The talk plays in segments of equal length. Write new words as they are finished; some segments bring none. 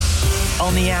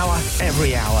On the hour,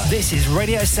 every hour. This is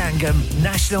Radio Sangam,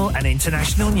 national and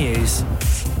international news.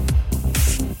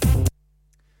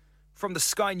 From the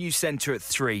Sky News Centre at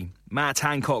 3, Matt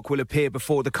Hancock will appear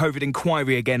before the COVID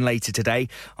inquiry again later today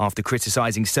after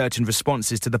criticising certain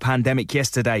responses to the pandemic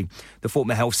yesterday. The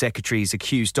former Health Secretary has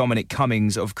accused Dominic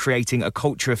Cummings of creating a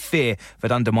culture of fear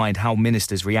that undermined how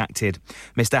ministers reacted.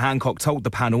 Mr Hancock told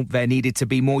the panel there needed to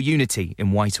be more unity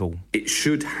in Whitehall. It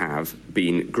should have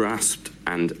been grasped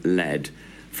and led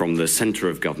from the centre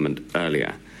of government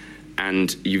earlier.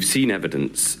 And you've seen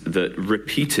evidence that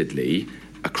repeatedly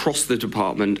across the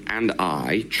department and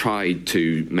I tried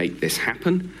to make this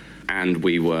happen, and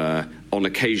we were on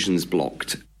occasions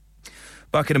blocked.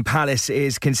 Buckingham Palace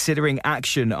is considering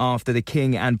action after the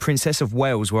King and Princess of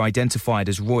Wales were identified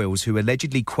as royals who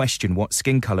allegedly questioned what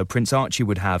skin colour Prince Archie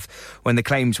would have. When the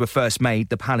claims were first made,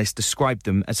 the palace described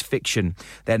them as fiction.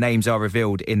 Their names are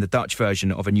revealed in the Dutch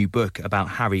version of a new book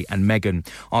about Harry and Meghan.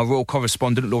 Our royal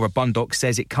correspondent Laura Bundock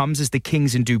says it comes as the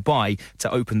King's in Dubai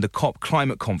to open the COP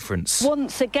climate conference.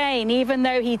 Once again, even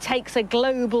though he takes a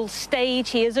global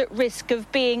stage, he is at risk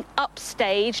of being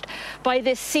upstaged by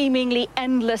this seemingly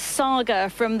endless saga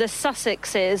from the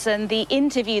Sussexes and the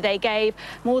interview they gave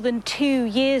more than 2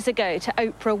 years ago to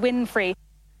Oprah Winfrey.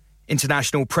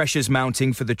 International pressures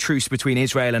mounting for the truce between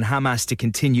Israel and Hamas to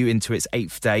continue into its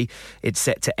 8th day. It's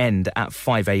set to end at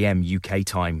 5 a.m. UK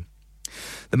time.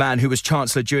 The man who was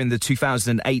Chancellor during the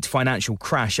 2008 financial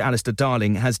crash, Alistair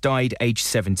Darling, has died aged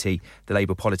 70. The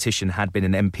Labour politician had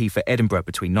been an MP for Edinburgh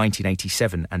between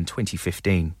 1987 and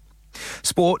 2015.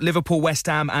 Sport, Liverpool, West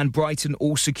Ham and Brighton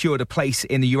all secured a place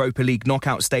in the Europa League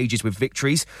knockout stages with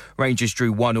victories. Rangers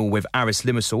drew 1-1 with Aris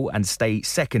Limassol and stay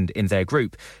second in their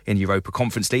group. In Europa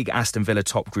Conference League, Aston Villa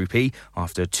top Group E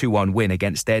after a 2-1 win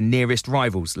against their nearest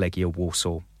rivals, Legia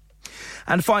Warsaw.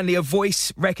 And finally, a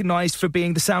voice recognised for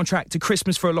being the soundtrack to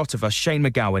Christmas for a lot of us, Shane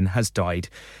MacGowan, has died.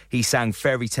 He sang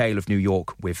Fairy Tale of New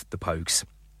York with the Pogues.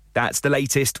 That's the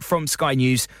latest from Sky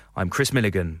News. I'm Chris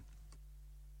Milligan.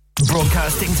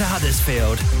 Broadcasting to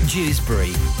Huddersfield,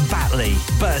 Dewsbury, Batley,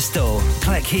 Birstall,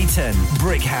 Cleckheaton,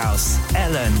 Brickhouse,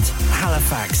 Elland,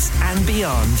 Halifax and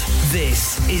beyond.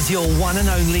 This is your one and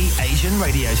only Asian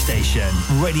radio station.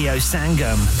 Radio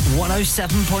Sangam,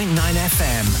 107.9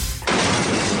 FM.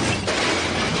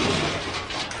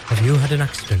 Have you had an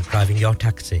accident driving your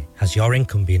taxi? Has your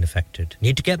income been affected?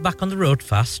 Need to get back on the road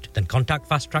fast? Then contact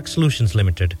Fast Track Solutions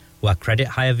Limited, who are credit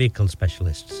hire vehicle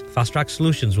specialists. Fast Track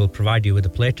Solutions will provide you with a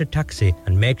plated taxi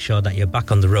and make sure that you're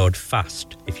back on the road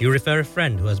fast. If you refer a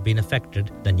friend who has been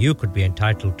affected, then you could be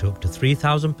entitled to up to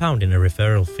 £3,000 in a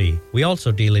referral fee. We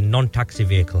also deal in non-taxi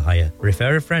vehicle hire.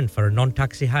 Refer a friend for a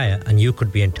non-taxi hire and you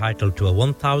could be entitled to a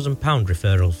 £1,000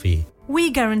 referral fee.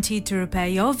 We guarantee to repair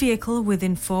your vehicle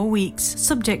within 4 weeks,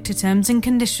 subject to terms and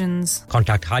conditions.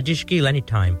 Contact Haji Shkil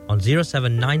anytime on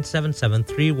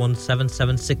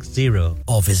 07977317760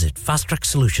 or visit Fast Track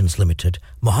Solutions Limited,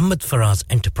 Mohammed Faraz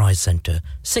Enterprise Centre,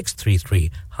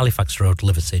 633 Halifax Road,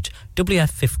 Liversedge,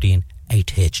 WF15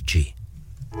 8HG.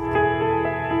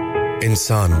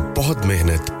 इंसान बहुत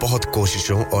मेहनत, बहुत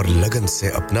कोशिशों और लगन से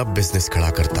अपना business खड़ा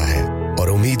करता है और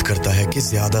उम्मीद करता है कि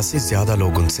ज्यादा से ज्यादा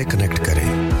लोग उनसे कनेक्ट करें।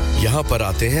 यहाँ पर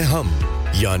आते हैं हम,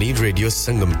 यानी रेडियो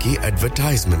संगम की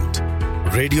एडवर्टाइजमेंट।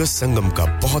 रेडियो संगम का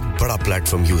बहुत बड़ा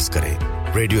प्लेटफॉर्म यूज करें।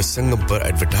 रेडियो संगम पर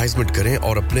एडवर्टाइजमेंट करें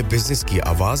और अपने बिजनेस की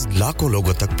आवाज लाखों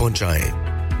लोगों तक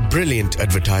पहुंचाएं। Brilliant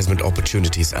advertisement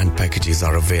opportunities and packages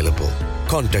are available.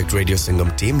 Contact Radio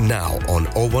Singham team now on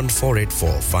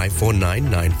 01484 549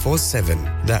 947.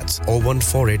 That's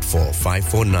 01484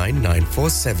 549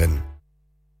 947.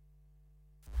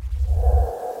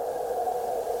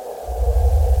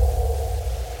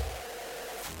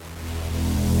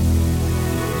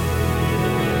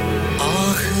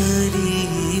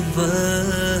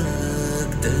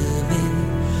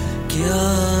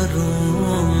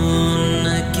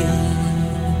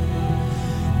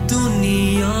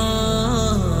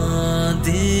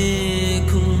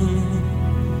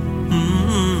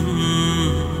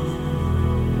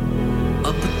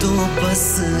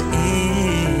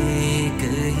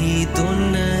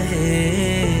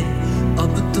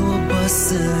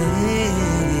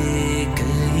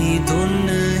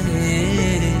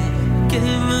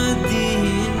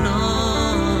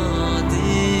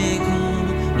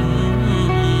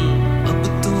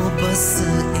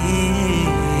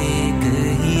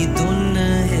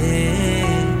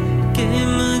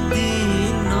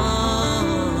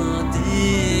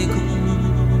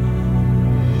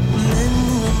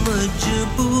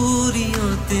 मजबूर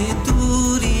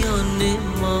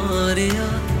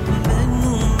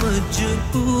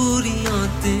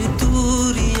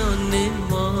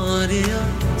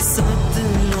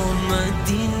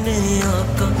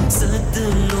आका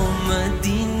सदलो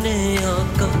मदीने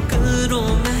आका करो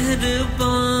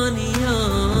मेहरबानियां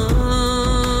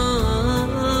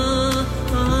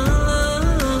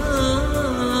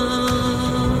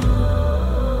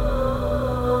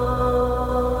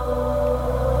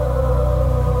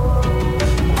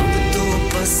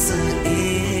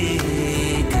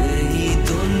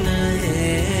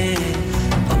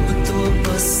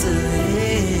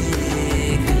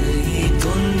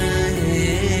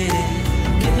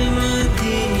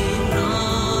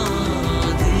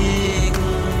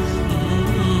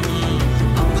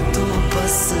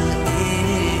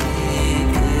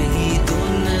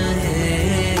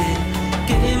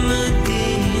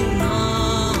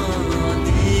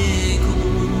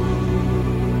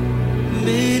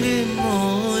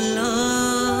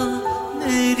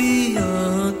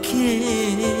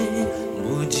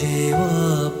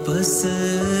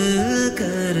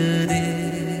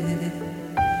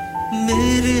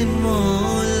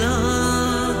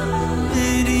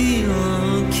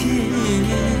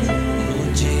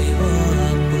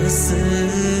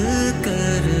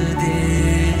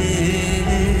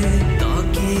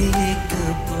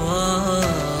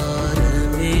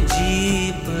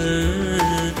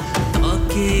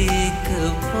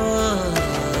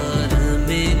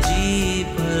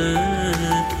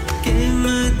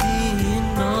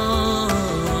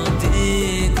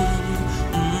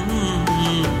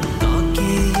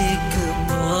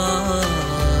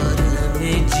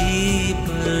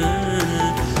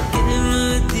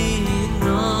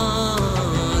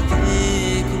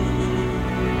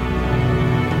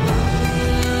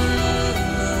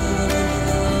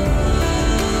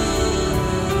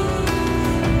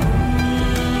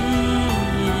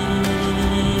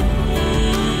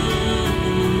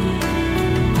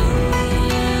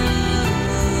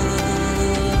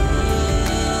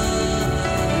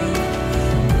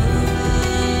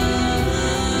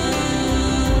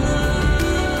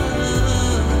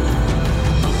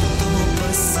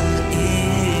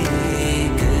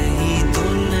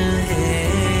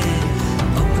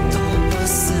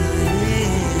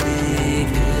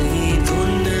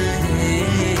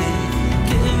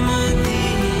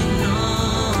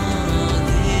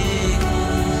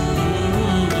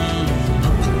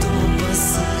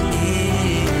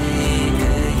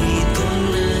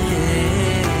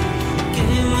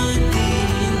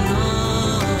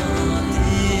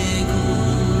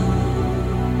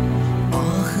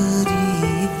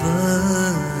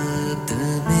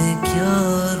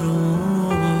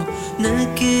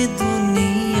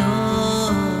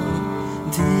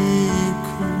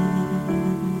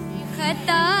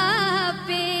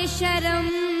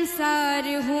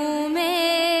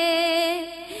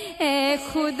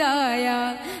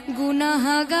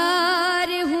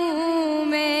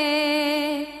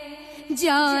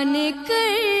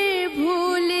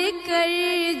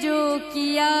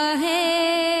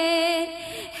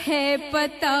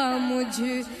पता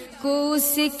मुझको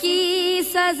उसकी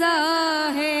सजा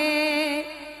है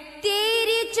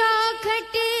तेरी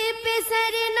चौखट पे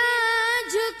सर ना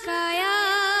झुकाया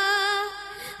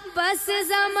बस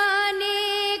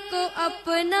ज़माने को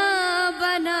अपना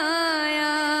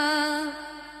बनाया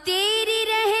तेरी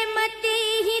रहमत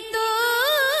ही तो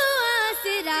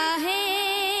आसरा है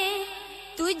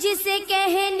तुझसे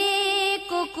कहने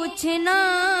को कुछ ना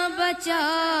बचा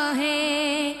है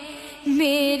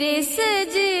मेरे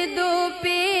सजदों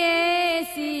पे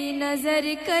ऐसी नजर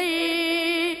कर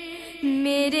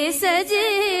मेरे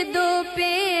सजदों पे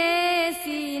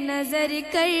ऐसी नजर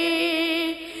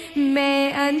कर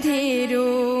मैं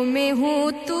अंधेरों में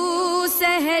हूँ तू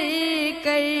सहर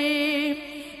कर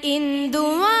इन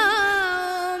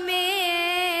दुआओं में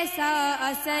ऐसा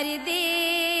असर दे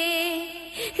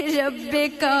रब्बे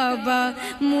काबा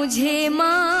मुझे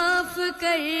माफ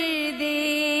कर दे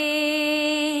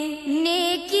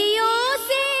नेकियों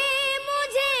से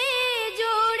मुझे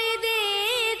जोड़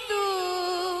दे तू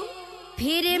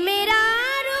फिर मेरा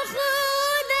रुख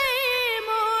उधर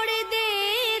मोड़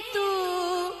दे तू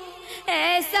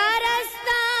ऐसा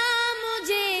रास्ता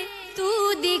मुझे तू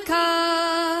दिखा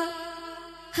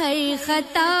हर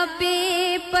खता पे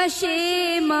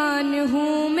पशेमान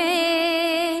हूँ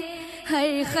मैं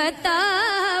हर खता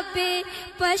पे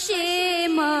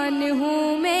पशेमान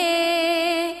हूँ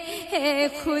मैं है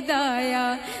खुदाया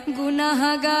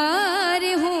गुनाहगार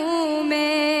हूँ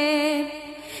मैं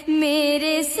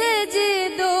मेरे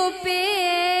सजदों पे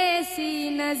ऐसी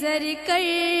नजर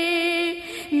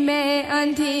कर मैं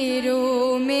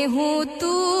अंधेरों में हूँ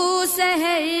तू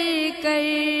सहर कर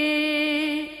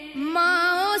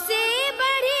माँओं से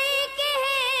बढ़ के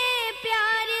है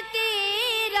प्यार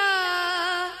तेरा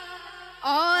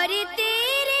और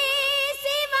तेरे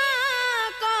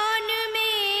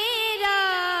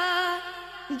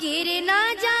गिर ना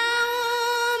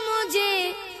जाऊं मुझे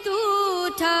तू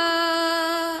उठा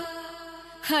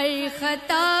हर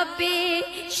खता पे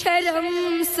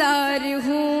शर्मसार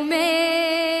हूँ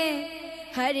मैं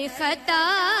हर खता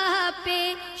पे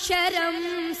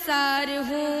शर्मसार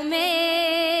हूँ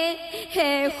मैं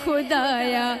है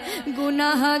खुदाया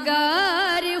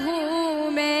गुनाहगार हूँ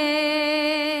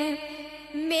मैं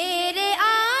मेरे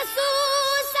आंसू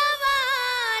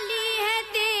सवाली है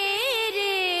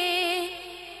तेरे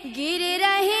गिर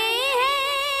रहे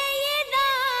हैं ये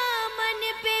दामन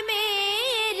पे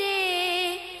मेरे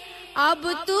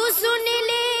अब तू सुन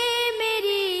ले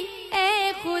मेरी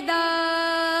ऐ खुदा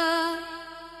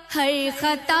हर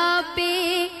खता पे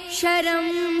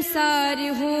शर्मसार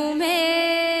हूँ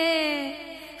मैं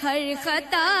हर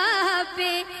खता पे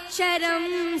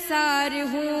शर्मसार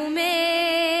हूँ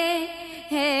मैं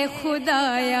है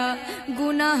खुदाया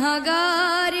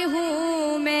गुनाहगार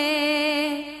हूँ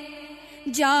मैं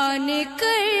जान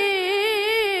कर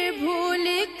भूल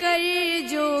कर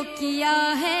जो किया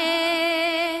है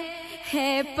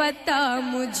पता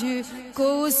मुझको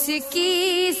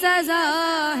उसकी सजा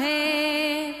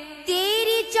है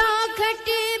तेरी चौखट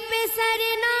पे सर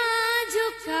ना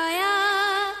झुकाया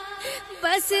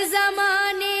बस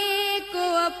ज़माने को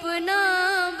अपना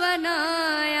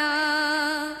बनाया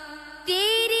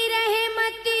तेरी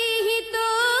रहमत ही तो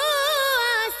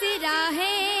आसरा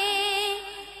है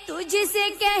तुझसे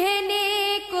कहने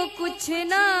को कुछ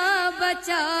ना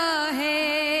बचा है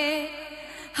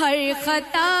हर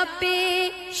खता पे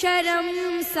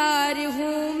शर्मसार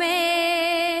हूँ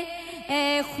मैं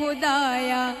ऐ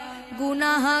खुदाया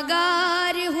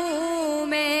गुनाहगार हूँ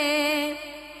मैं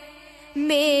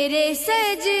मेरे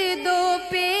सजदों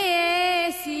पे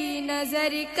ऐसी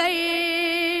नजर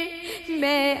कर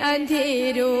मैं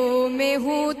अंधेरों में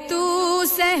हूँ तू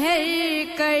सहर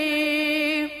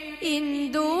कर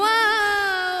इन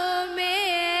दुआओं में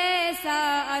ऐसा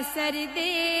असर दे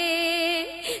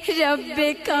रब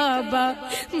काबा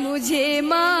मुझे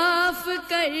माफ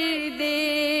कर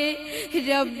दे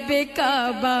रब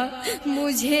काबा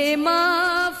मुझे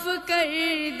माफ कर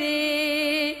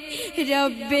दे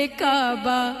रब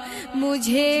काबा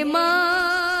मुझे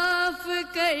माफ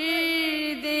कर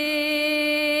दे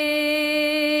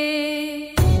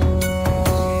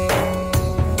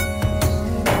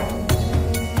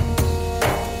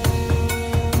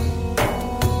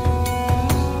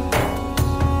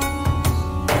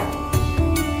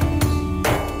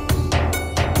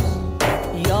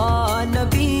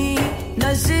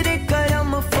नज़र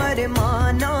करम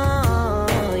फरमाना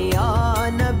या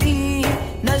नबी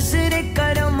नज़र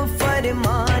करम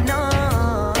फरमाना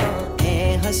ए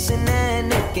हसनैन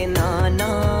के नाना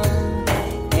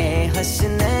ए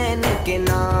हसनैन के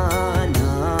नाना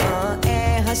ए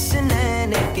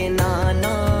हसनैन के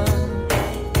नाना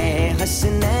ए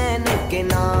हसनैन के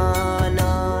नाना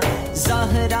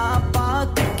ज़हरा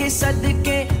पाक के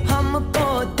सदके हमको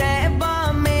तैबा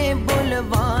में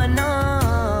बुलवाना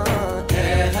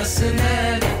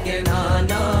हसनैन के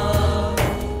नाना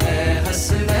ए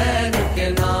हसनैन के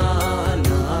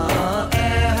नाना ए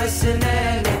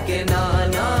हसनैन के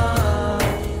नाना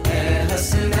ए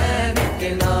हसनैन के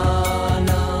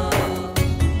नाना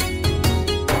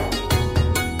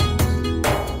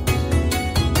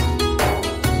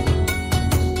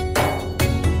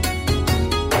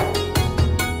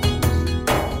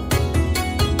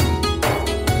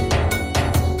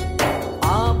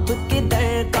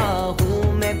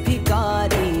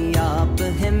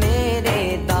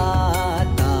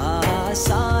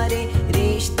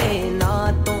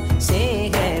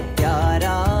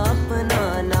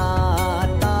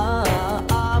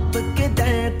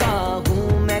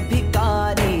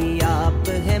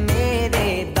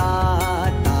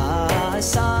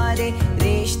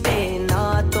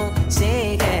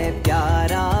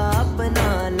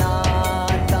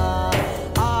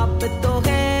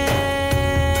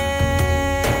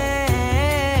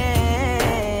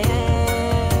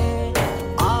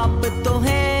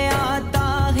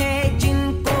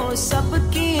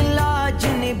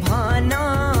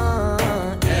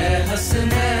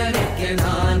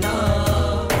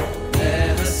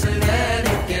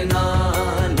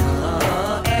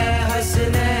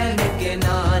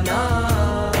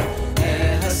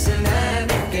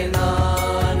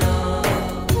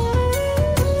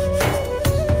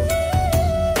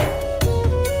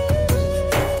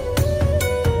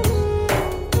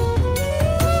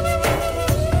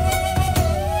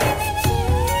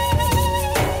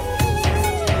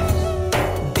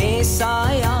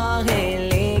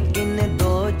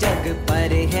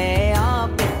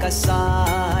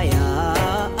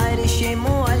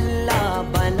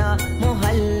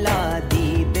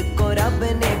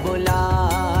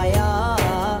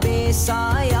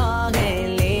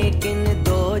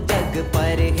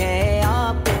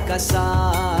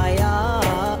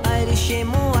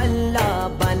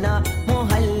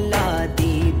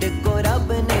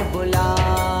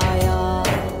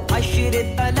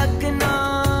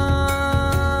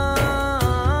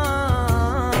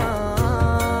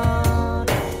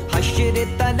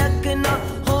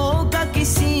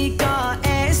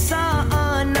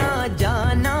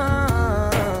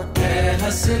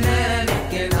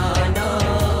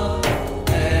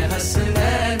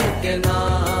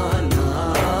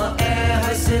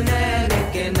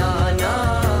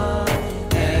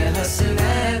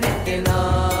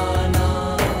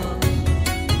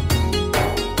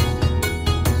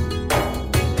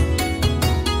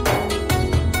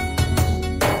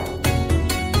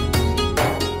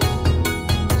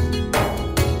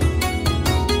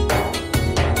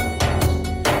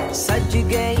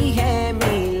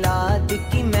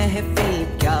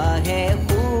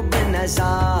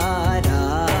नजारा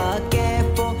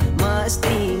कैफो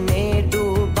मस्ती में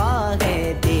डूबा है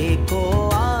देखो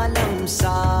आलम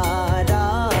सारा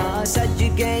सज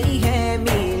गई है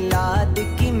मिलाद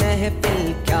की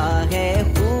महफिल क्या है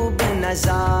खूब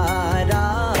नजारा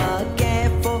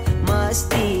कैफो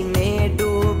मस्ती में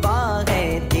डूबा है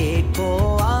देखो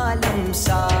आलम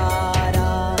सारा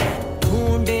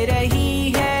ढूंढ रही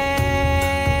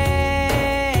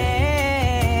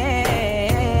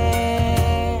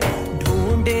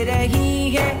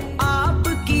है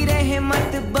आपकी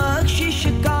रहमत बख्शिश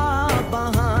का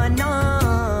बहाना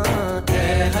ऐ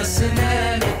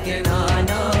हसनैन के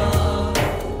नाना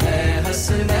ऐ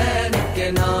हसनैन के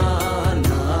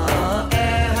नाना ऐ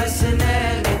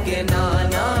हसनैन के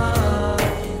नाना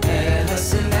ऐ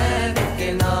हसनैन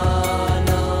के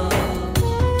नाना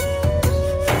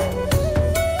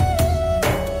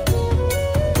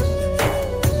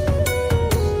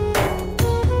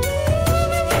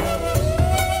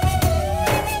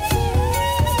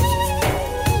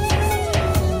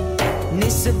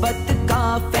निस्बत का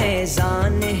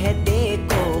फैजान है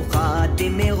देखो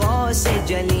खातिम गौस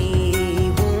जली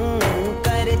हूँ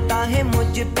करता है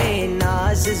मुझ पे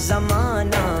नाज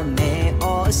जमाना मैं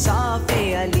औसाफ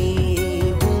अली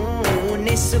हूँ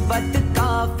निस्बत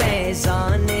का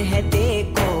फैजान है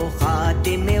देखो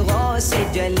खातिम गौस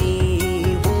जली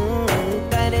हूँ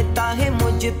करता है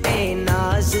मुझ पे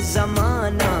नाज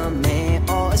जमाना मैं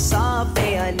औसाफ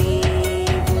अली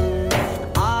हूँ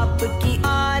आपकी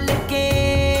आल के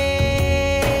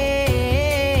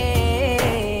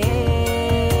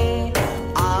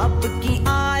आपकी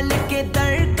आल के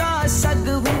दर का सग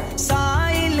हूँ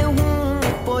साइल हूँ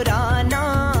पुराना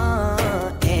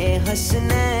ऐ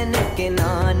हसनैन के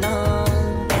नाना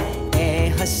ऐ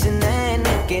हसनैन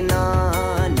के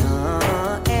नाना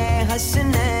ऐ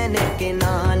हसनैन के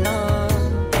नाना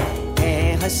ऐ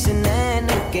हसनैन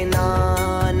के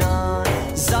नाना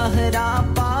ज़हरा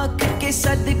पाक के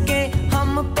सदके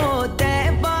हमको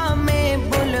तैबा में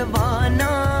बुलवाना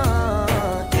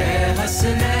ऐ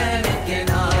हसनैन के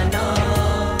नाना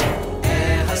ऐ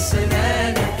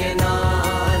हसनैन के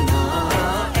नाना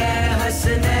ऐ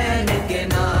हसनैन के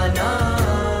नाना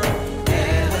ऐ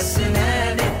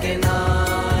हसनैन के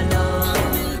नाना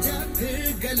फिर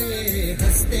गले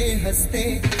हंसते हंसते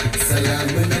सलाम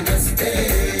नमस्ते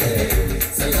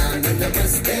सलाम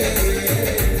नमस्ते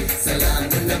सलाम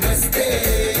नमस्ते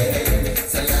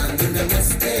सलाम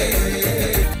नमस्ते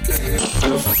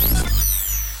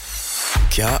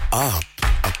क्या आप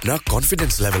अपना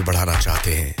कॉन्फिडेंस लेवल बढ़ाना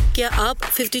चाहते हैं क्या आप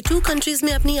 52 कंट्रीज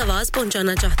में अपनी आवाज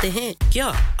पहुंचाना चाहते हैं क्या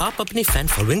आप अपनी फैन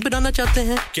फॉलोइंग बनाना चाहते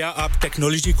हैं क्या आप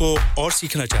टेक्नोलॉजी को और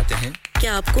सीखना चाहते हैं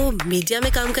क्या आपको मीडिया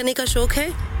में काम करने का शौक है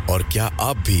और क्या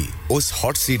आप भी उस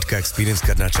हॉट सीट का एक्सपीरियंस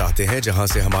करना चाहते हैं जहां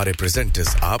से हमारे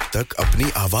प्रेजेंटर्स आप तक अपनी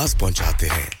आवाज पहुंचाते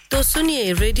हैं तो सुनिए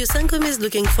Radio Sangam is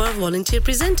looking for volunteer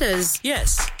presenters yes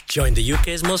join the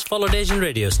UK's most followed Asian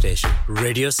radio station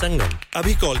Radio Sangam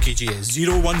abhi call kijiye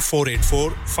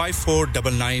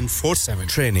 01484549947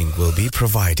 training will be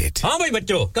provided हाँ भाई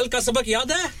बच्चों कल का सबक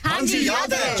याद है हाँ जी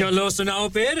याद है चलो सुनाओ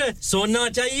फिर सोना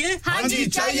चाहिए हाँ जी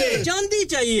चाहिए चांदी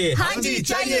चाहिए हाँ जी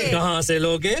चाहिए कहाँ से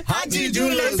लोगे हाजी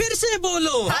जूलर्स फिर से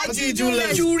बोलो हाजी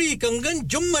जूलर्स चूड़ी कंगन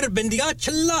झुमर बिंदिया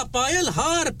छल्ला पायल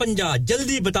हार पंजा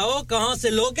जल्दी बताओ कहाँ से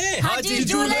लोगे हाजी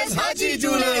जूलर्स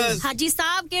हाजी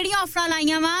साहब केड़ी ऑफर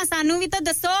लाईया वा सानू भी तो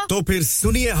दसो तो फिर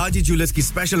सुनिए हाजी जूलर्स की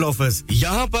स्पेशल ऑफर्स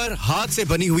यहाँ पर हाथ से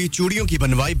बनी हुई चूड़ियों की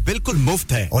बनवाई बिल्कुल मुफ्त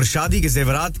है और शादी के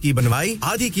जेवरात की बनवाई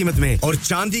आधी कीमत में और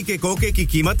चांदी के कोके की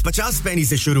कीमत 50 पैसे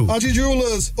से शुरू Haji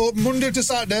Jewellers open Monday to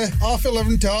Saturday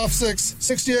 11:30 to 6:30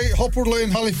 68 Hopwood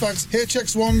Lane Halifax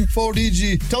HX1 4DG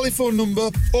telephone number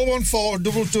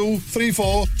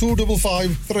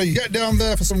 01422342553 get down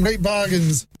there for some great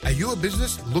bargains Are you a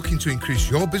business looking to increase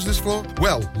your business flow?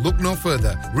 Well, look no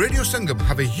further. Radio Sangam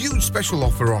have a huge special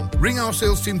offer on. Ring our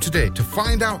sales team today to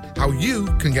find out how you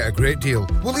can get a great deal.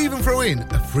 We'll even throw in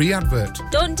a free advert.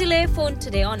 Don't delay, phone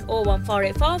today on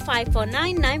 01484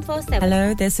 549 947. Hello,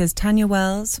 this is Tanya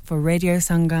Wells for Radio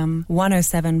Sangam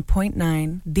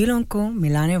 107.9 Dilon ko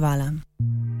milane wala.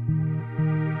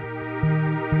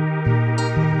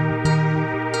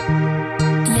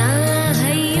 Yeah.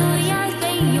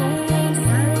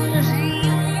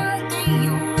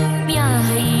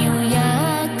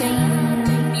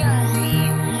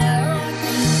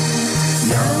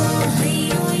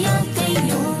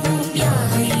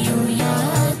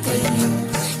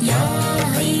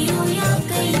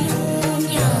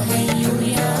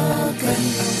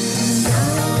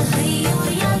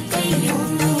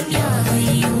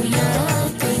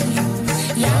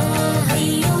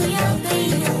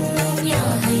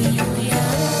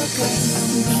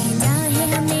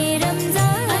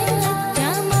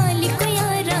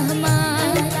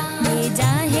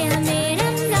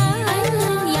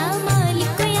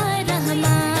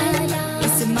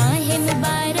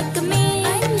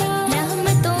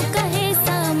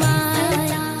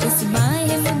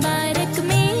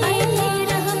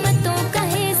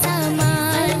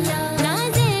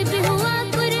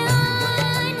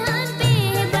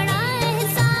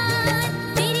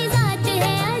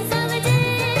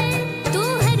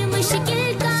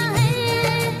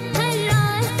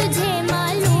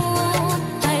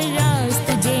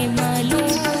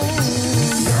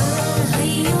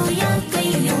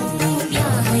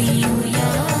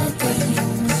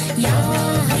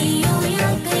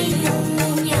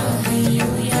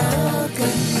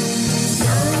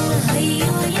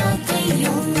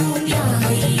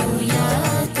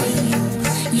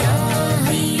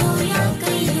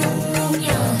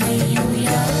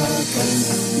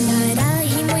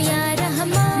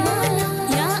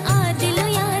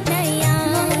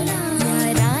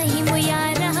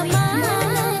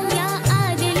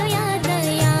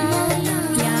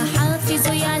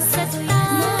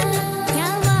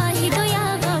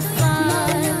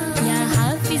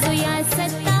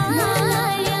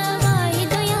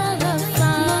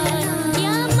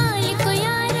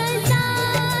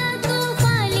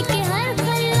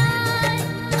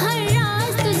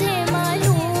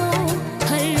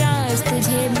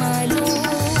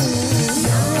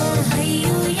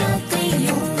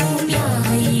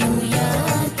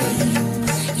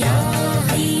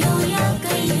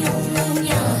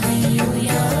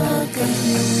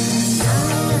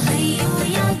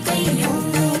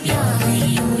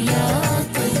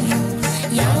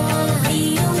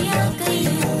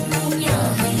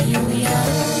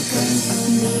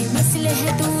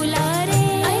 है तू लारे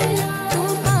तू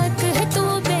पाक है तू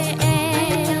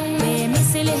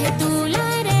बेमिसल है तू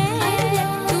लारे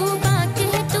तू पाक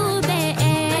है तू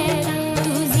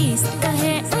तू जीस्त का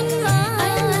है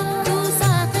उन्वान तू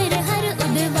साखिर हर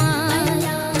उद्वान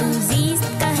तू जीस्त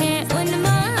का है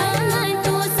उन्वान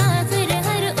तू साखिर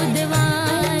हर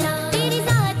उद्वान तेरी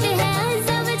ज़ात है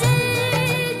अज़्ज़वजल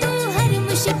तू हर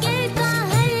मुश्किल का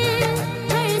हल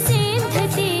हर सिमत है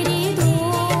तेरी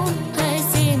धूम हर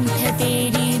सिमत है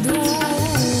तेरी धूम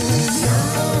या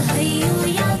हय्यू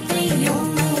या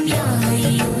कय्यूम या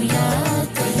हय्यू या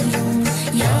कय्यूम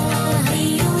या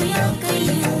हय्यू या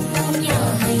कय्यूम या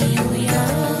हय्यू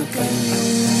या कय्यूम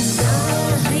या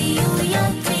हय्यू या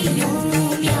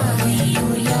कय्यूम या हय्यू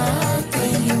या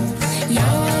कय्यूम या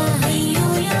हय्यू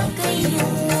या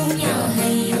कय्यूम या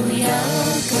हय्यू या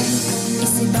कय्यूम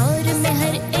इस दौर में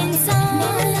हर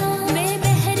इंसान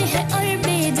बेबहर है और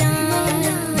बेजान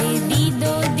बेदीद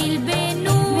दो दिल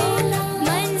बेनूर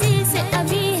मंजिल से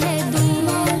अभी है दूर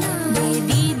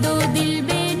बेदीद दो दिल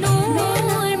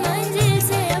बेनूर मंजिल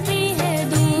से अभी है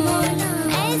दूर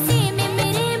ऐसे में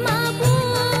मेरे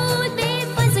माबूद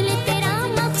बेफज़ल तेरा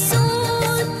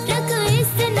मक़सूद रख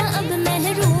इस नब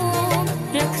महरूम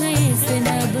रख इस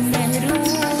नब महरूम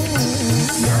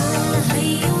या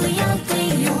हय्यू या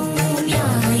कय्यूम या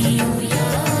हय्यू या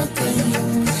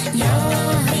कय्यूम या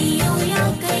हय्यू या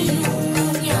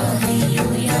कय्यूम या हय्यू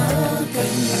या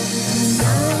कय्यूम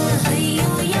या हय्यू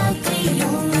या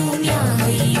कय्यूम या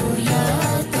हय्यू या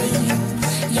कय्यूम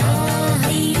या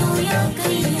हय्यू या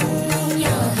कय्यूम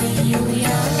या हय्यू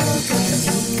या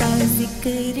कय्यूम का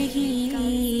ज़िक्र ही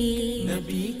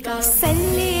नबी का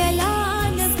सल्ले अला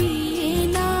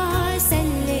नबीना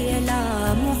सल्ले अला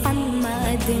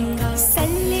मुहम्मदिन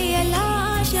सल्ले अला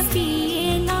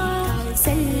शफीना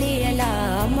सल्ले अला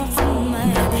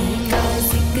मुहम्मदिन का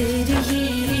ज़िक्र ही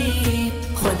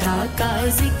खुदा का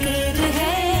ज़िक्र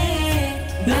है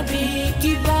नबी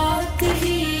की बात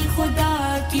ही खुदा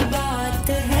की बात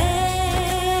है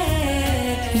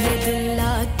ये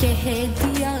दिल्ला कह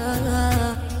दिया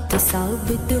तो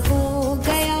साबित हो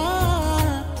गया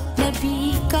नबी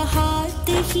का हाथ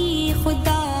ही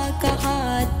खुदा का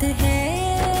हाथ है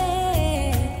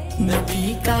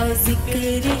नबी का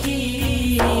ज़िक्र ही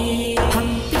हम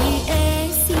पे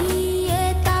ऐसी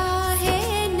अता है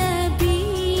नबी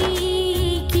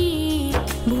की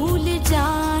भूल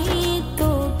जाएं तो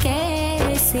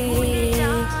कैसे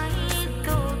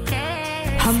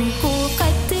हमको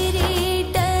खतरे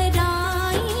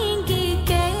डराएंगे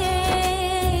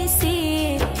कैसे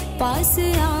पास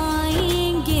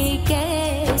आएंगे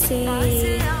कैसे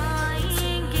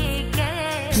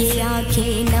ये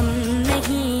आंखें नम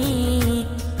नहीं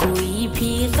कोई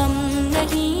भी गम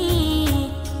नहीं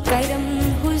करम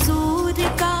हुजूर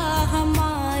का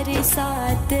हमारे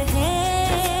साथ है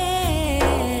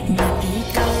नबी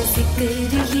का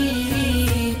ज़िक्र ही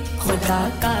खुदा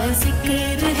का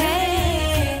ज़िक्र है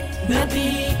नबी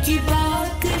की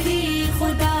बात ही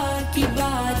खुदा की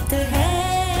बात है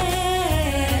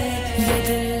ये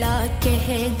दिल्ला कह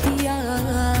दिया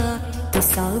तो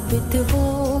साबित हो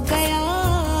गया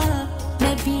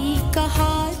नबी का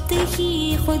हाथ ही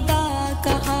खुदा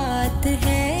का हाथ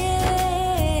है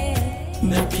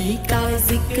नबी का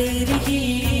ज़िक्र ही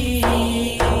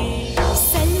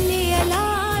सल्ले अला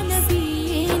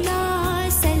नबीना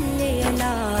सल्ले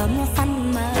अला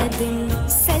मुहम्मदिन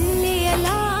सल्ले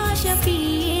अला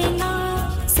शफीना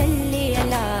सल्ले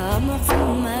अला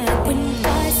मुहम्मद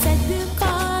उनका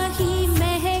सदका ही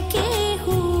महके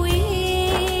हुए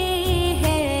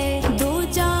हैं दो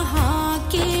जहां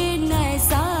के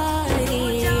नज़ारे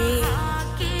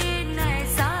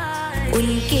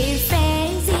उनके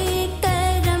फैज़े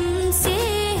करम से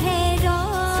है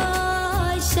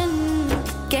रोशन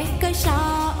कहकशा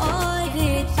और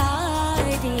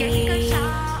तारे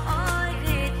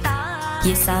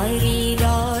ये सारी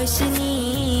रोशनी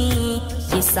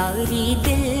ये सारी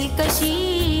दिलकशी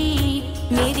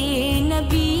मेरे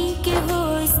नबी के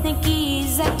हुस्न की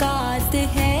ज़कात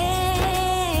है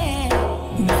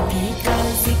नबी का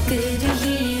ज़िक्र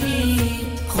ही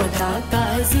खुदा का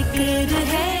ज़िक्र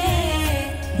है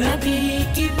नबी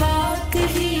की बात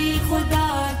ही खुदा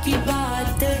की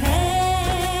बात है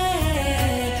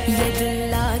ये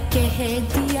दिल्ला कह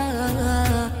दिया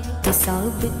तो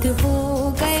साबित हो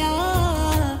गया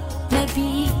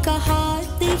नबी का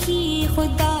हाथ ही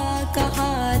खुदा का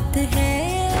हाथ है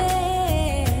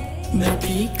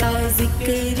नबी का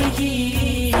ज़िक्र ही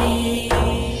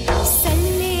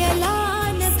सल्ले अला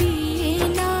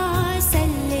नबीना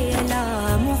सल्ले अला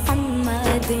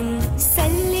मुहम्मदिन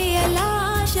सल्ले अला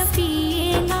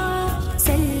शफीना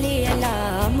सल्ले अला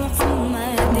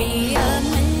मुहम्मद मेरा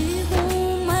मन हूँ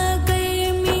मगर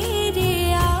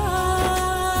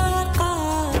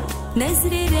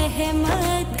नज़र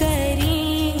रहमत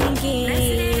करेंगे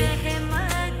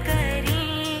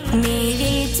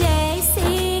मेरे जैसे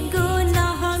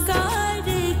गुनाहगार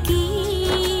की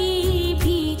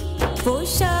भी वो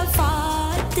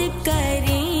शफाअत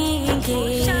करेंगे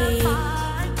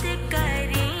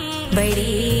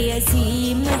बड़े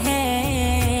अजीम है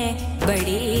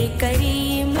बड़े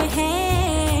करीम है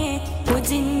वो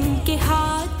जिनके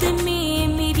हाथ में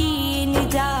मेरी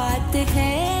निजात है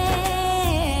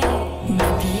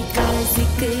नबी का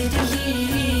जिक्र ही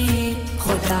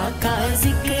खुदा का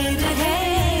जिक्र है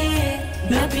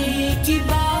नबी की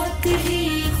बात ही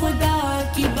खुदा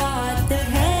की बात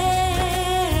है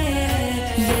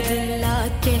ये अल्लाह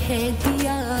कह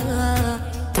दिया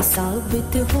तो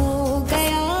साबित हो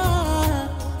गया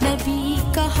नबी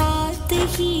का हाथ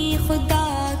ही खुदा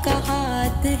का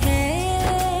हाथ है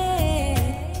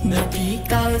नबी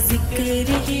का जिक्र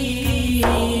ही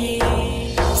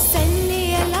सल्ले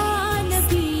अला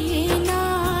नबीना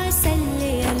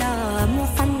सल्ले अला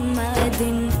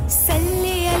मुहम्मदिन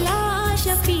सल्ले अला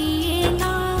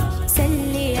शफीना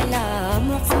सल्ले अला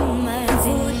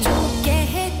मुहम्मदिन जो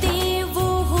कहते वो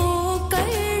हो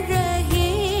कर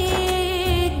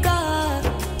रहेगा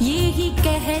यही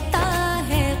कहता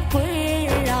है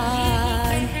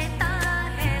कुरान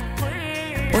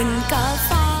उनका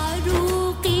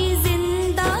फारूकी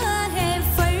जिंदा है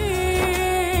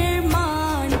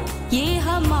फरमान ये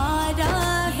हमारा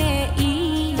है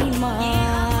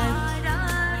ईमान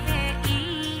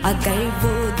अगर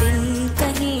वो दिन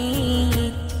कहीं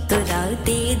तो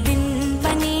रातें दिन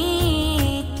बने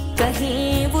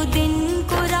कहीं वो दिन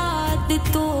को रात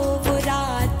तो वो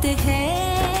रात है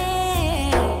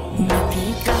नबी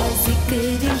का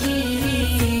जिक्र ही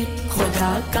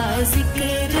खुदा का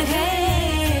जिक्र है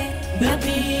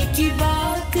नबी की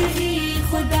बात ही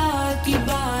खुदा की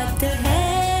बात है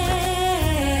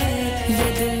ये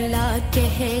अल्लाह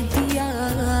कह दिया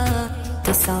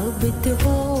तो साबित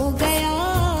हो गया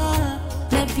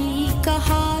नबी का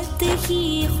हाथ ही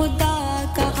खुदा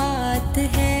का हाथ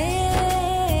है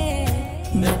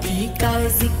नबी का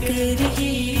जिक्र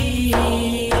ही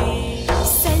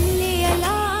सल्ले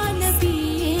अला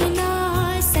नबीना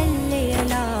सल्ले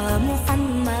अला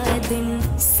मुहम्मदिन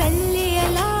सल्ले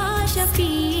अला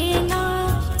शफीना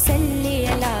सल्ले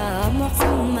अला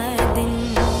मुहम्मदिन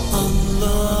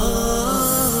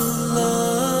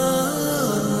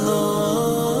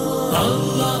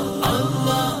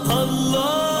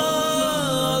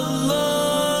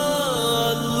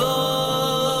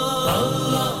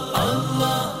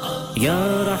या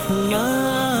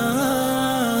रहमान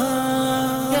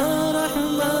या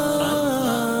रहमान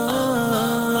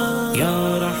या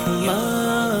रहमान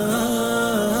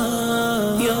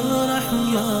या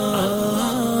रहमान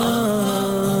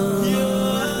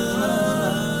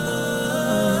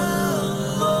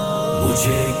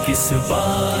मुझे किस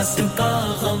बात का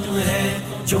गम है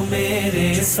जो मेरे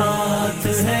साथ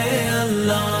है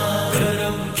अल्लाह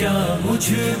करम क्या मुझ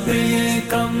पे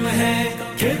कम है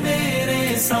कि मेरे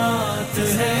साथ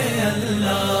है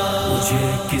अल्लाह मुझे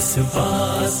किस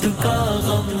बात का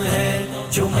गम है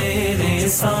जो मेरे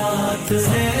साथ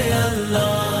है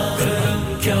अल्लाह करम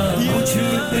क्या मुझ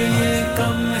पे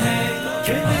कम है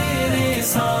कि मेरे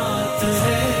साथ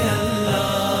है अल्लाह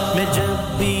मैं जब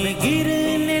भी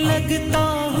गिरने लगता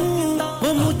हूँ वो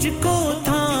मुझको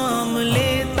थाम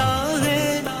लेता है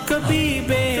कभी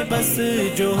बेबस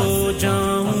जो हो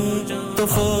जाऊं तो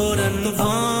फौरन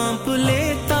भांप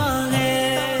लेता है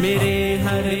मेरे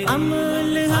हर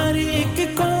अमल हर एक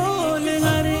कौल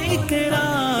हर एक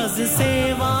राज से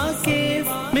वाकिफ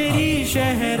मेरी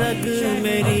शहरग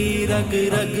मेरी रग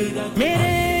रग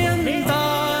मेरे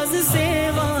अंदाज से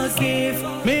वाकिफ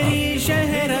मेरी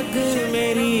शहरग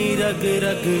मेरी रग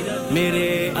रग मेरे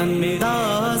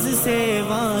अंदाज से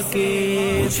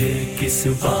वाकिफ मुझे किस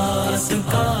बात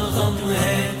का गम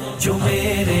है जो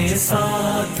मेरे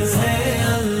साथ है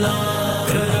अल्लाह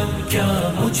करम क्या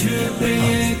मुझ पे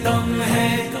कम है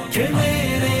कि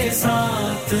मेरे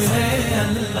साथ है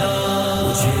अल्लाह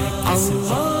मुझे किस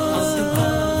बात का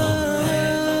गम है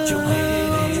जो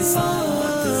मेरे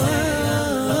साथ है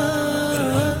अल्लाह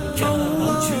करम क्या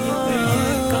मुझ पे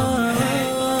कम है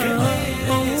कि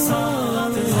मेरे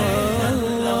साथ है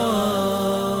अल्लाह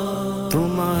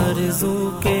तुम आरज़ू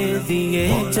के दिए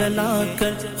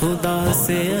जलाकर खुदा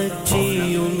से अच्छी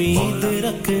उम्मीद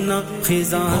रखना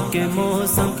खिज़ां के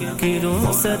मौसम की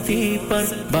रुखसती पर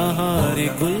बहार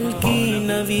गुल की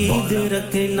नवीद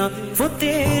रखना वो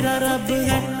तेरा रब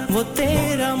है वो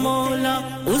तेरा मौला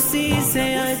उसी से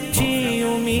अच्छी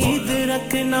उम्मीद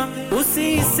रखना उसी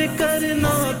से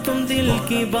करना तुम दिल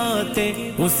की बातें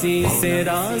उसी से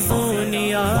राज़ो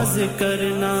नियाज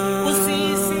करना उसी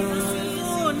से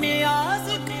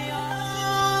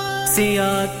सिया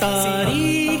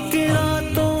तारीक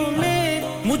रातों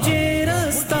में मुझे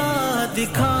रास्ता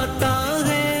दिखाता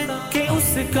है कि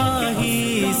उसका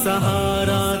ही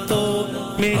सहारा तो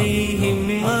मेरी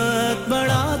हिम्मत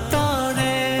बढ़ाता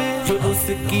है जो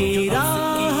उसकी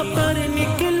राह पर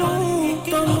निकलूं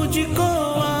तो मुझको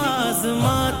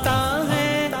आजमाता है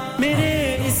मेरे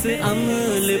इस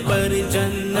अमल पर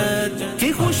जन्नत की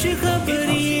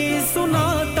खुशखबरी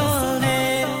सुनाता है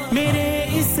मेरे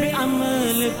इस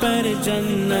अमल पर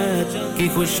जन्नत की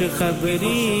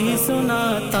खुशखबरी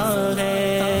सुनाता है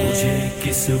मुझे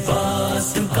किस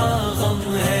बात का गम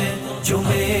है जो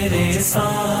मेरे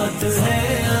साथ है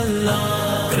अल्लाह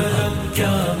करम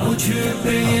क्या मुझ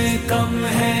पे ये कम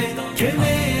है कि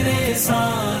मेरे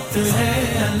साथ है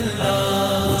अल्लाह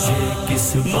मुझे किस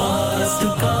बात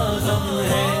का गम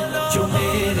है जो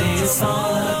मेरे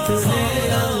साथ है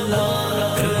अल्लाह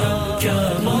करम क्या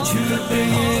मुझ पे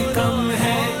ये कम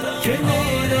है कि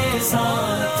मेरे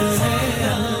साथ है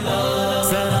अल्लाह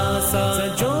जरा सा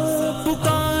जो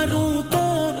पुकारूं तो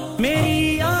मेरी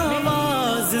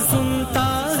आवाज सुनता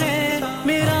है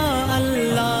मेरा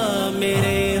अल्लाह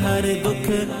मेरे हर दुख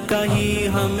का ही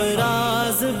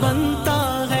हमराज बनता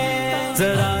है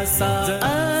जरा सा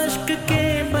अश्क के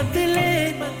बदले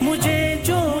मुझे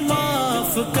जो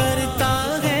माफ करता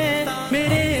है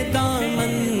मेरे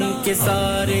दामन के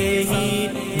सारे ही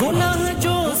गुनाह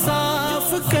जो साफ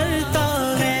करता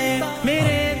है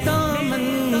मेरे दामन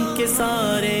के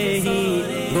सारे ही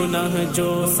गुनाह जो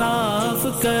साफ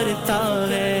करता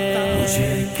है मुझे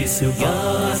किस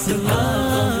बात का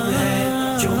गम है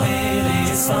जो मेरे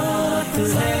साथ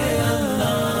है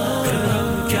अल्लाह करम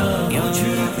क्या मुझ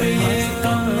पे ये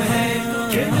कम है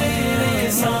कि मेरे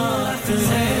साथ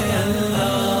है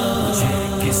अल्लाह मुझे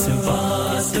किस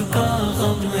बात का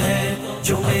गम है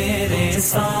जो मेरे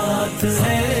साथ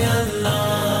है अल्लाह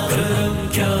करम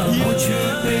क्या मुझ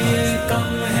पे ये कम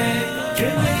है कि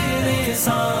मेरे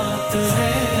साथ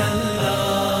है अल्लाह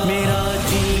मेरा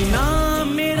जीना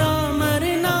मेरा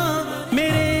मरना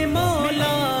मेरे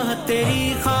मौला तेरी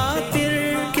खातिर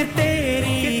कि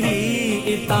तेरी ही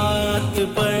इताअत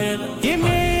पर ये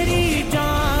मेरी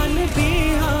जान भी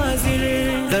हाजिर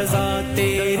रज़ा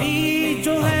तेरी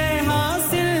जो है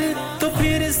हासिल तो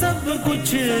फिर सब कुछ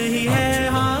ही है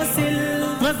हासिल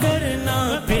मगर ना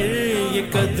फिर ये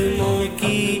कदमों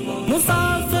की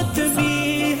मुसाफत भी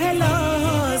है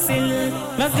हासिल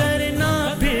मगर ना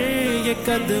फिर ये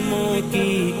कदमों की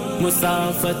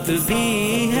मुसाफत भी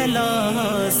है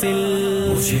हासिल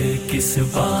मुझे किस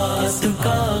बात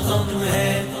का गम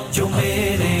है जो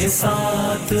मेरे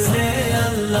साथ है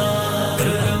अल्लाह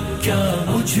करम क्या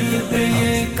मुझ पे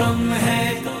ये कम है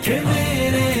कि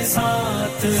मेरे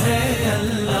साथ है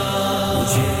अल्लाह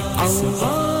मुझे किस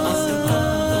बात का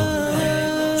गम है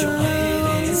जो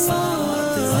मेरे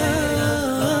साथ है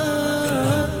अल्लाह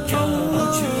करम क्या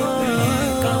मुझ पे ये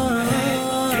कम है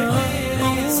कि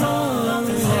मेरे साथ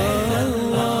है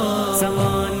अल्लाह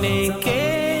ज़माने के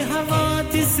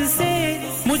हवादिस से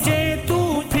मुझे तू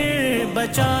फिर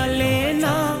बचा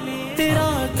लेना तेरा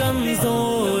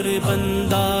कमजोर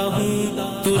बंदा हूँ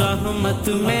तू रहमत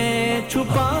में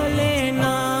छुपा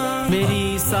लेना मेरी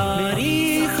सारी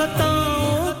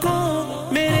खताओं को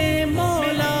मेरे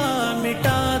मौला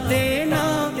मिटा देना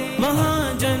वहाँ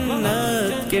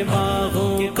जन्नत के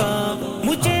बागों का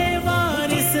मुझे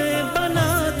वारिस बना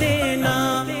देना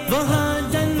वहाँ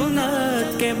जन्नत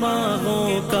के बागों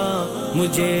का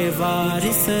मुझे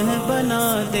वारिस बना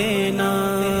देना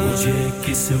मुझे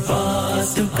किस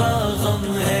बात का गम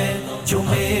है जो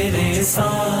मेरे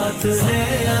साथ है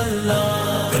अल्लाह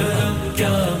करम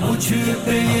क्या मुझ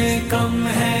पे ये कम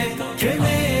है कि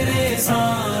मेरे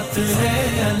साथ है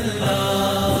अल्लाह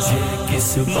मुझे किस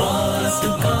बात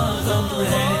का गम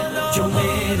है जो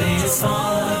मेरे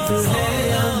साथ है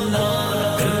अल्लाह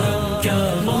करम क्या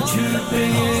मुझ पे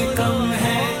ये कम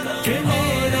है कि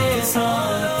मेरे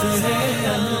साथ है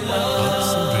अल्लाह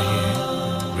सुन रहे हैं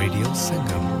रेडियो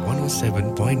संगम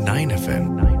 107.9 FM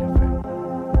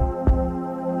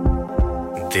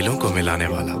दिलों को मिलाने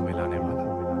वाला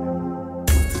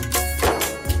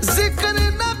जिक्र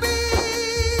नबी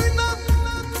ना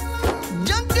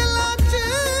जंगलां च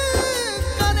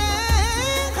करे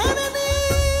हरनी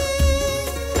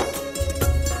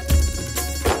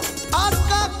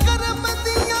आका करम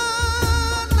दियां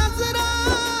नज़रां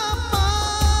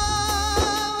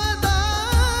पावदा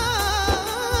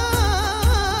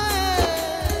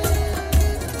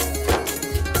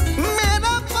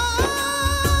मेरा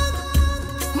पाक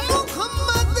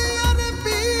मुहम्मद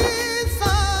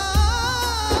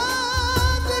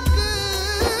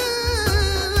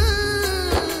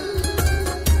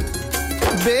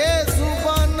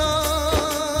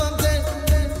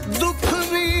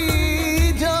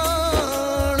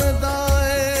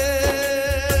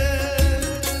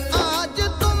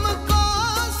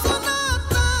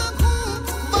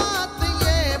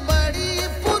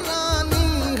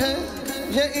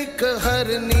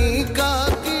हरनी का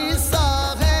किस्सा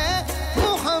है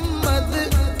मोहम्मद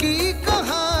की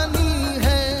कहानी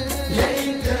है ये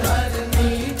एक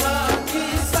हरनी का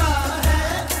किस्सा है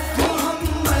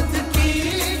मोहम्मद की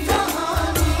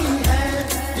कहानी है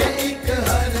ये एक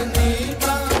हरनी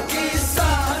का किस्सा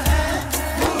है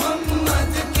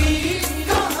मोहम्मद की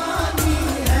कहानी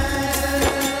है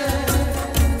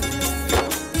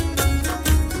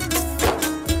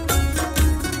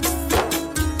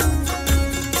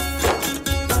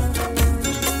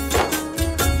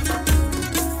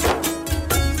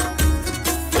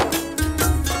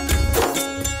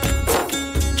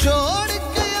छोड़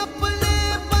के अपने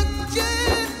बच्चे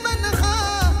तन्हा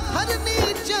हरनी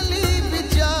चली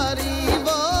बिचारी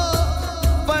वो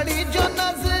पड़ी जो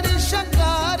नजर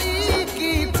शिकारी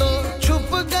की तो छुप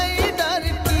गई डर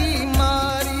की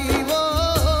मारी वो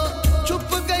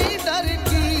छुप गई डर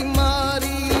की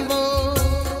मारी वो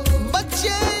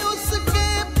बच्चे उसके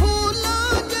फूलों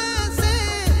जैसे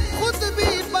खुद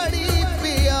भी बड़ी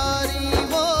प्यारी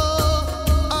वो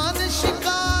आन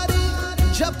शिकारी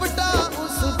झपटा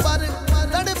उस पर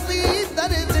तड़पी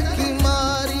दर्द की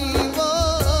मारी वो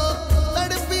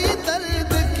तड़पी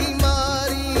दर्द की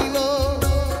मारी वो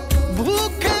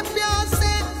भूखे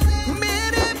प्यासे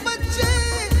मेरे बच्चे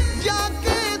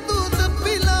जाके दूध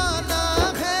पिलाना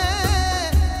है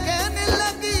कहने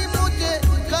लगी मुझे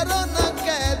करो न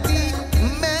कैदी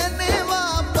मैंने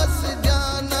वापस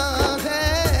जाना है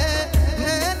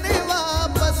मैंने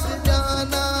वापस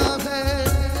जाना है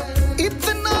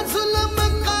इतना जुल्म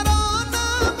करो ना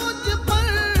मुझ पर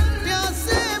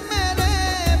प्यासे मेरे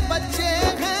बच्चे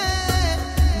हैं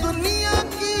दुनिया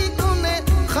की उन्हें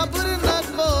खबर न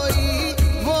कोई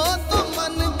वो तो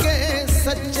मन के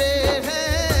सच्चे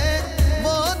हैं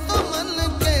वो तो मन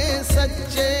के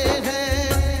सच्चे हैं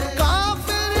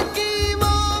काफिर की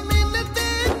वो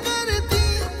मिन्नतें करती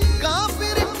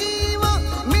काफिर की वो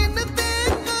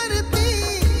मिन्नतें करती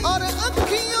और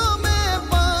अँखियों में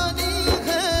पानी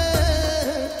है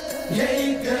ये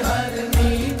एक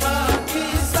हरनी का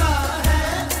किस्सा है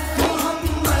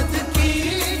मोहम्मद की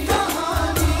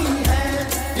कहानी है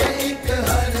ये एक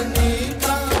हरनी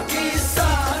का किस्सा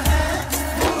है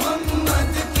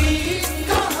मोहम्मद की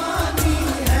कहानी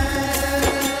है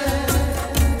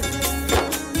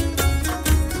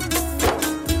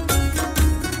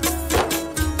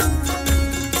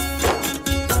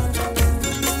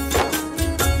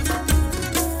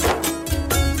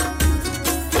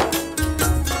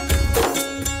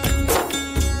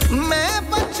मैं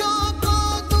बच्चों को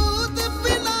दूध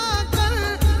पिलाकर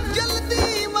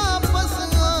जल्दी वापस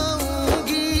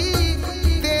आऊंगी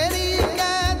तेरी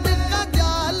कैद का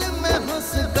जाल में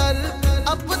हंसकर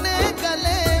अपने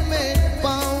गले में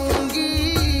पाऊंगी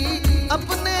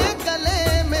अपने गले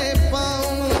में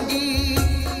पाऊंगी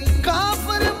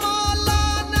काफिर मौला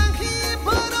नहीं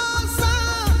भरोसा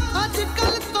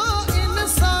आजकल तो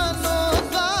इंसानों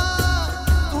का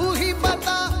तू ही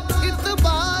बता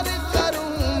इतबार करूं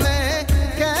मैं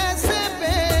कैसे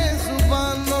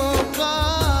बेजुबानों का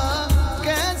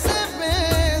कैसे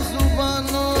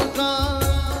बेजुबानों का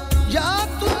या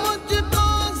तू मुझको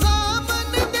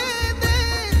ज़ामन दे दे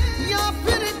या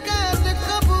फिर कैद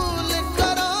कबूल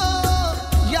करो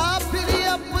या फिर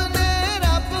अपने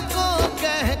रब को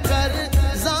कहकर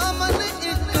ज़ामन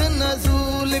एक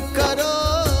नज़ूल करो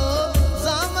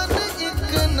ज़ामन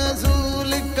एक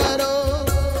नज़ूल करो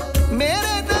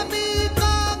मेरे नबी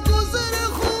का गुज़र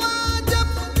हुआ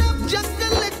जब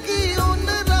जंगल की उन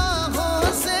राहों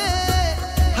से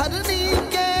हरनी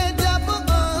के जब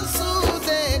आंसू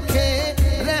देखे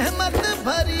रहमत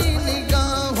भरी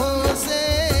निगाहों से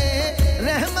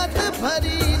रहमत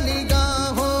भरी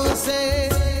निगाहों से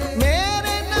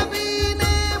मेरे नबी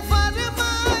ने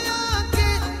फरमाया कि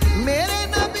मेरे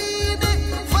नबी ने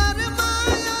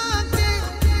फरमाया कि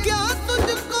क्या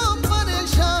तुझको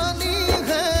परेशानी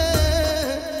है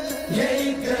ये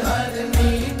एक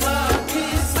हरनी का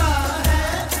किस्सा है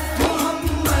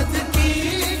मोहम्मद की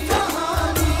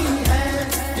कहानी है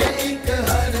ये एक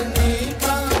हरनी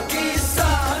का किस्सा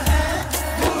है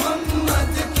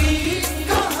मोहम्मद की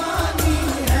कहानी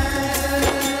है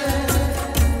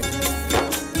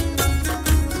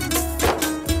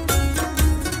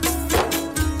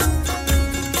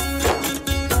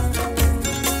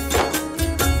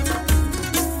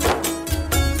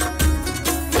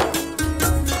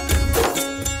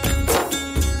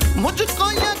मुझको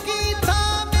यकीन था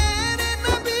मेरे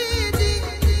नबी जी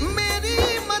मेरी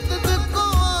मदद को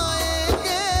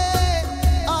आएंगे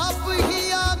आप ही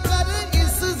आकर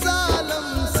इस जालिम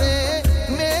से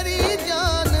मेरी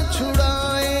जान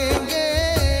छुड़ाएंगे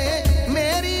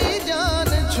मेरी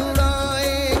जान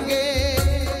छुड़ाएंगे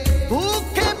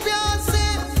भूखे प्यासे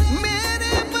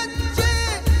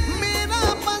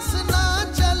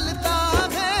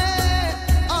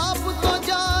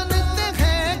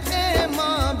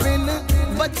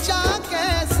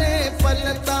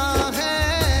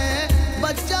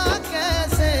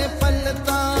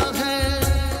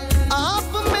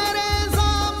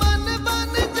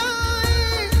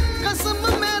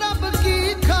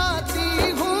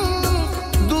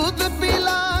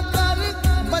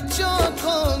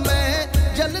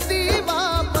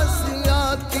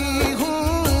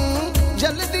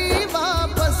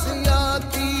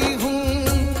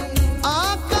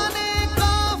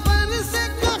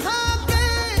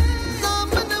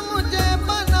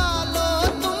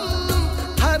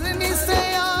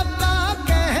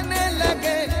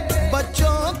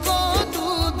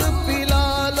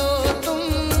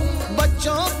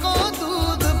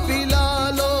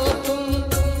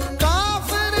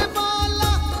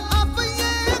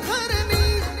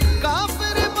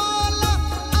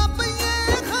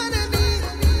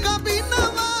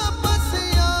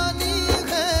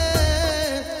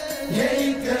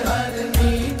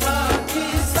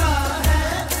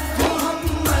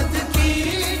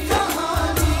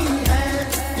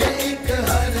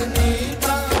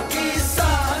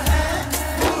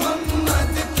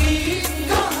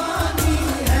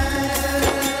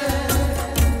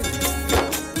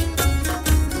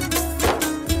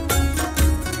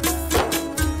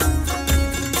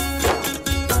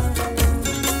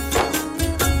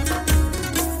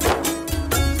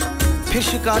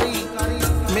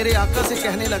भिखारी मेरे आका से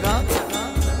कहने लगा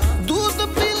दूध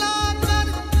पिलाकर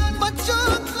बच्चों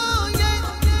को ये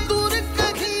दूर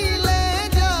कहीं ले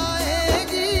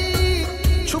जाएगी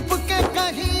छुप के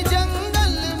कहीं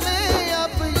जंगल में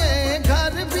अब ये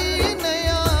घर भी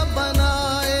नया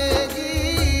बनाएगी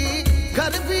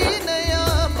घर भी नया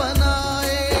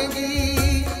बनाएगी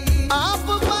आप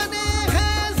बने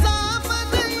हैं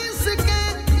ज़ामन इसके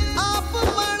आप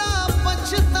बड़ा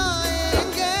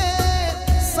पछताएंगे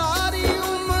सारी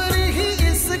उम्र ही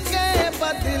इसके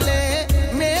बदले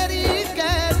मेरी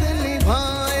कैद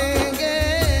निभाएंगे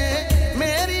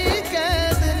मेरी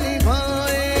कैद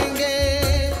निभाएंगे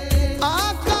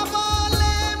आका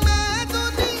वाले मैं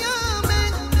दुनिया में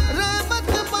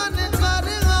रहमत बनकर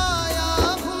आया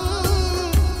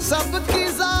हूँ सबकी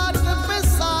ज़ात पे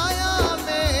साया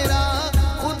मेरा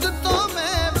खुद तो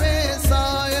मैं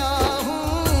बेसाया हूँ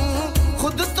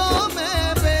खुद तो मैं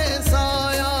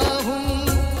बेसाया हूँ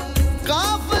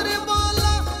काफिर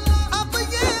बोला अब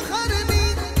ये हरनी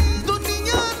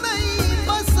दुनिया नहीं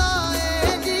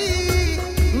बसाएगी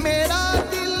मेरा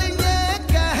दिल ये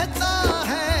कहता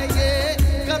है ये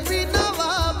कभी न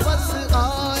वापस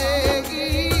आएगी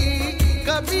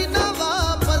कभी न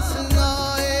वापस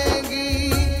आएगी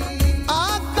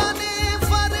आका ने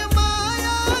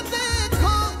फरमाया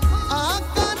देखो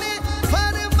आका ने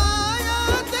फरमाया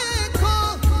देखो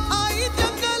आई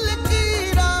जंगल की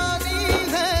रानी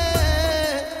है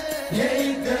ये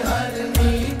एक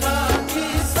हरनी का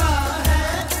किस्सा है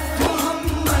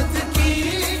मोहम्मद की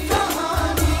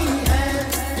कहानी है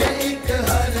ये एक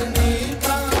हरनी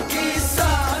का किस्सा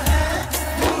है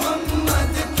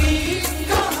मोहम्मद की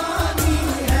कहानी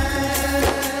है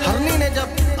हरनी ने जब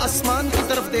आसमान की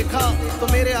तरफ देखा तो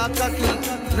मेरे आका की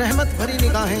रहमत भरी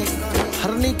निगाहें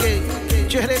हरनी के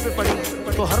चेहरे पे पड़ी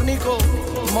तो हरनी को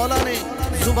मौला ने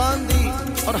जुबान दी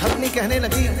और हरनी कहने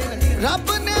लगी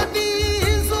रब ने दी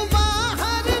जुबान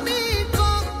हरनी को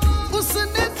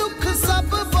उसने दुख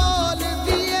सब बोल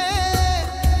दिए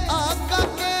आका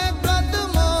के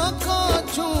कदमों को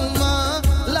चूमा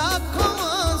लाखों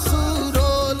आंसू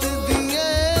रोल दिए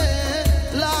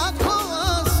लाखों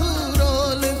आंसू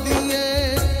रोल दिए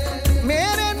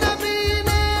मेरे नबी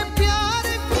ने प्यार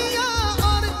किया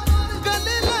और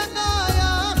गले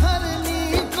लगाया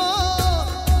हरनी को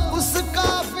उस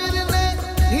काफिर ने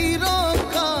हीरो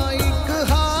का एक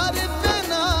हार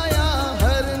पहनाया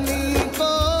हरनी को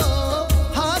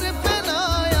हार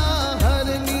पहनाया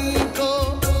हरनी को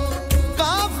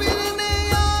काफिर ने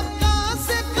आका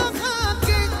से कहा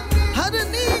कि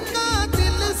हरनी का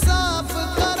दिल साफ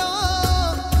करो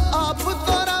आप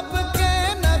तो रब के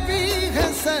नबी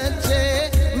हैं सच्चे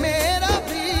मेरा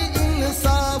भी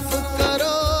इंसाफ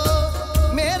करो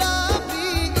मेरा भी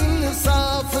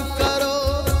इंसाफ करो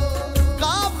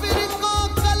काफिर को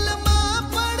कलमा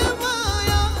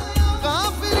पढ़वाया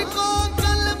काफिर को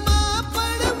कलमा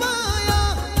पढ़वाया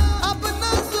अब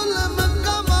न जुल्म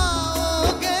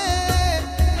कमाओगे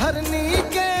हरनी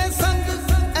के संग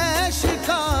ऐ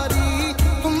शिकारी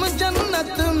तुम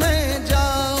जन्नत में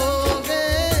जाओगे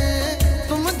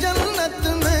तुम जन्नत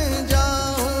में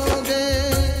जाओगे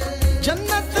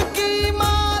जन्नत की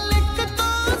मालिक तो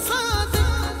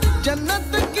सादिक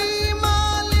जन्नत की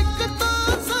मालिक तो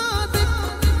सादिक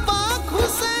पाक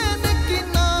हुसैन की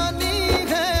नानी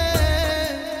है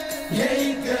ये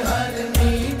एक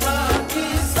हरनी का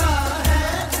किस्सा है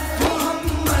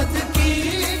मोहम्मद की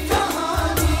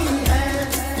कहानी है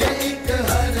ये एक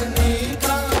हरनी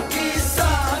का किस्सा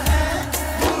है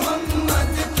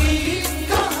मोहम्मद की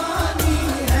कहानी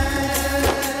है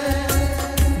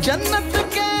जन्नत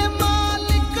के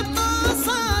मालिक तो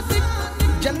सादिक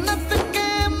जन्नत के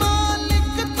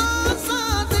मालिक तो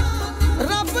सादिक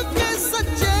रब के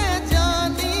सच्चे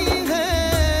जानी है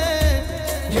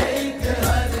ये एक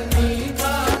हरनी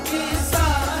का किस्सा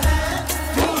है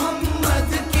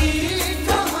मोहम्मद की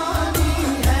कहानी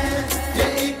है ये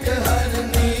एक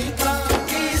हरनी का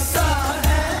किस्सा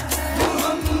है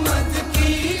मोहम्मद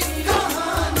की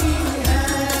कहानी है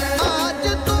आज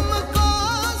तुमको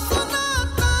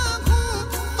सुनाता हूँ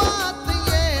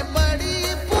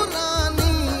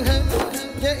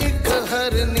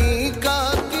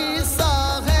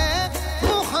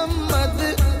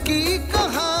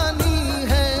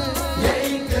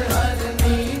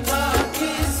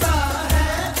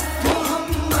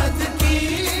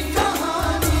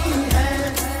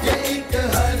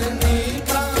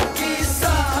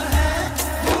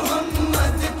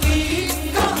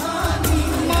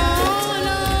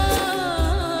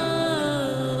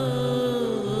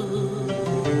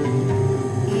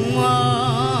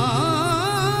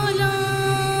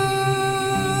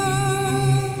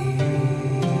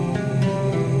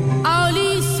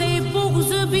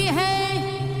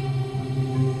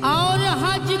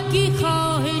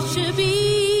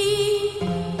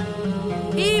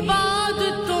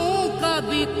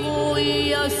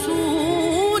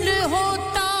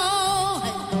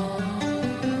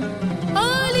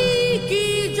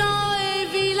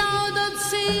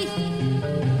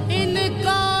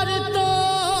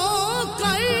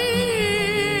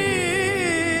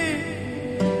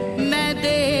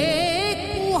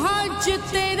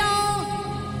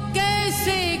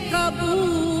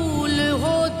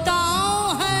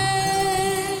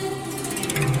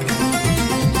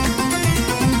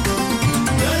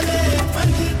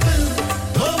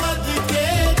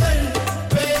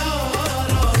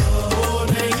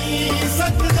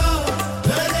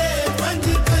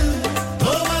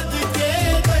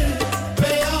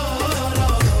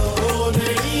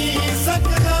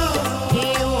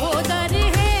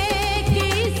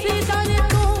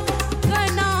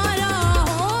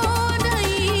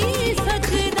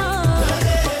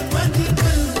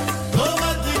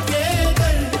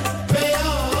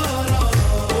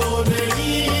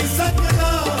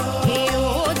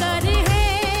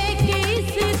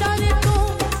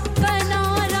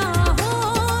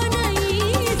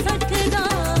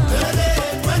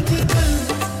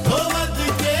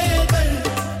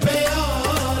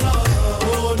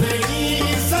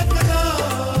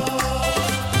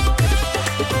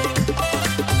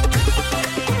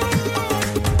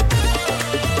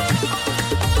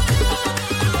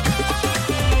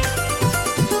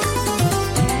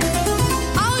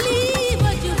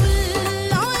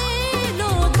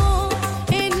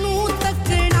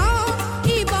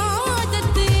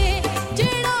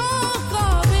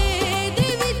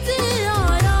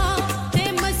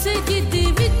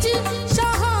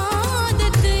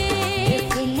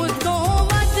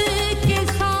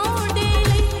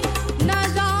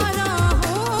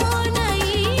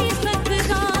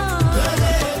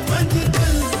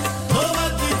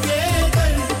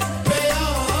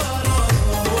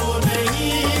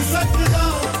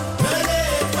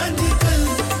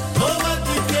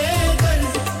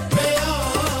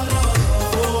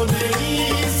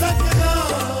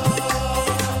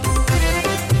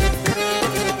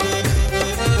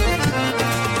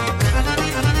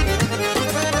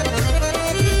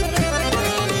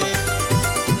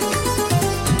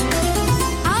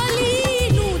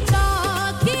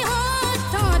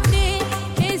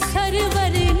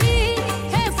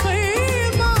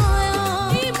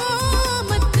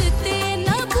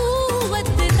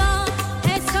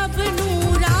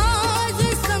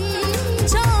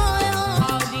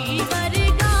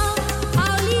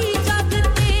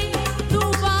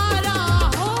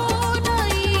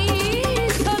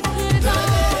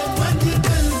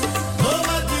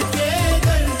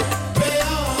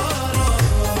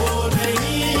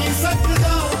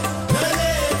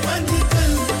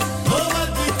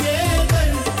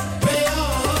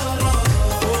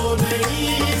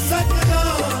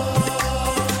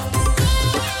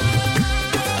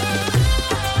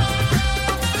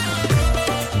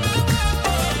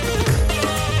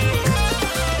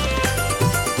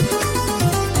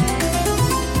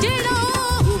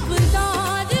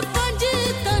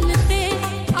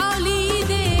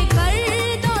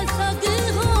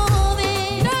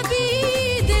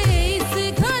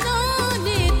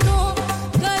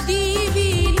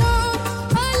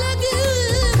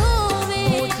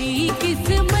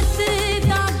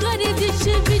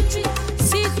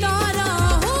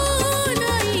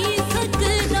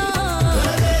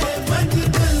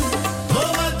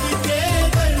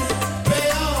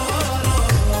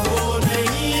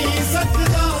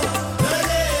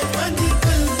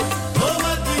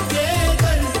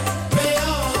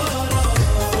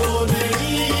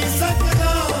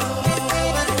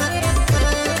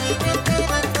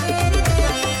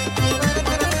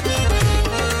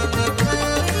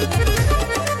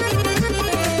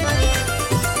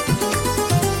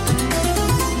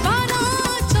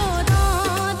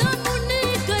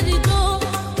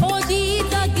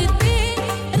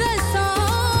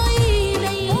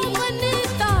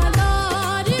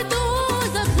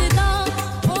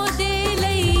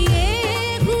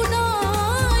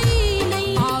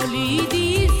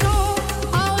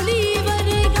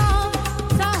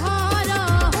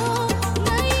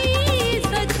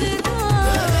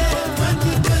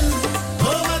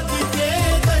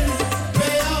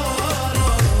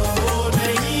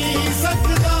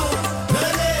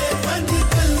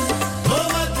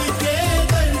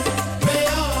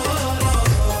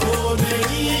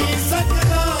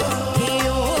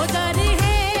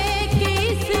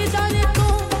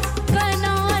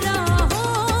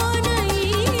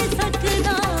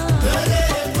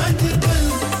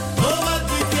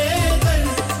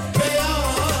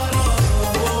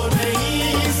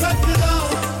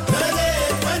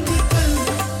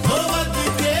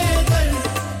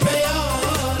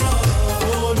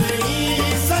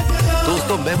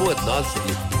मैं हूं अदनान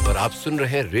सिद्दीकी और आप सुन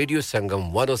रहे हैं radio Sangam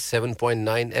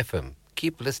 107.9 FM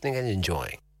keep listening and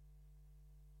enjoying.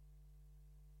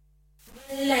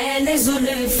 Ballan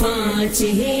zulfan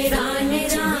chehra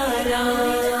nirara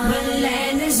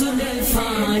ballan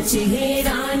zulfan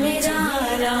chehra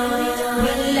nirara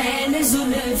ballan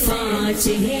zulfan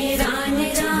chehra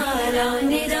nirara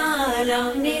nirara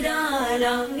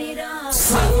nirara nirara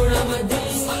sona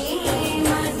madini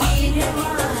madine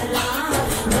wala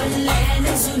ballan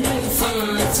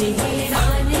zulfan chehra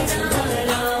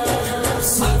nirara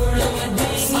sona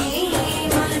madini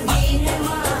madine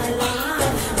wala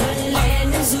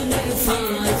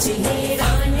चेहरा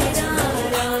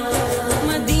निराला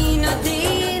Medina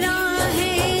तेरा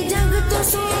है जग तो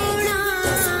सोना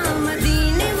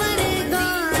मदीने वर्गा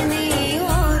ने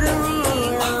और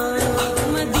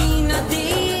Medina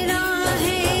तेरा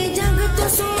है जग तो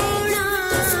सोना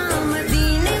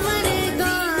मदीने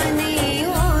वर्गा ने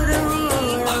और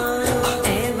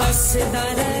ए बस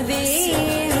दरवे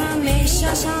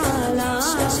हमेशा शाला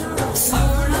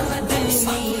सोना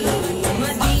मदनी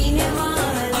मदीने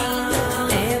वाला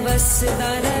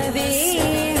दरवे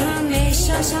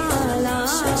हमेशा शाला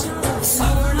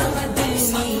सोना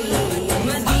मदनी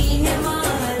मदीने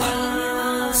वाला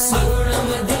सोना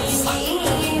मदनी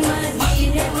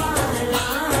मदीने वाला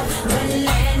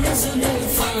बल्लैन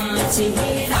जुल्फां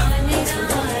चेहरा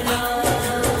निराला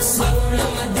सोना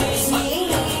मदनी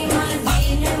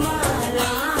मदीने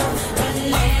वाला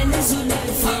बल्लैन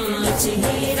जुल्फां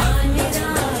चेहरा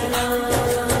निराला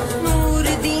नूर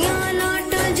दिया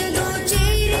लाटा जदों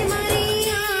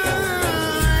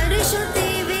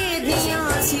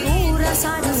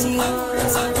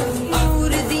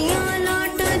नूर दिया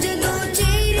लाटा जदों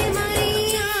चेहरे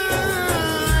मरिया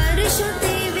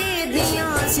रिश्ते वेदिया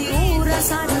सी उरा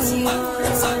सारिया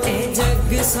ए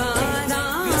जग सारा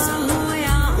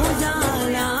होया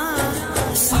उजाला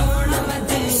सोना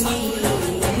मदनी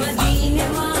मदीने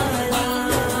वाला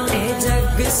ए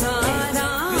जग सारा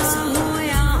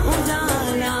होया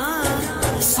उजाला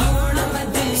सोना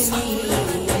मदनी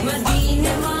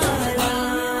मदीने वाला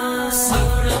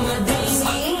सोना मदनी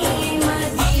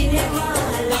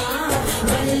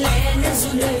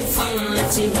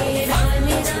चेहरा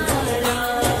निराला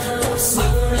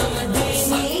सोना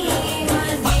मदनी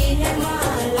मदीने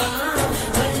वाला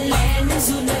बल्लैन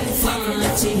जुल्फां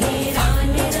चेहरा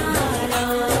निराला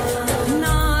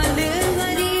नाल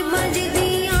गरीब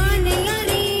जदियां ने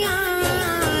अरियां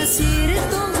सिर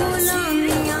तो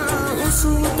गुलामियां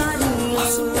उसूतारियां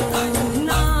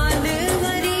नाल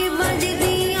गरीब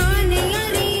जदियां ने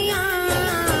अरियां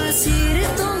सिर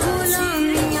तो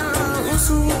गुलामियां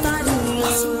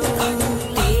उसूतारियां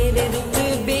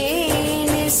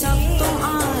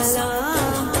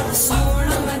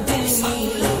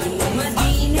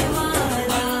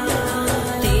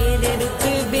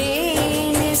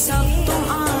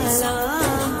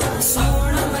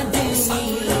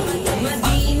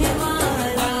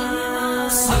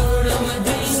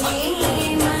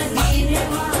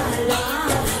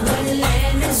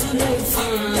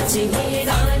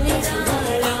चेहरा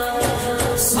निराला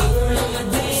सोना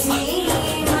मदनी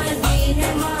मदीने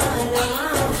वाला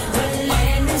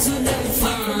बल्लैन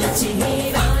जुल्फां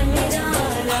चेहरा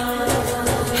निराला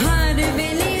हर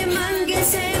वेले मंगे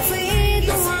सैफ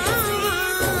दुआ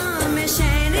मैं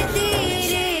शहर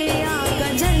तेरे आका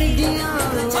जल गया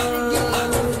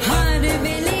हर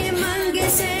वेले मंगे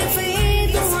सैफ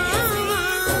दुआ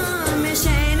मैं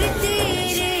शहर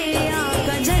तेरे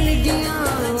आका जल गया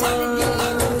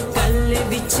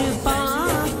बिच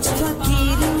पाँच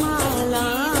फकीर माला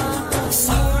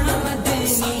सोना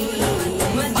मदनी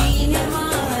मदीने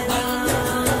वाला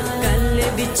कल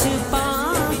बिच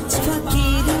पाँच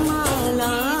फकीर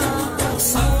माला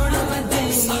सोना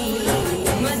मदनी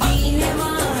मदीने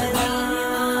वाला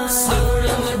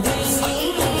सोना मदनी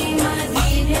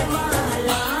मदीने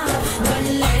वाला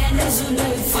बल्लैन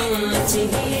जुल्फां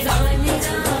चेहरा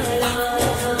निराला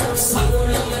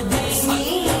सोना मदनी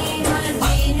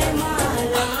मदीने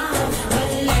वाला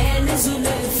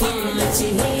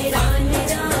चेहरा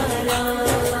निराला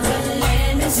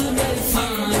बल्लैन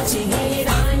जुल्फां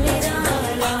चेहरा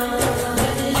निराला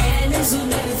बल्लैन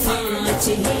जुल्फां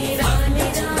चेहरा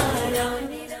निराला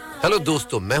हेलो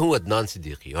दोस्तों मैं हूं अदनान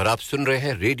सिद्दीकी और आप सुन रहे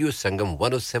हैं रेडियो संगम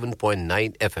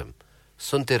 107.9 FM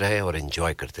सुनते रहें और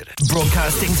एंजॉय करते रहें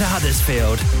Broadcasting to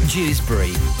Huddersfield,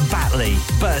 Dewsbury, Batley,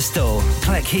 Birstall,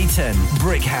 Cleckheaton,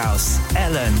 Brickhouse,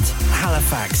 Elland,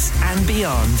 Halifax and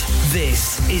beyond. This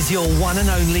is your one and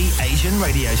only Asian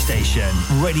radio station,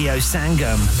 Radio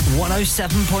Sangam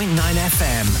 107.9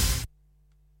 FM.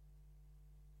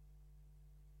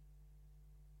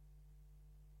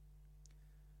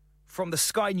 From the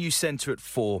Sky News Centre at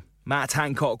 4, Matt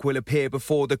Hancock will appear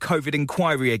before the COVID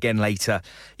inquiry again later.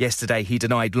 Yesterday, he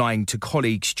denied lying to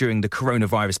colleagues during the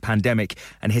coronavirus pandemic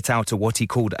and hit out at what he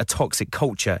called a toxic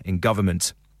culture in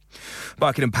government.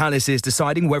 Buckingham Palace is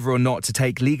deciding whether or not to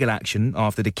take legal action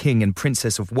after the King and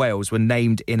Princess of Wales were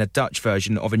named in a Dutch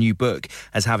version of a new book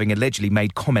as having allegedly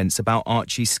made comments about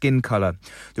Archie's skin colour.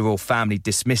 The royal family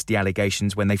dismissed the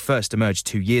allegations when they first emerged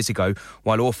 2 years ago,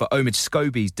 while author Omid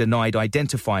Scobie denied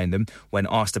identifying them when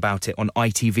asked about it on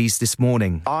ITV's This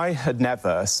Morning. I had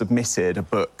never submitted a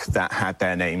book that had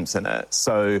their names in it,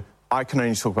 so I can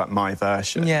only talk about my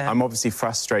version. Yeah. I'm obviously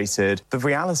frustrated. The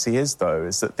reality is, though,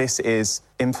 is that this is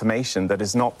information that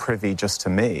is not privy just to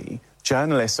me.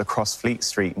 Journalists across Fleet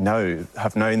Street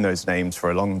have known those names for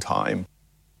a long time.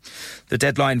 The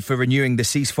deadline for renewing the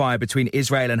ceasefire between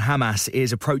Israel and Hamas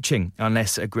is approaching.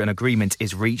 Unless an agreement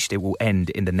is reached, it will end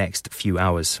in the next few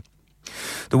hours.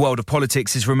 The world of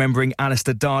politics is remembering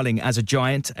Alistair Darling as a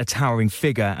giant, a towering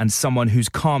figure and someone whose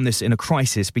calmness in a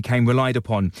crisis became relied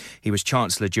upon. He was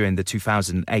Chancellor during the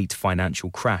 2008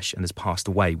 financial crash and has passed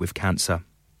away with cancer.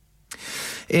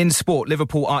 In sport,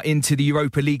 Liverpool are into the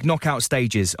Europa League knockout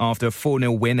stages after a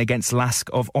 4-0 win against Lask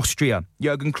of Austria.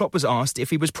 Jurgen Klopp was asked if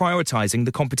he was prioritising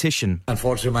the competition.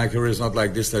 Unfortunately, my career is not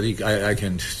like this that I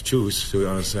can choose. To be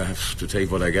honest, I have to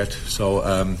take what I get. So,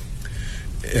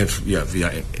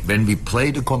 when we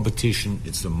play the competition,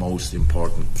 it's the most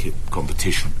important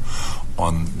competition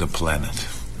on the planet.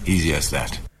 Easy as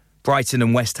that. Brighton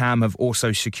and West Ham have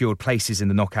also secured places in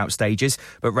the knockout stages,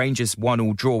 but Rangers'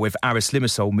 1-1 draw with Aris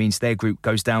Limassol means their group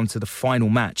goes down to the final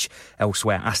match.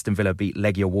 Elsewhere, Aston Villa beat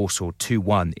Legia Warsaw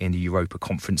 2-1 in the Europa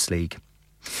Conference League.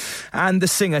 And the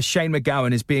singer Shane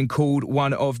MacGowan is being called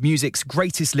one of music's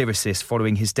greatest lyricists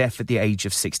following his death at the age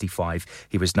of 65.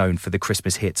 He was known for the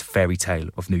Christmas hit Fairy Tale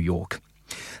of New York.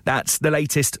 That's the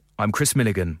latest. I'm Chris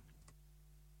Milligan.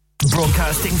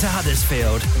 Broadcasting to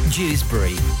Huddersfield,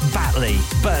 Dewsbury, Batley,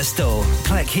 Birstall,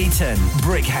 Cleckheaton,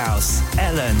 Brickhouse,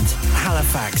 Elland,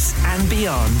 Halifax and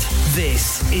beyond.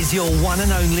 This is your one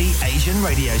and only Asian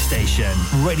radio station.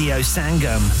 Radio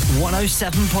Sangam,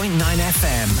 107.9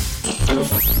 FM.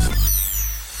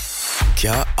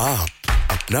 क्या आप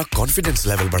अपना confidence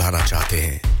level बढ़ाना चाहते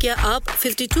हैं? क्या आप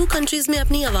 52 countries में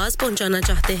अपनी आवाज पहुंचाना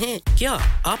चाहते हैं? क्या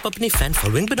आप अपनी फैन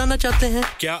फॉलोइंग बनाना चाहते हैं?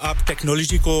 क्या आप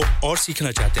टेक्नोलॉजी को और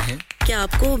सीखना चाहते हैं? क्या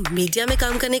आपको मीडिया में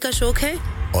काम करने का शौक है?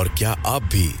 और क्या आप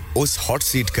भी उस हॉट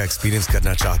सीट का एक्सपीरियंस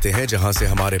करना चाहते हैं जहां से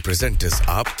हमारे प्रेजेंटर्स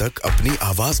आप तक अपनी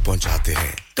आवाज पहुंचाते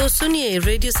हैं? तो सुनिए,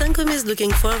 Radio Sangam is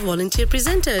looking for volunteer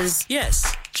presenters. Yes,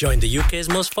 join the UK's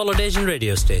most followed Asian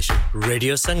radio station,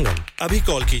 Radio Sangam. अभी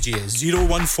कॉल कीजिए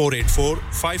 01484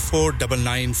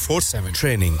 549947.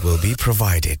 Training will be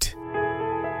provided.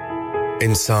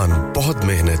 इंसान बहुत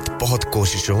मेहनत, बहुत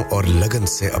कोशिशों और लगन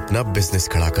से अपना बिजनेस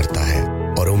खड़ा करता है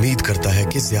और उम्मीद करता है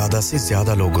कि ज्यादा से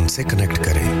ज्यादा लोग उनसे कनेक्ट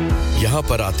करें। यहाँ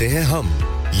पर आते हैं हम,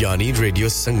 यानी रेडियो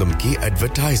संगम की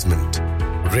एडवर्टाइजमेंट।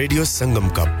 रेडियो संगम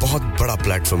का बहुत बड़ा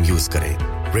प्लेटफॉर्म यूज करें।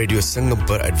 रेडियो संगम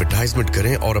पर एडवर्टाइजमेंट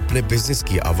करें और अपने बिजनेस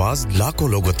की आवाज लाखों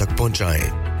लोगों तक पहुंचाएं।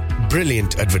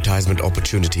 Brilliant advertisement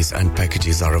opportunities and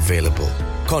packages are available.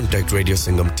 Contact Radio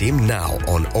Sangam team now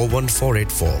on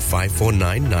 01484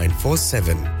 549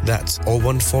 947. That's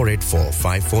 01484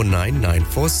 549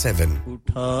 947.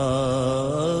 उठा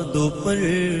दो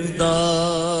पर्दा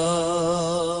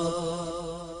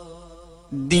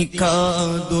दिखा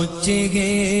दो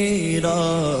चेहरा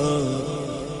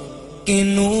कि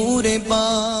नूर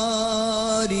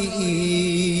बारी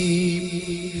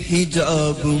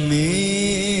हिजाब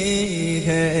में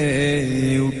है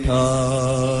उठा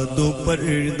दो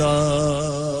पर्दा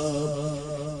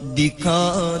दिखा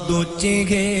दो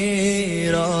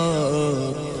चेहरा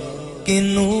कि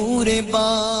नूर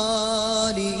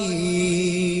बारी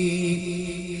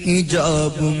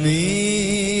हिजाब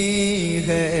में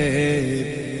है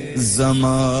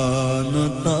ज़मान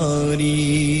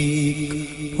तारीक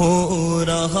हो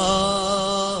रहा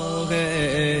है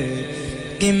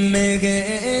कि मैं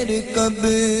गैर कब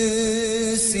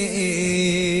से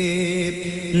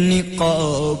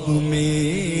निकाब में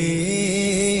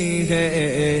है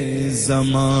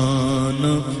ज़मान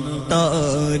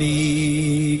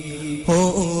तारीक हो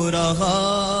रहा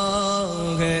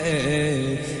है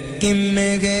कि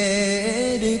मैं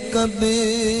गैर कब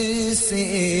से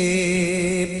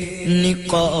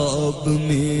निकाब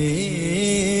में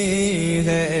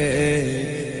है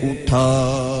उठा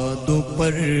दो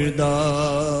पर्दा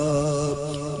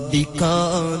दिखा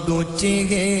दो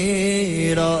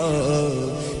चेहरा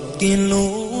कि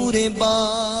नूर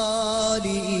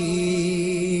बारी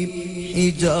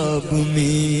हिजाब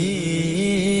में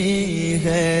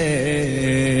है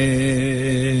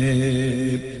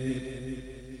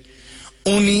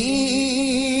उन्हीं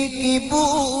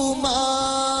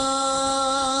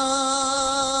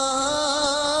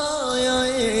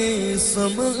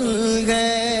समल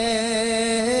गए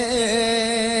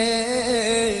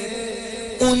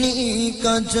उन्हीं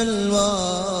का जलवा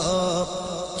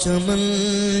चमन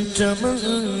चमन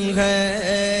है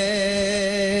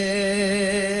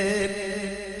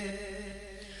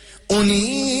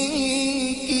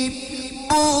उन्हीं की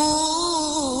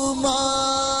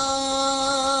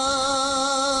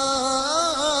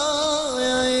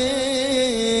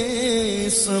मायाएं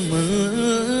समल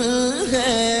है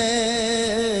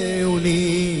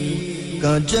उन्हीं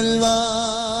का जलवा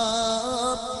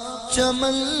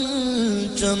चमन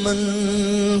चमन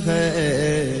है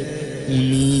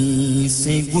उन्हीं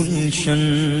से गुलशन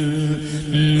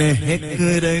महक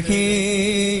रहे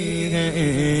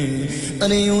हैं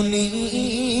अरे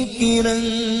उन्हीं की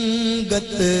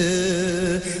रंगत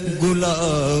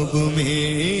गुलाब में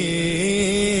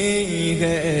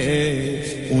है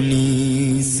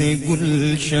उन्हीं से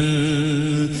गुलशन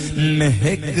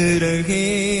महक रहे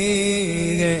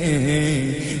हैं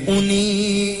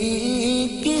उन्हीं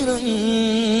की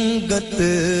रंगत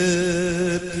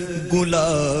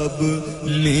गुलाब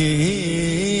में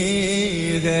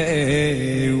है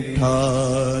उठा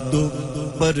दो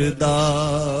पर्दा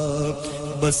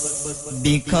बस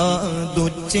दिखा दो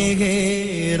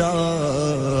चेहरा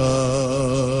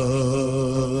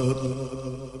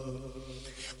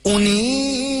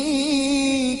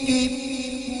उन्हीं की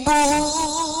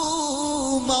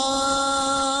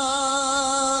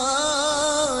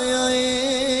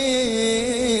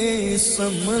मायाएं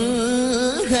समल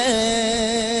है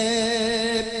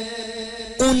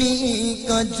उन्हीं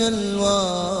का जलवा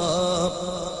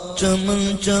चमन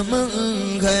चमन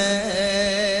है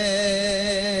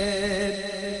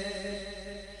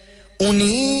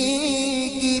उन्हीं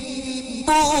की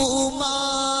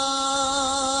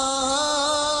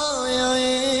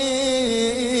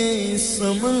मायाएं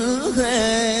समल है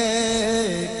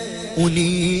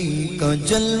उन्हीं का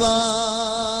जलवा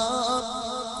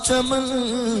चमन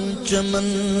चमन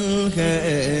है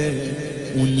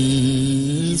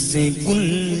उन्हीं से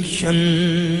गुलशन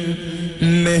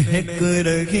महक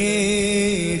रहे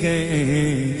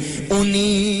हैं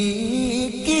उन्हीं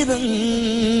की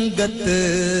रंगत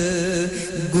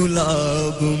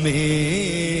गुलाब में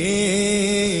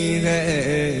है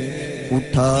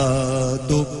उठा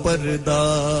दो पर्दा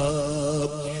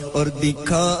और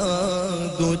दिखा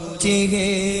दो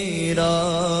चेहरा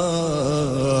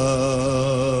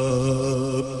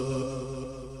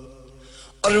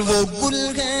और वो गुल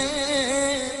है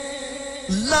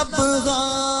लब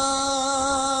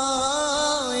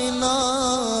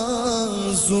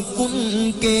सुकून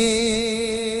के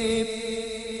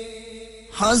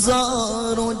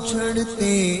हजारों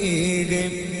झड़ते गए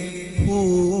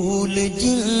फूल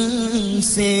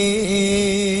जिनसे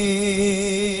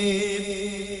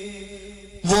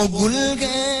वो गुल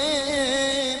गए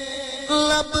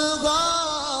लब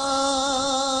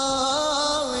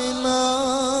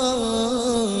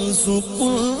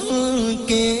सुकून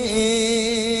के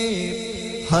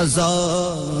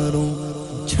हजारों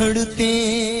झड़ते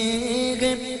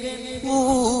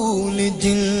फूल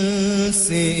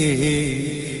जिनसे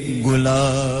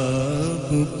गुलाब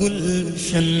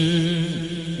गुलशन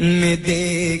में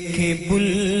देखे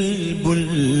बुलबुल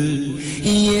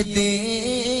ये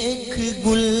देख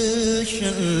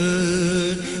गुलशन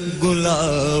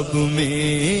गुलाब में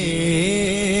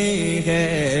है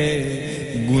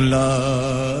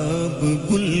गुलाब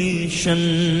गुलशन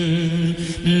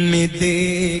में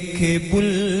देखे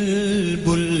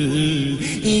बुलबुल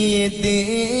ये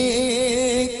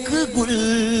देख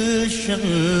गुलशन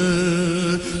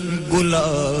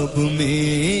गुलाब में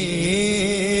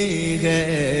है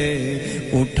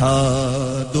उठा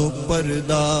दो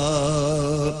पर्दा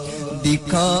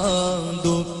दिखा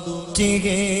दो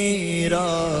चेहरा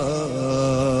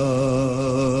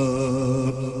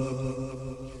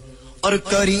और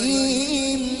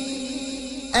करीम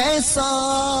ऐसा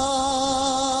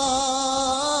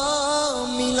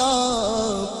मिला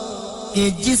कि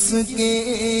जिसके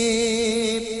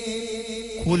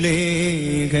खुले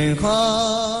गए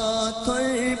हाथ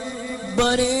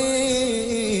बड़े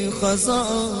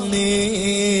खजाने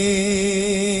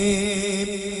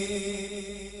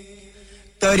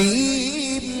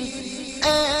करीब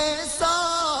ऐसा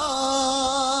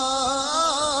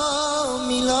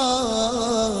मिला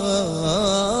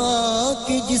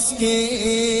कि जिसके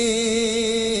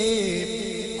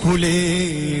खुले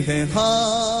हैं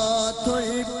हाथ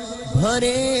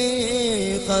भरे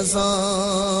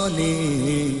खजाने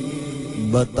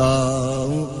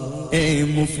बताओ ए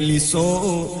मुफलिसों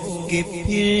कि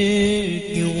फिर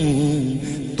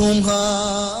क्यों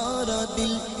तुम्हारा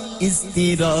दिल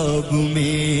इज़्तिराब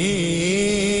में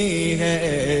है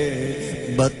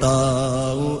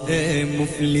बताओ ए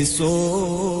मुफलिसों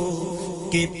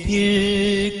कि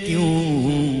फिर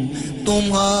क्यों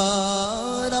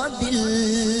तुम्हारा दिल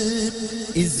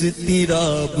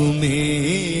इज़्तिराब में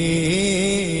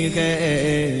है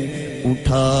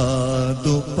उठा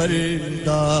दो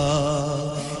पर्दा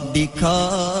दिखा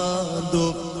दो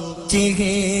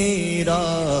चेहरा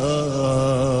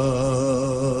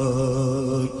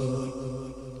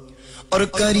और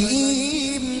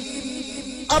करीम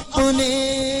अपने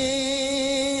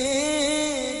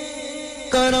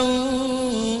करम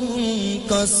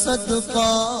का सदका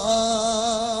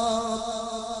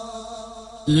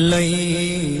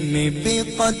लई में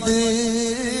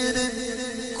बेकदर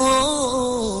को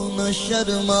न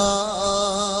शर्मा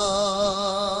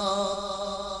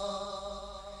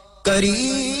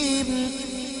करीम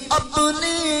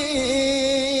अपने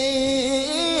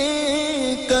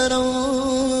करम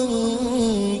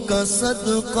का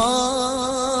सदका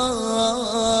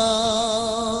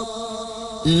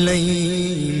लई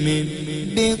में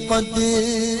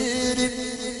बेकदर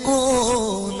को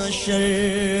न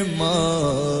शर्मा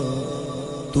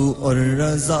तू और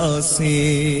रज़ा से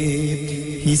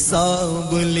हिसाब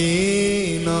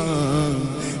लेना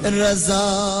रज़ा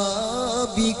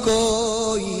भी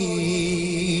कोई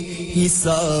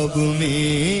हिसाब में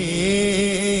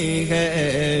है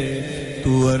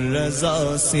तू और रज़ा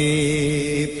से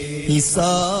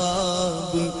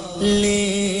हिसाब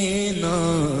लेना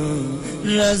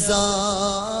रज़ा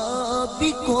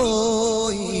भी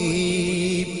कोई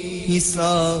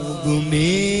हिसाब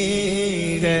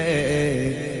में है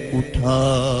उठा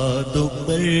दो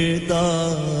पर्दा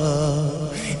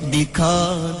दिखा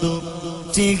दो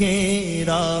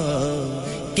चेहरा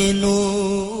के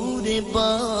नूर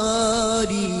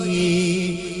बारी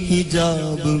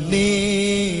हिजाब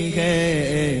में है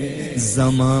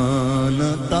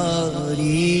ज़माना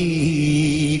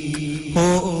तारीक हो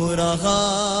रहा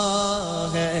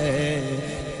है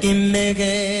कि मैं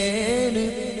गैर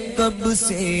कब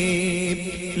से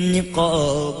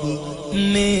निकाब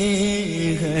में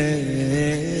है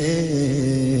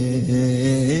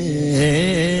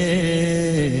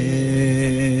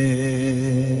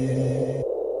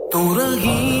तू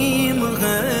रहीम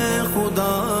है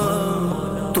खुदा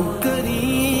तू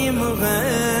करीम है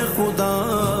खुदा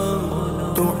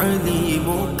तू अलीम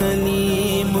व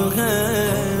कलीम है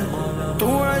तू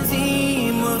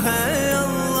अजीम है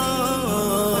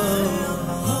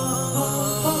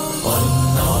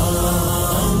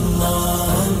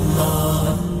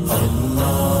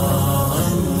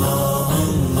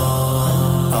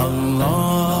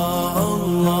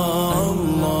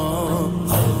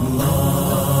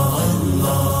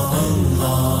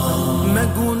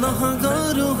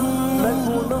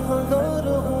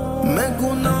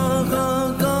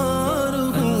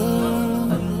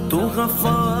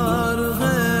गफ़ार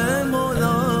है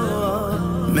मौला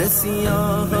मैं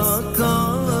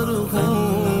सियाहकार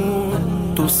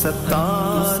हूँ तू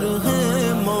सत्तार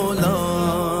है मौला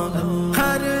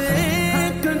हर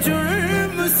एक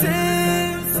जुर्म से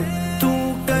तू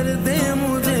कर दे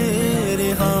मुझे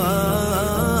रिहा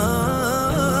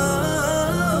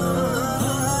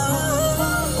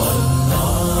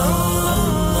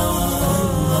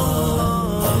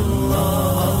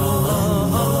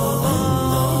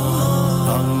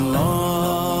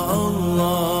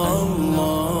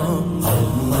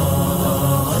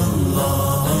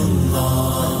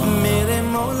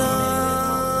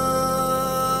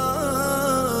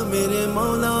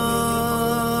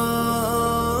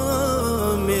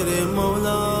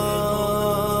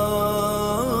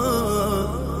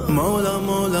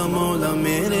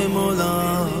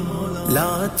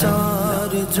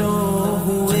लाचार जो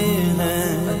हुए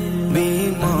हैं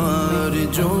बीमार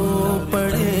जो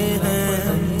पड़े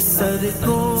हैं सर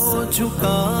को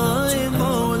झुकाए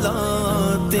मौला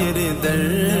तेरे दर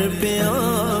पे आ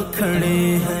खड़े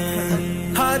हैं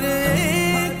हर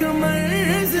एक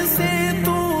मर्ज से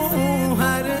तू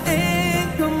हर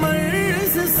एक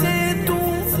मर्ज से तू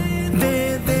दे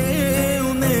दे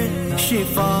उन्हें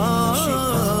शिफा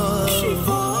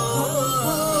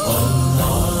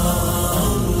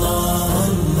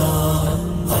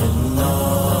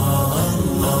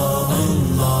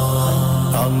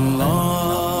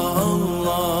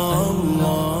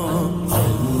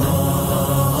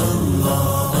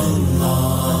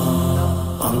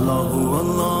Allahu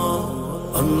Allah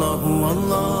Allahu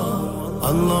Allah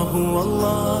Allahu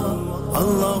Allah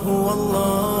Allahu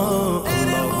Allah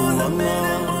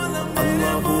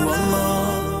Allahu Allah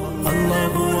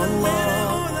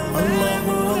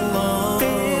Allahu Allah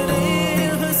tere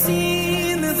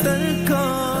hasin dar ka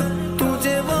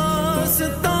tujhe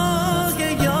waasta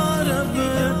hai ya rab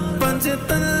panj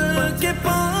tal ke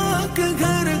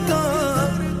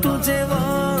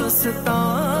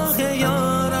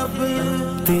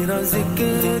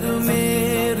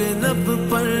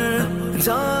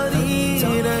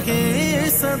जारी रहे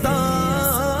सदा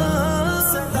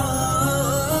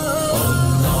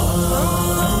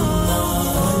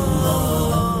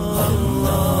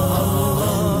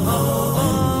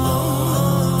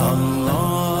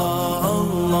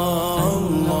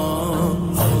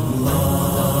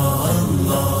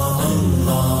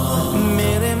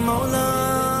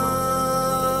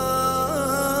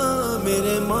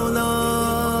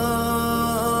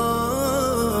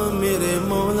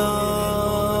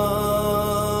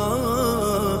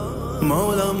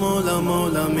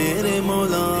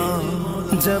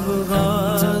जब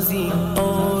गाजी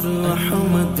और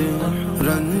अहमद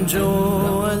रंजो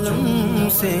अलम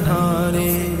से हारे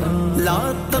ला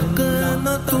तक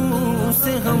न तू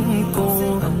से हमको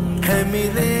है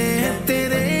मिले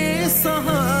तेरे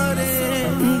सहारे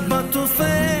बत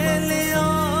फैले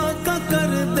आका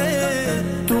कर दे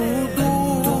तू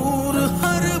दूर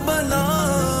हर बला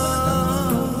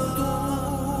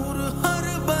दूर हर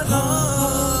बला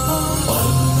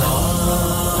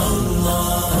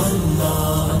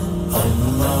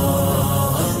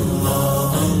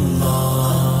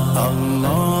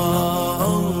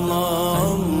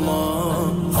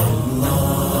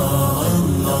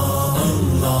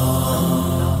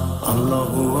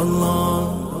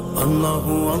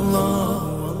Allahu Allah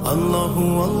Allahu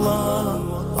Allah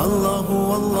Allahu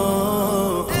Allah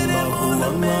Allahu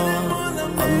Allah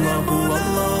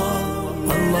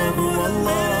Allahu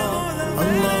Allah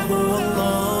Allahu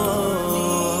Allah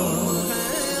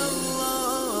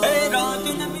Mera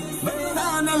dil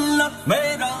subhanallah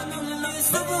mera dil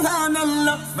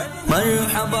subhanallah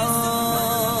marhaba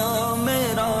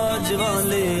miraj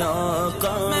wale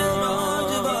aaqa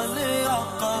miraj wale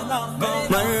aaqa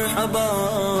marhaba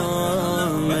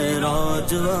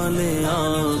वाले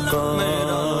आका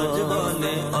मेराज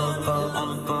वाले आका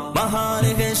बहार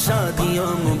है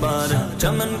शादियां मुबारक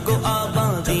चमन को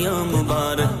आबादियां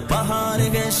मुबारक बहार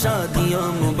है शादियां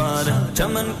मुबारक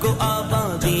चमन को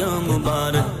आबादियां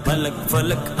मुबारक फलक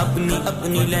फलक अपनी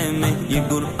अपनी लय में ये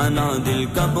कुराना दिल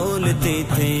का बोलते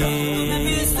थे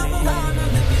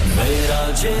मेरा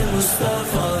जे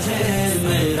मुस्तफा है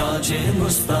मेरा जे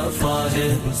मुस्तफा है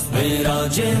मेरा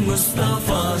जे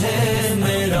मुस्तफा है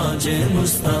मेरा जे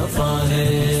मुस्तफा है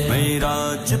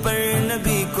मेराज पर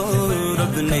नबी को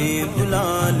रब ने बुला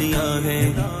लिया है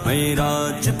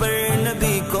मेराज पर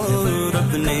नबी को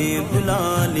रब ने बुला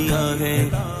लिया है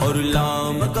और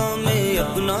लामका में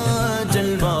अपना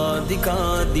जलवा दिखा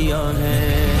दिया है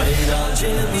मेरा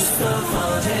जे मुस्तफा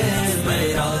है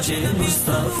मेरा जे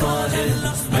मुस्तफा है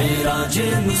मेरा जे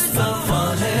मुस्तफा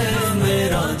है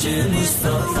मेरा जे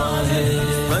मुस्तफा है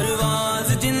परवाज़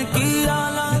जिनकी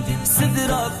आला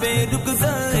सिदरा पे रुक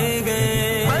गए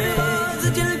परवाज़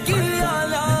जिनकी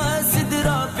आला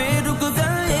सिदरा पे रुक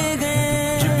गए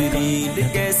जिब्रील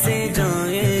कैसे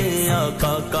जाए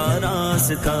आका का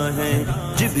रास्ता है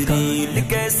जिब्रील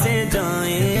कैसे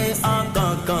जाए आका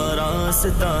का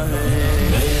रास्ता है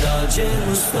मेरा जे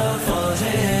मुस्तफा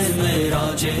है मेरा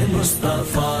जे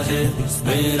मुस्तफा है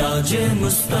मेरा जे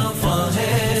मुस्तफा है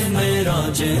मेरा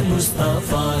जे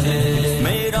मुस्तफा है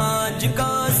मेराज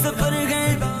का सफर है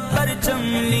परचम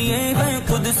लिए हैं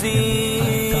कुदसी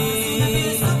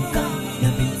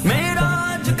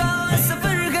मेराज का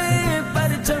सफर है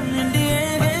परचम लिए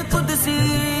हैं कुदसी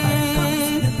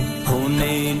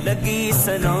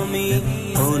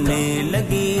होने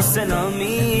लगी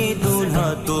सलामी दूल्हा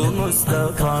तो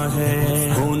मुस्तफा है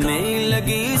होने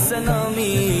लगी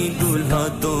सलामी दूल्हा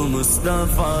तो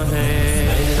मुस्तफा है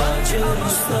मेरा जे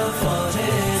मुस्तफा है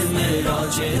मेरा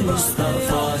जे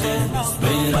मुस्तफा है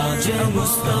मेरा जे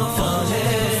मुस्तफा है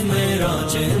मेरा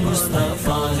जे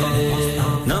मुस्तफा है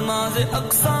नमाज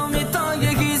अक्सा में था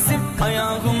यही सिर्फ आया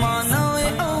घुमाना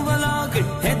अव्वला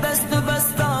है दस्त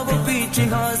बस्ता वो पीछे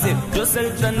हाजिर जो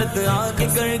सल्तनत आगे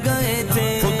कर गए थे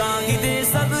खुदा की दे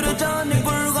सब्र जान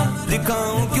गुर्गा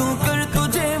दिखाऊं क्यों कर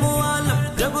तुझे वो आलम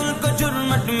जब उनको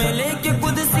जुर्मट में लेके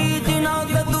कुदसी जिना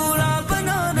का दूल्हा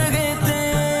बना रहे थे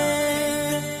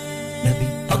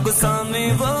अक़सा में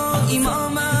वो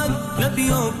इमाम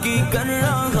नबियों की कर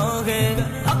रहा है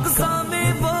अक़सा में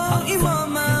वो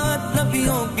इमाम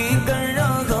नबियों की कर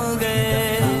रहा है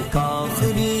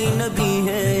आखिरी नबी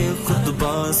है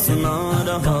खुतबा सुना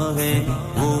रहा है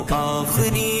वो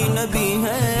आखिरी नबी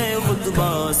है खुतबा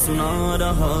सुना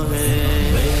रहा है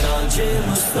मेरा जे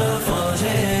मुस्तफा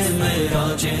है मेरा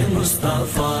जे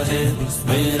मुस्तफा है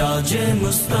मेरा जे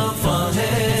मुस्तफा है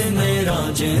मेरा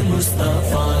जे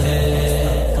मुस्तफा है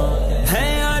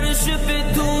अर्श पे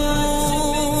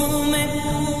धूम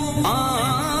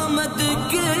आमद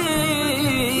के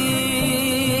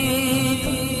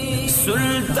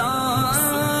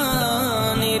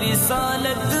सुल्तान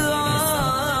रिसालत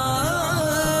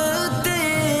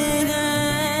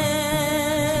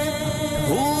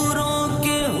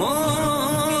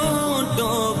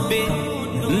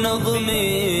नगमे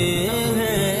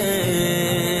हैं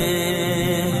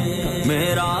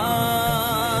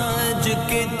मेराज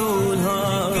के दूल्हा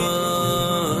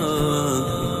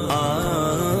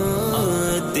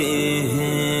आते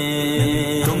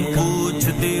हैं तुम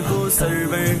पूछते हो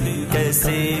सरवर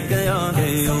कैसे गया है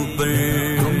ऊपर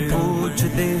तुम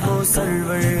पूछते हो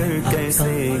सरवर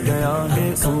कैसे गया है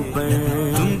ऊपर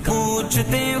तुम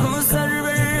पूछते हो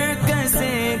सरवर कैसे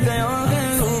गया है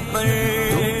ऊपर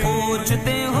तुम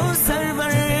पूछते हो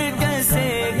सरवर कैसे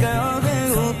गया है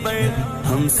ऊपर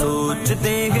हम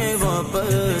सोचते हैं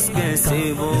वापस कैसे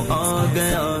वो आ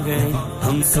गया है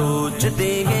हम सोचते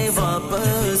हैं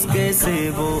वापस कैसे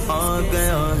वो आ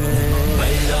गया है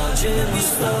मेराज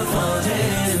मुस्तफा है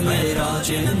मेराज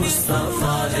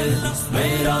मुस्तफा है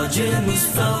मेराज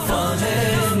मुस्तफा है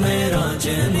मेराज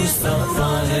मुस्तफा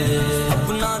है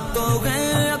अपना तो है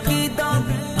अकीदा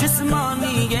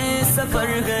जिस्मानी ये सफर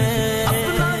है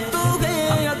अपना तो है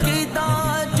अकीदा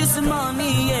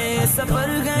जिस्मानी ये सफर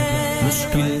है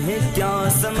मुश्किल है क्या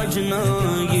समझना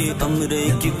ये अमरे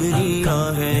किबरिया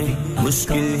है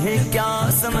मुश्किल है क्या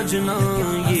समझना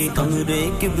ये अमरे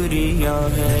किबरिया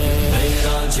है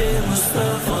मेराज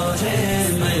मुस्तफा है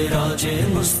मेराज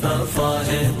मुस्तफा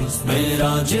है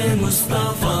मेराज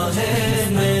मुस्तफा है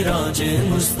मेराज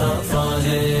मुस्तफा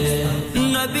है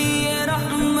नबी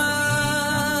रहमत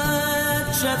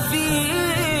शफी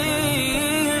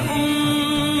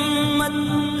उम्मत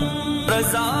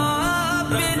रज़ा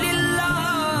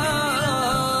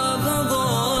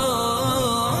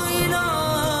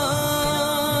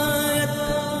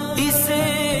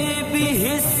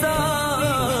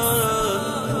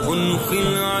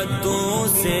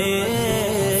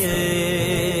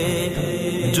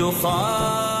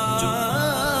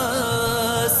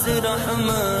खास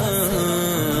रहमत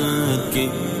के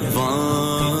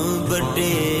वहाँ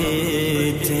बटे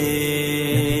थे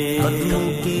कदमों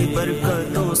की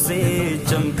बरकतों से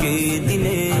चमके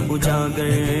दिले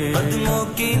उजागर कदमों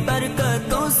की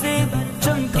बरकतों से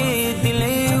चमके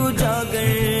दिले उजागर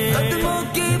कदमों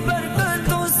की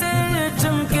बरकतों से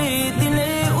चमके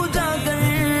दिले उजागर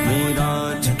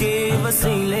मेराज के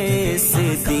वसीले से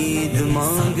दीद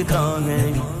मांगता है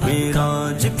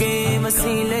मेराज के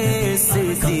वसीले से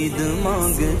दीद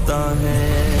मांगता है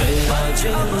मेराज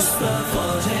मुस्तफा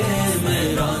है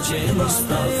मेराज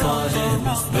मुस्तफा है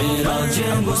मेराज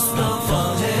मुस्तफा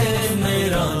है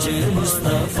मेराज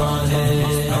मुस्तफा है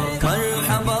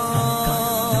मरहबा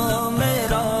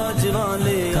मेराज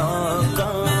वाले आका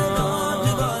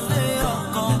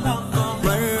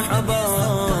मरहबा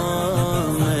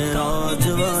मेराज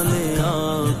वाले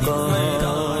आका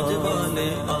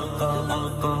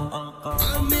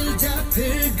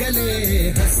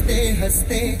हंसते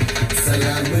हंसते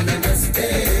सलाम नमस्ते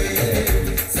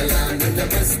सलाम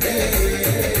नमस्ते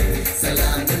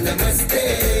सलाम नमस्ते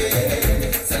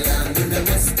सलाम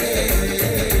नमस्ते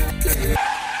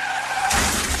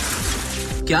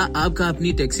क्या आपका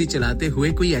अपनी टैक्सी चलाते हुए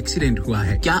कोई एक्सीडेंट हुआ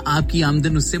है क्या आपकी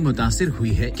आमदन उससे मुतासिर हुई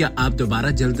है क्या आप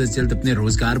दोबारा जल्द से जल्द अपने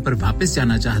रोजगार पर वापस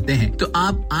जाना चाहते हैं तो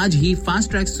आप आज ही फास्ट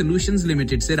ट्रैक सॉल्यूशंस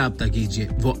लिमिटेड से राब्ता कीजिए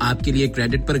वो आपके लिए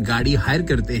क्रेडिट पर गाड़ी हायर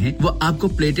करते हैं वो आपको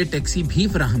प्लेटेड टैक्सी भी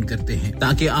फराहम करते हैं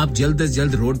ताकि आप जल्द से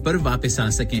जल्द रोड पर वापस आ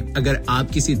सकें अगर आप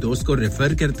किसी दोस्त को रेफर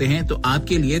करते हैं तो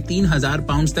आपके लिए 3000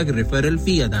 पाउंड तक रेफरल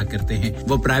फी अदा करते हैं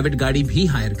वो प्राइवेट गाड़ी भी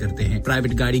हायर करते हैं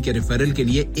प्राइवेट गाड़ी के रेफरल के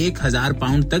लिए 1000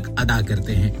 पाउंड तक अदा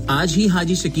करते हैं आज ही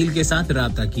हाजी शकील के साथ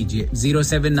राब्ता कीजिए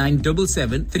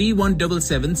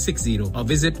 07977317760 और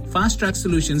visit Fast Track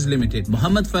Solutions Limited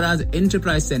Mohammad Faraz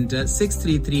Enterprise Centre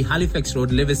 633 Halifax Road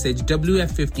Liversedge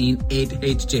WF15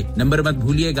 8HJ number मत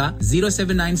भूलिएगा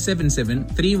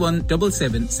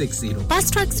 07977317760 Fast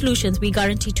Track Solutions we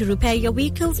guarantee to repair your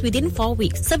vehicles within 4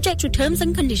 weeks subject to terms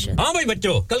and conditions हां भाई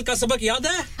बच्चों कल का सबक याद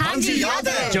है हां जी याद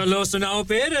है चलो सुनाओ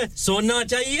फिर सोना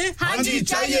चाहिए हां जी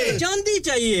चाहिए चांदी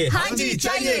चाहिए हां जी चाहिए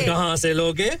कहां से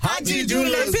लोगे हाजी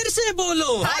जूलर्स फिर से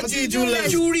बोलो हाजी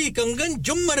जूलर्स चूड़ी कंगन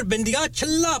जुमर बिंदिया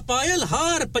छल्ला पायल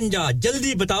हार पंजा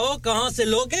जल्दी बताओ कहां से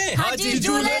लोगे हाजी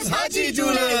जूलर्स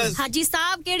हाजी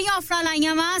साहब केड़ी ऑफर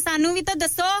लाईया वा सानू भी तो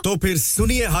दसो तो फिर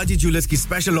सुनिए हाजी जूलर्स की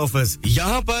स्पेशल ऑफर्स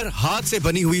यहां पर हाथ से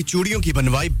बनी हुई चूड़ियों की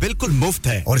बनवाई बिल्कुल मुफ्त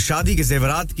है और शादी के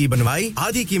जेवरात की बनवाई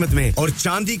आधी कीमत में और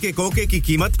चांदी के कोके की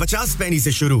कीमत 50 पैसे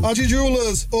से शुरू Haji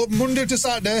Jewelers open Monday to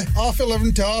Saturday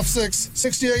 11:30 to 6:30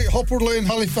 68 Hopwood Lane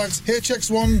Halifax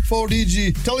HX1 4DG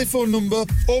telephone number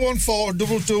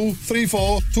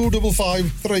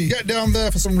 01422342553 get down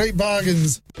there for some great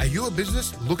bargains Are you a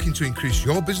business looking to increase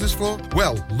your business flow?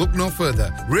 Well, look no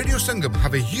further. Radio Sangam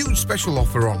have a huge special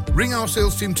offer on. Ring our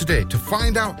sales team today to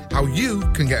find out how you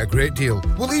can get a great deal.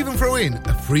 We'll even throw in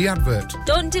a free advert.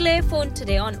 Don't delay phone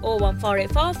today on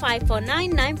 01484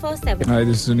 549 947 Hi,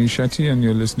 this is Sunil Shetty and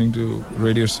you're listening to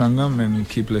Radio Sangam and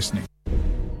keep listening.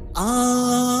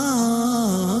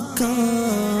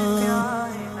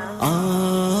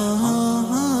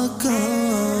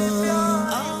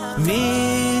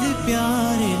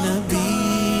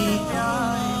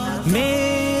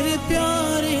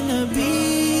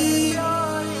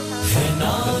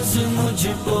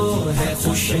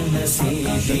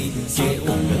 नसीबी के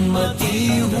उम्मती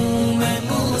हूँ मैं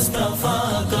मुस्तफा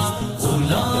का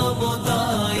गुलाम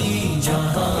दाई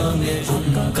जहां में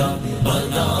उनका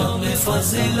बना में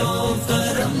फजलो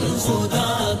करम खुदा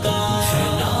का है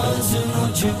नाज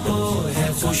मुझको है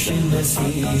खुश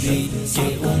नसीबी के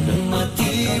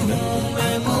उम्मती हूँ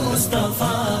मैं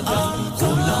मुस्तफा का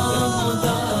गुलाम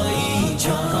दाई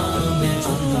जहां में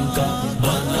उनका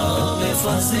बना में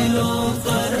फजलो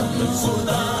करम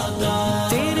खुदा का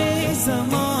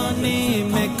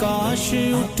काश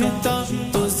उठता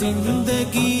तो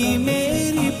जिंदगी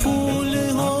मेरी फूल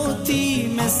होती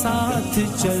मैं साथ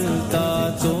चलता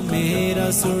तो मेरा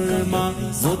सुरमा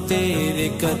वो तेरे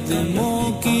कदमों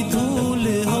की धूल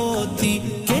होती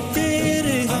कि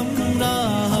तेरे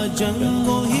हमराह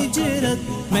जंगो हिजरत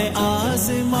में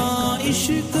आज़माइश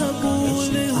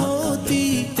कबूल होती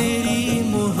तेरी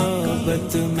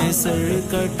मोहब्बत में सर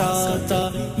कटाता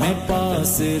मैं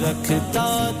पास रखता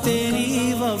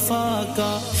तेरी वफा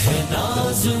का है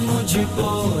नाज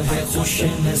मुझको है खुश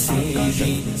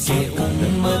नसीबी के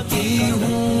उम्मती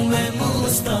हूँ मैं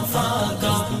मुस्तफा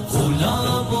का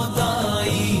गुलाम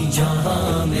दाई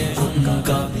जहां में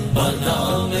उनका बना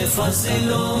में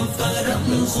फजलो करम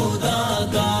खुदा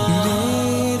का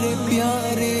मेरे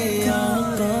प्यारे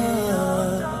आका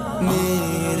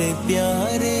मेरे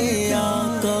प्यारे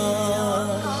आका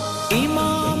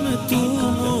इमाम तू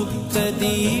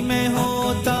मुक्तदी में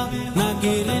होता न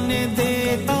गिरने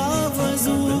देता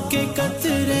वज़ू के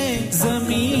कतरे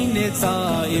ज़मीन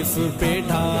ताइफ पे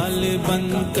ढाल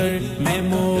बनकर मैं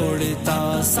मोड़ता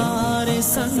सारे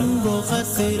संगो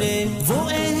खतरे वो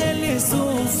अहले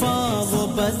सूफा वो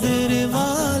बदर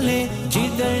वाले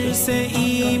जिधर से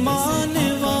ईमान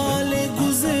वाले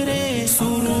गुजरे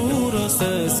सुरूर और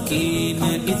तस्कीन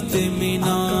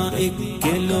इत्मीना एक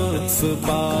लुत्फ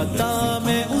पाता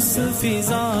मैं उस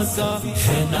फिजा का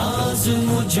है नाज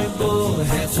मुझको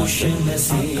है खुश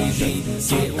नसीबी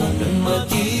के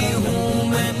उम्मती हूँ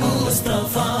मैं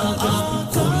मुस्तफा का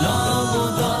गुलाम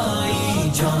दाई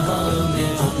जहां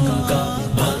में उनका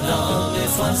बना में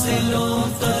फजलो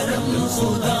करम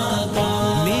खुदा का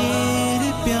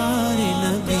मेरे प्यारे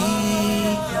नबी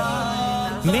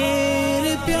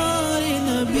मेरे प्यारे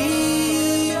नबी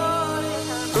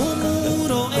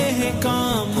उमूरो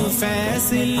एहकाम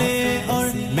फैसले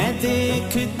और मैं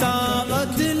देखता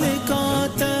अदल का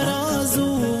तराजू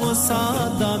वो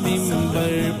सादा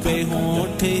मिंबर पे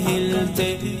होंठ हिलते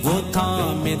वो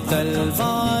थामे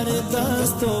तलवार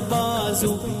दस्तो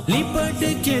बाजू लिपट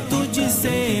के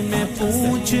तुझसे मैं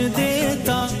पूछ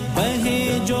देता बहे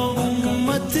जो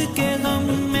उम्मत के गम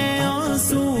में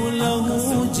आंसू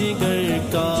लहू जिगर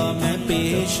का मैं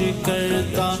पेश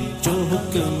करता जो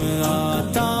हुक्म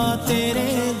आता तेरे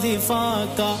दिफा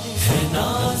का है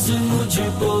नाज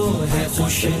मुझको है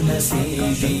खुश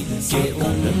नसीबी के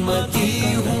उम्मती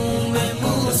हूँ मैं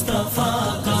मुस्तफा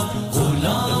का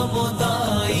गुलाम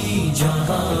दाई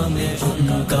जहां में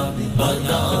उनका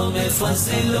बना में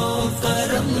फजलो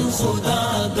करम खुदा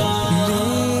का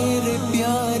मेरे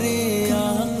प्यारे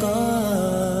आका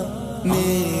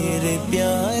मेरे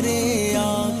प्यारे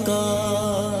आका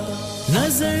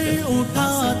नजर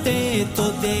उठाते तो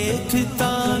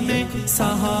देखता मैं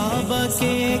सहाबा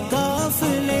के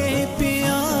काफिले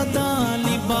प्यादा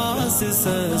लिबास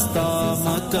सस्ता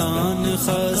मकान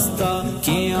खस्ता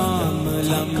क़याम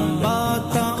लंबा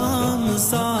ताम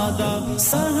सादा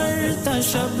सहर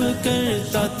तशब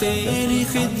करता तेरी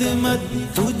खिदमत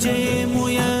तुझे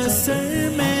मुयस्सर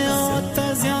में आता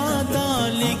ज्यादा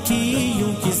लिखी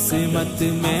यूं किस्मत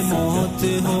में मौत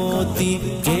होती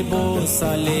के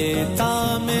बोसा लेता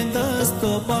मैं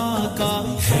दस्तो पाका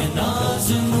है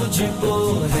नाज मुझको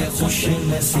है खुश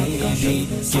नसीबी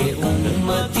के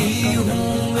उम्मती हूँ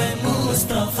मैं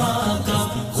मुस्तफा का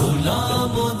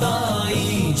गुलाम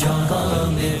दाई जहां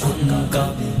में उनका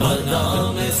बना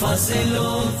में फजलो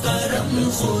करम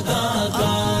खुदा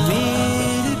का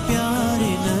मेरे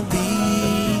प्यारे नबी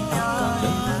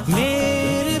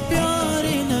मेरे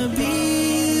प्यारे नबी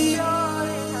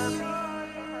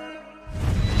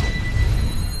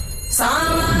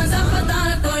सावा ज़पता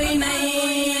कोई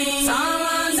नहीं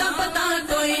सावा ज़पता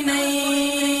कोई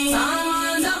नहीं सावा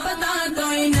ज़पता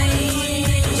कोई नहीं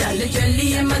चल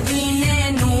चलिए मदीने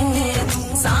नू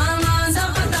सावा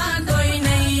ज़पता कोई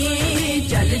नहीं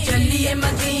चल चलिए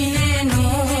मदीने नू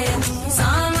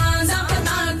सावा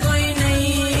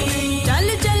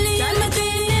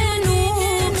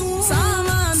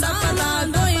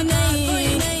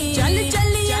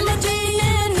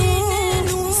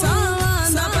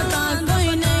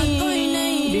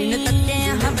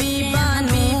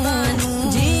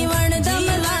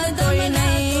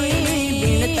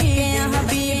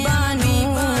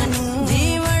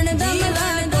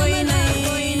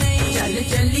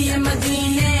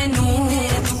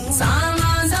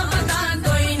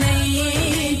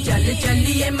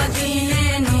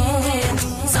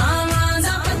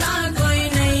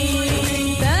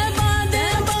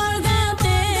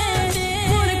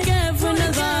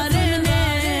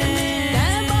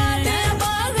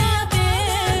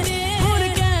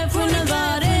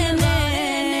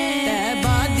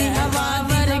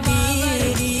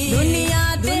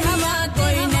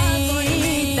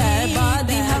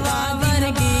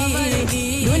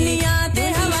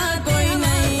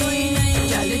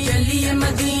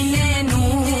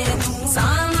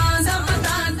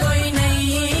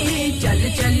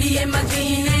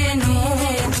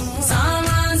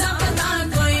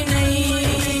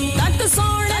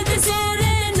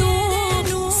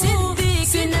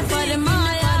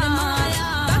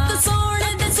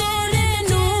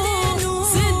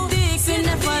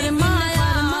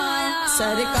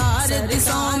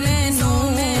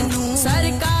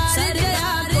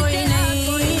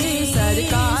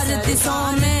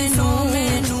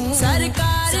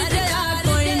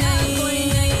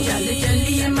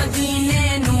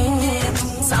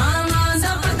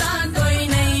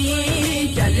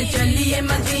चलिए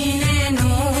मदीने नु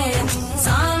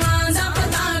सावा दा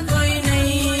पता कोई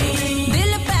नहीं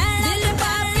दिल पे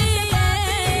पिए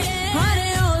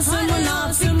हरे उस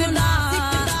मुनाफिक दा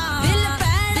दिल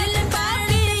पे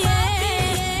पिए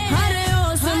हरे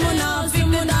उस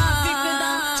मुनाफिक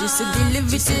दा जिस दिल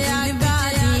विच आगा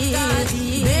दी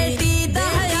बेटी दा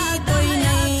हया कोई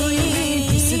नहीं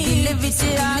जिस दिल विच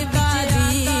आगा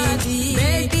दी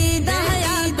बेटी दा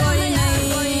हया कोई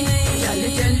नहीं चल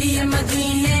चलिए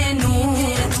मदीने नु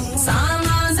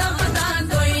सावा दा पता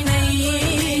कोई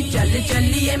नहीं चल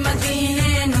चलिए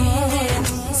मदीने नु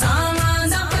सावा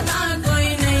दा पता कोई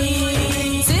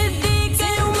नहीं सिद्दीक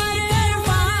उमर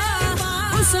करवा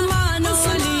उस्मान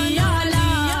अली आला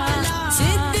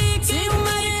सिद्दीक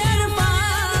उमर करवा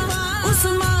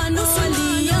उस्मान अली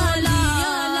आला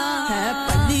है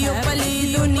पलियो पली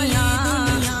दुनिया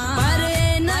पर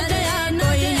न दया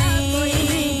कोई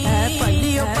नहीं है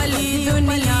पलियो पली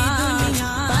दुनिया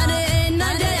पर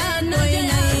न दया कोई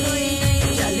नहीं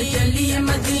चल चलिए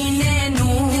मदीने नु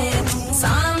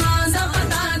सावा दा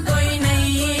पता कोई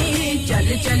नहीं चल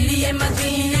चलिए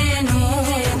मदीने नु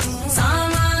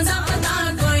सावा दा पता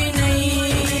कोई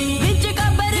नहीं विच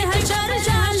कब्र हशर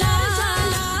जाला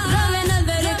रवे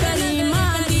नजर करीमा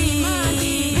दी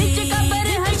विच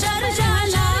कब्र हशर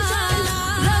जाला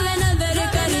रवे नजर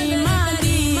करीमा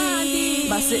दी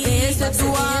बस ऐस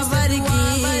दुआ वर्गी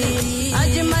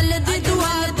अजमल दी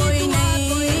दुआ कोई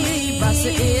नहीं बस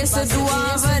ऐस दुआ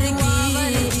वर्गी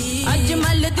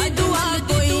अजमल दी दुआ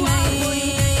कोई नहीं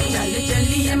चल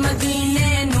चलिए मदीने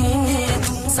नु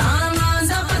सावा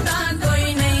दा पता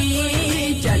कोई नहीं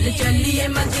चल चलिए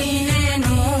मदीने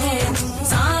नु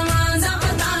सावा दा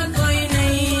पता कोई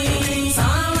नहीं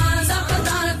सावा दा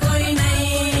पता कोई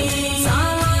नहीं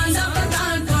सावा दा पता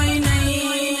कोई नहीं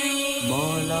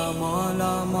मौला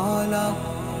मौला मौला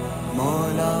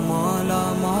मौला मौला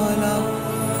मौला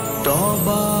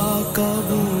तौबा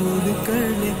कबूल कर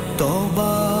ले तौबा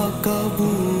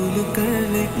कबूल कर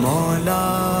ले मौला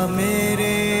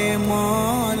मेरे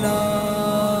मौला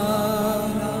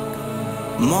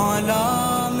मौला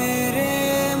मेरे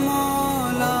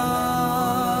मौला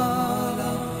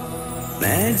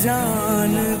मैं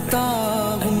जानता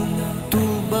हूँ तू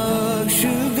बख्श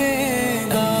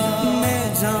देगा मैं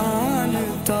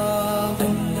जानता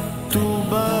हूँ तू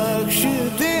बख्श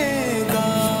देगा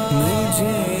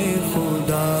मुझे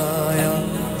खुदाया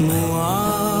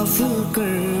मुआफ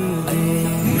कर दे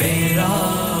मेरा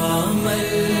अमल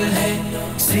है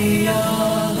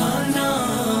सियाहनामा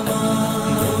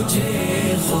मुझे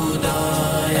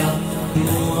खुदाया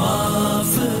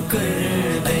मुआफ कर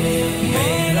दे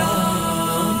मेरा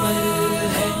अमल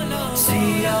है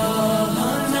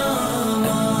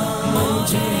सियाहनामा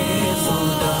मुझे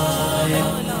खुदाया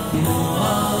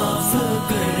मुआफ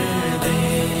कर दे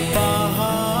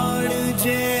पहाड़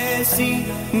जैसी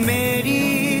मेरी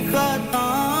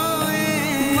खताएं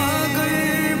मगर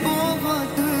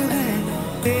बहुत है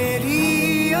तेरी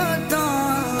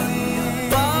अताएं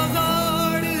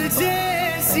पहाड़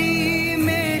जैसी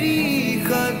मेरी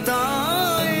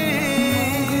खताएं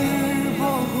मगर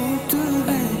बहुत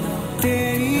है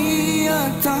तेरी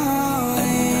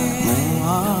अताएं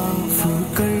मुआफ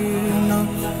करना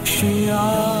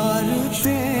शियार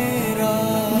तेरा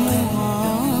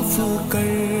मुआफ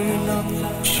करना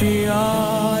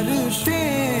शियार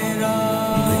तेरा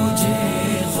मुझे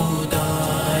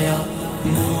खुदाया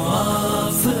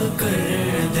मुआफ कर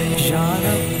दे या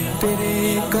रब तेरे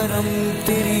करम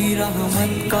तेरी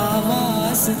रहमत का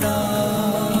वास्ता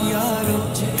या रब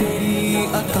तेरी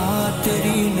अता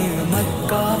तेरी नेमत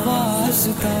का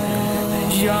वास्ता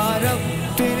या रब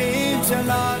तेरे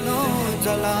जलालो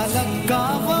जलालत का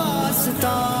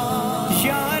वास्ता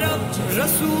या रब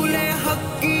रसूल हक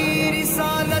की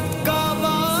रिसालत का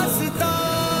वास्ता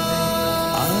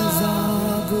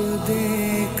अज़ाब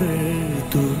देकर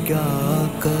तू क्या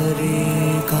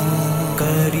करेगा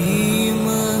करीम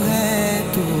है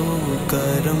तू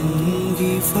करम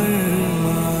ही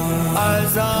फरमा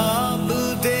अज़ाब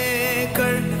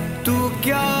देकर तू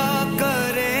क्या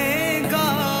करेगा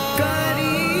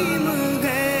करीम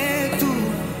है तू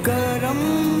करम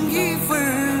ही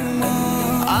फरमा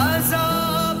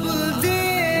अज़ाब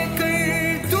देकर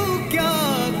तू क्या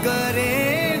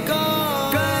करेगा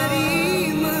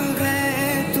करीम है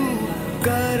तू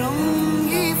करम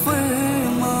ही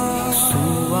फरमा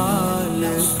सवाल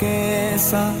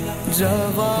कैसा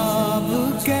जवाब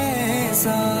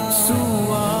कैसा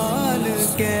सवाल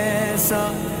कैसा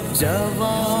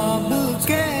जवाब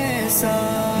कैसा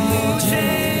मुझे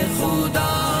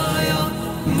खुदाया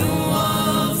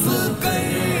मुआफ कर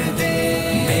दे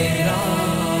मेरा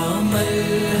अमल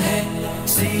है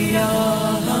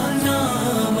सियाहनामा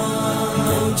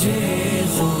मुझे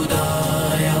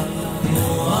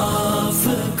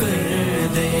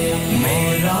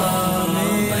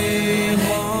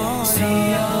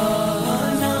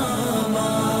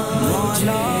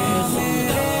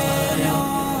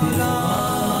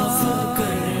माफ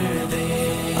कर दे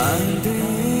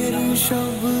अंधेर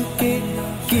शब के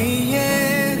किए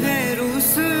गए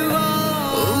रुसवा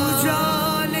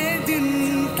उजाले दिन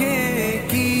के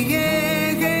किए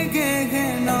गए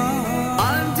ना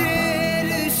अंधेर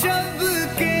शब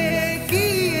के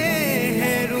किए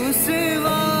हैं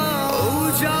रुसवा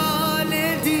उजाले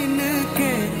दिन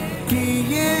के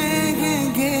किए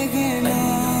गए ना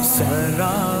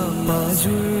सरापा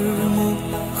जुर्म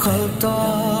खता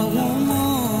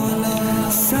मौला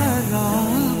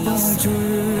सरापा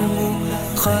जुर्म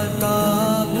खता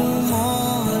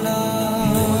मौला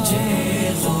मुझे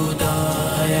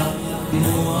खुदाया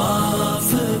मुआफ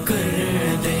कर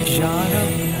दे या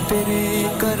रब तेरे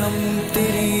करम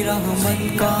तेरी रहमत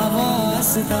का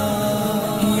वास्ता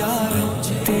या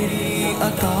रब तेरी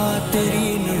अता तेरी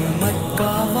नेमत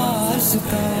का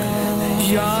वास्ता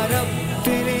या रब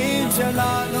तेरे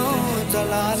जलालो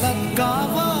जलालत का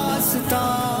वास्ता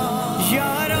या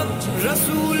रब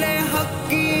रसूल हक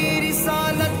की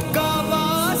रिसालत का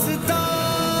वास्ता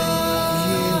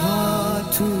ये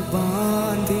हाथ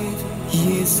बांधे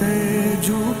ये सर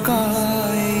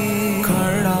झुकाए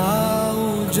खड़ा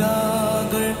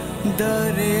उजागर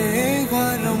दरे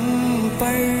गरम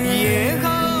पर ये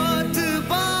हाथ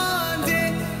बांधे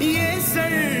ये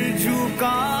सर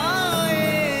झुकाए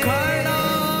खड़ा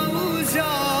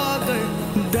उजागर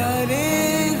दरे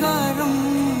गरम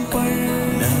पर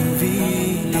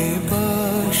नवीद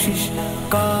बख्शिश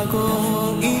का गो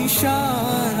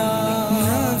इशारा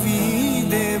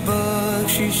नवीद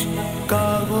बख्शिश का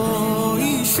गो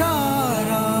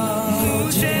इशारा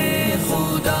मुझे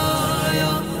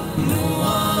खुदाया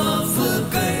मुआफ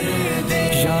कर दे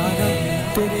या रब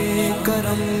तेरे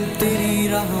करम तेरी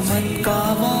रहमत का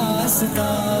वास्ता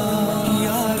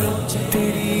या रब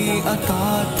तेरी अता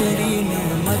तेरी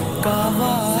नेमत का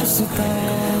वास्ता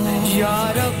या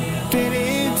रब तेरे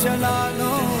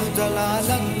जलालो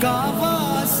जलालत का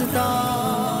वास्ता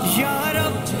या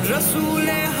रब रसूल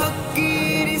हक की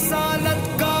रिसालत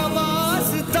का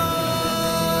वास्ता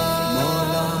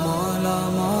मौला मौला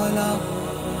मौला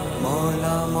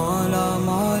मौला मौला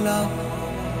मौला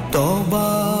तौबा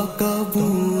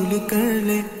कबूल कर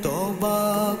ले तौबा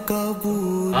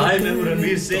कबूल हाय मैं हूं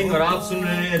रणवीर सिंह और आप सुन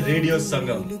रहे हैं रेडियो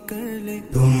संगम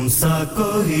तुम सा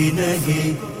कोई नहीं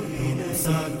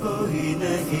सा कोई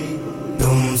नहीं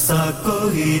तुम सा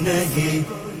कोई नहीं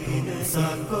सा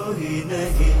कोई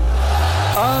नहीं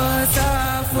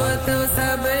औसाफ तो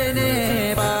सबने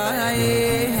पाए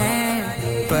हैं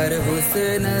पर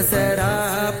हुस्न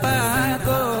सरापा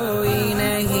कोई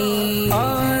नहीं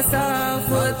औसाफ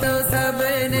तो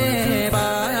सबने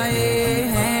पाए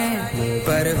हैं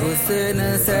पर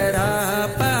हुस्न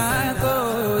सरापा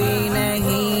कोई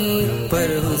नहीं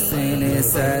पर हुस्न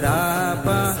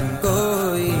सरापा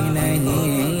कोई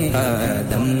नहीं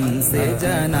आदम से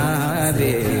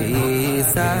जनाबे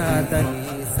ईसा तक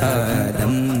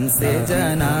आदम से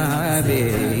जनाबे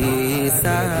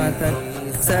ईसा तक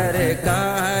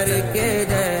सरकार के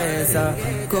जैसा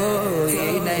कोई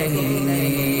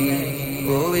नहीं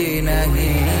कोई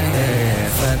नहीं है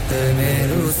ख़त्मे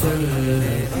रुसूल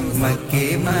मक्की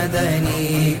मदनी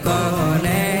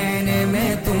कौनैन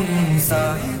में तुम सा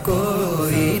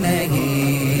कोई नहीं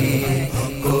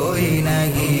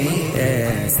है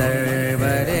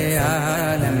सरवरे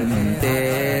आलम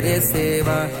तेरे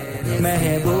सिवा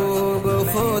महबूब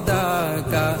खुदा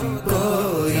का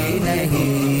कोई नहीं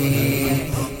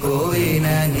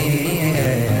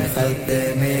है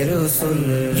ख़त्मे रुसूल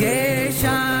ये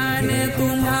शान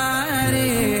तुम्हारे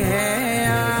है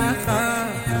आका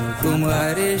तुम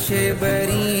अर्श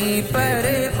बरी पर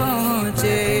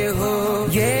पहुँचे हो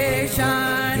ये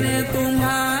शान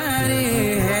तुम्हारे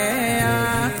है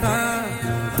आका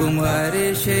तुम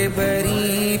अर्श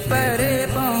बरी पर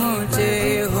पहुँचे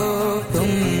हो तुम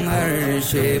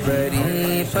अर्श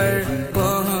बरी पर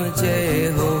पहुँचे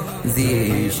हो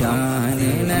ज़ीशान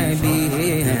नबी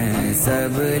हैं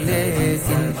सब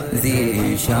लेकिन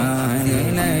ज़ीशान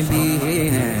नबी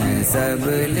हैं सब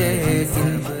लेकिन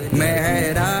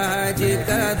महराज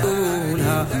का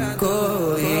दूल्हा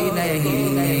कोई नहीं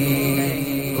है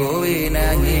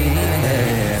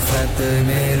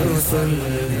ख़त्मे रुसूल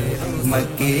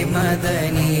मक्की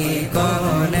मदनी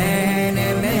कौनैन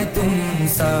में तुम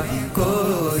सा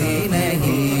कोई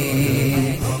नहीं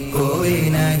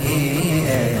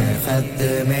है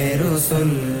ख़त्मे रुसूल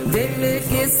दिल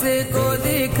किसको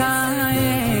दिखाए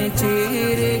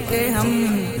चीर के हम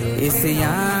इस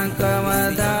यहाँ का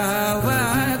दावा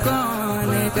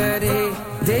कौन करे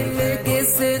दिल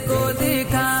किसको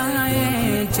दिखाए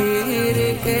चीर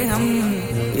के हम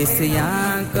इस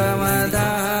यहाँ का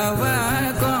दावा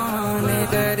कौन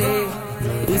करे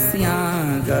इस यहाँ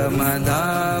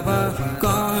गमदावा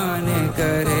कौन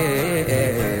करे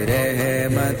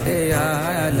रहमत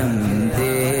आलम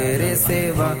तेरे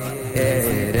सिवा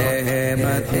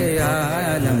रहमत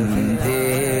आलम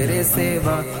तेरे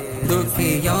सिवा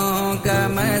दुखियों का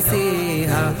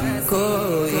मसीहा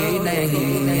कोई नहीं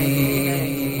है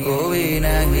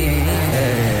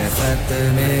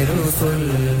ख़त्म रसूल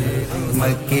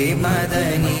मक्की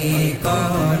मदनी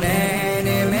कौनैन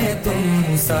में तुम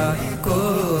सा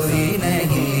कोई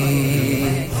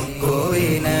नहीं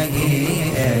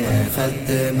है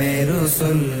ख़त्म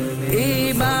रसूल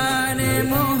ईमान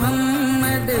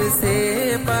मोहम्मद से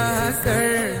पाकर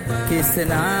किस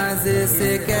नाज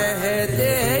से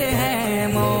कहते हैं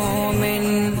मोमिन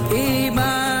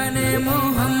ईमान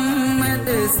मोहम्मद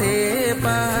से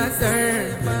पाकर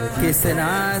किस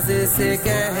नाज से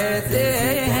कहते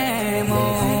हैं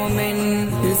मोमिन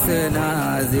किस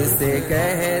नाज से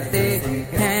कहते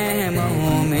हैं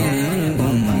मोमिन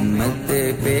उम्मत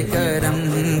पे करम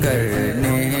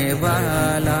करने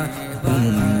वाला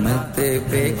उम्मत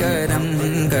पे करम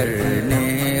करने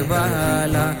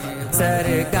वाला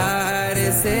सरकार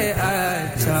से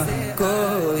अच्छा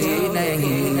कोई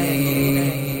नहीं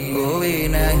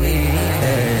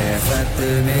है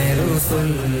ख़त्म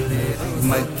रसूल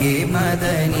मक्की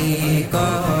मदनी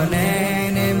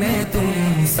कौनैन में तुम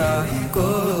सा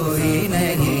कोई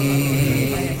नहीं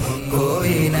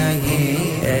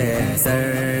है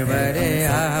सरवर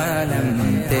आलम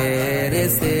तेरे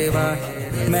सिवा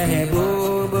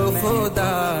महबूब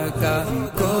खुदा का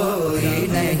कोई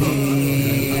नहीं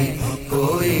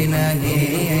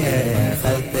है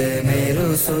ख़त्म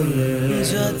रसूल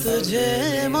जा तुझे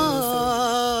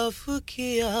माफ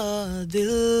किया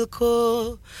दिल को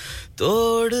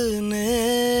तोड़ने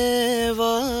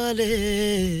वाले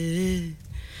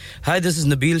Hi, this is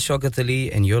Nabil Shaukat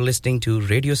Ali and you're listening to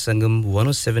Radio Sangam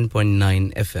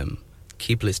 107.9 FM.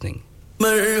 Keep listening.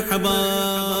 مرحبا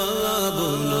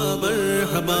بولو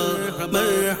مرحبا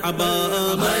مرحبا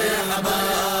مرحبا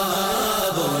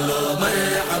بولو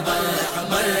مرحبا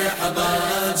مرحبا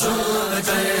جھوم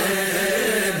گئے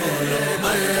بولو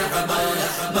مرحبا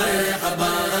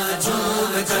مرحبا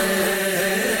جھوم گئے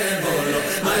بولو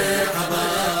مرحبا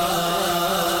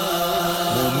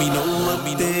مومنوں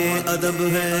وقت ادب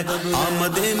ہے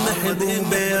آمد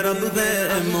محبوب رب ہے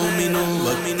مومنوں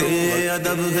وقت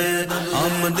ادب ہے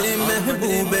آمد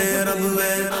محبوب رب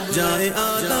ہے جائے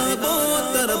آداب و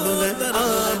طرب ہے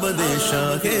آبد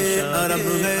شاہ عرب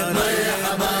ہے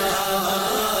مرحبا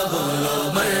بولو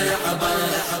مرحبا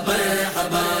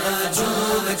مرحبا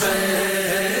جھوم گئے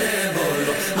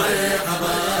بولو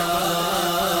مرحبا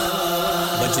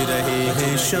بج رہے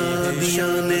ہیں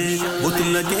شادیاں نے بت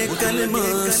لگے کلمہ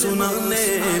سنانے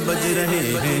بج رہے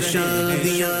ہیں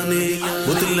شادیاں نے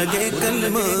بت لگے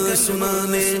کلمہ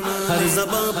سنانے ہر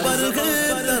زباں پر ہے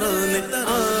ترانے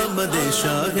آمد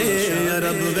شاہ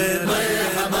عرب ہے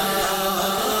مرحبا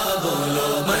بولو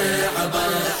مرحبا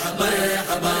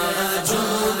مرحبا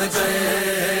جھوم گئے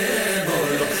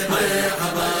بولو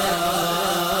مرحبا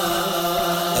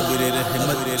ابر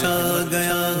رحمت چھا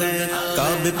گیا ہے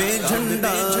کعبے پہ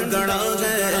جھنڈا گڑا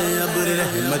ہے ابر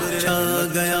رحمت چھا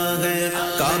گیا ہے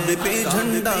کعبے پہ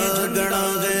جھنڈا گڑا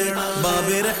ہے باب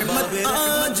رحمت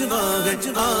آج واگے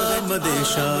آمد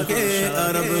شاہ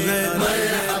عرب ہے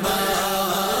مرحبا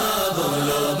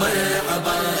بولو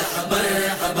مرحبا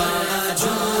مرحبا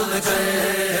جھوم گئے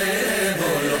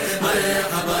بولو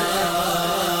مرحبا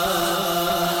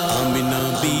آمنہ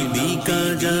بی بی کا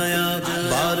جایا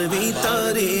 12ویں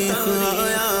تاریخ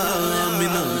آیا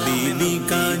آمنہ بی بی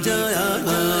کا جایا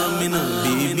آمنہ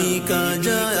بی بی کا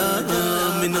جایا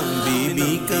آمنہ بی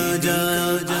بی کا جایا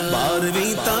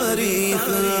 12ویں تاریخ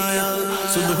آیا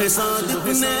صبح صادق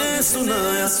نے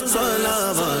سنایا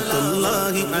صلوات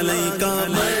اللہ علیکہ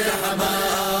مرحبا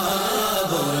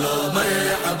بولو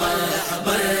مرحبا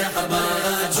مرحبا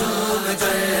جھوم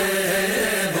گئے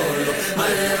بولو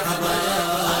مرحبا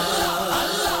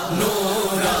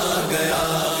نور آ گیا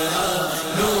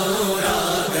نور آ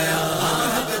گیا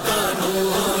حق کا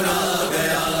نور آ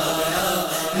گیا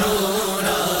نور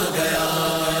آ گیا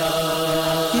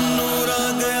نور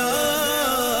آ گیا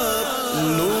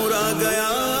نور آ گیا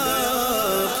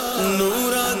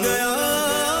نور آ گیا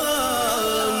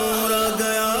نور آ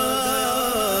گیا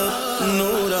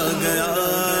نور آ گیا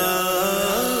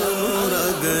نور آ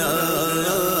گیا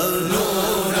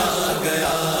نور آ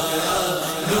گیا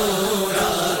نور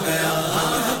آ گیا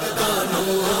حق کا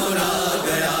نور آ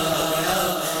گیا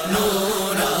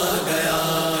نور آ گیا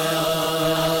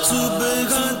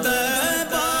صبح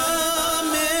طیبہ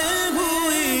میں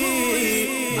ہوئی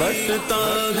بٹتا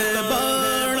ہے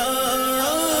بڑا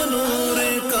نور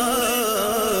کا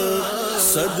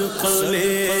صد सदका ले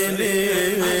ले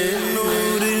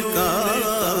नूर का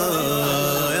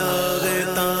आया है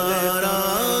तारा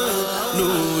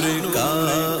नूर का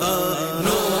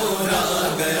नूर आ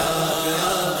गया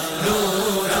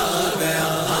नूर आ गया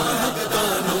हक का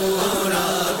नूर आ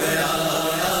गया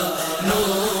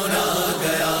नूर आ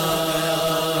गया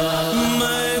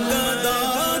मैं गदा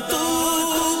तू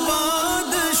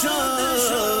बादशाह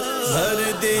भर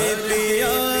दे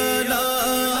पियाला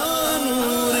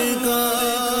नूर का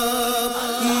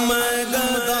मैं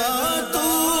गदा तू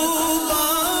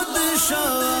बादशाह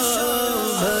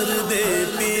भर दे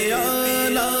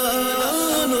पियाला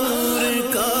नूर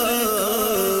का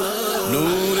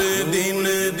नूर दिन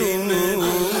दिन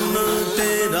न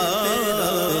तेरा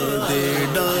दे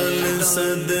डाल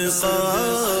सदका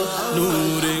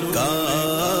नूर का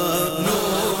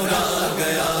नूर आ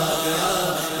गया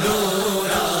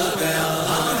नूर आ गया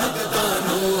हक का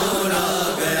नूर आ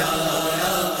गया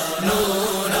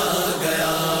नूर आ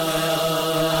गया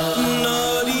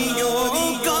नारियों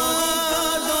का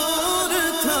दौर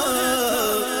था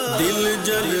दिल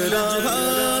जल रहा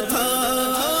था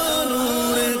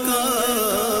नूर का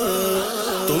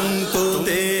तुमको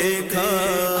देखा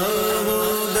हो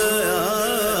गया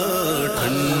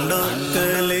ठंडा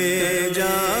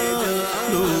कलेजा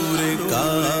नूर का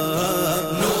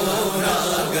नूर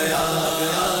आ गया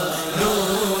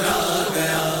नूर आ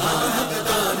गया हक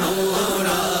का नूर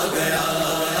आ गया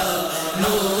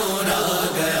नूर आ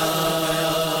गया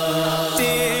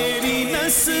तेरी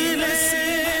नस्ल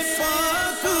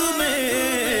पाक में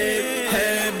है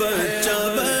बच्चा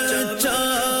बच्चा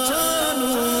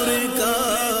नूर का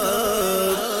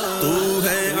तू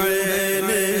है ऐन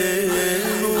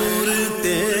नूर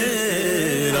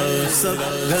तेरा सब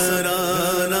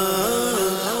घराना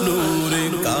नूर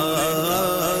का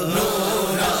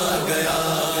नूर आ गया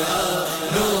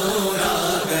नूर आ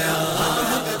गया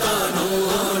हक का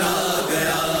नूर आ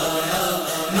गया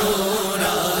नूर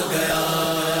आ गया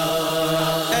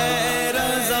ऐ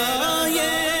रज़ा ये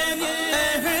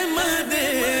अहमद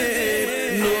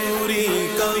नूरी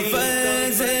का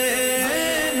फैज़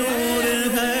नूर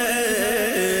है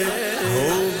हो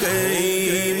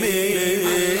गई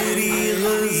मेरी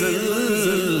गज़ल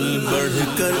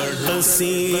बढ़कर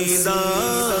कसीदा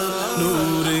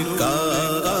नूर का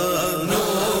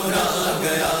नूर आ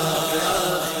गया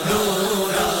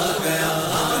नूर आ गया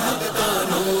हक का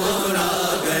नूर आ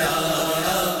गया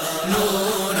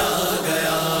नूर आ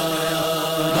गया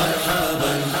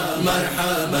मरहबन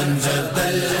मरहबन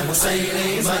जद्दल हुसैनी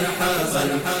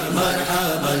मरहबन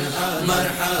मरहबन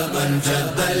मरहबन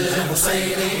जद्दल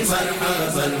हुसैनी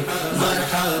मरहबन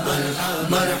मरहबन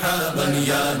मरहबन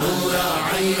या नूर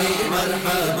आईनी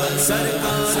मरहबन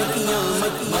सरकार की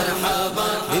आमद मरहबा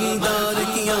दिलदार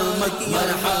की आमद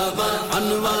मरहबा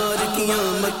अनवार की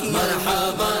आमद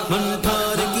मरहबा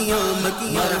मंठार की आमद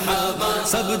मरहबा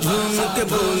सब झूम के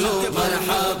बोलो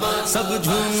मरहबा सब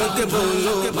झूम के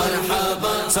बोलो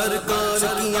मरहबा सरकार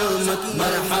की आमद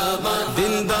मरहबा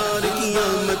दिलदार की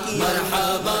आमद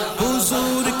मरहबा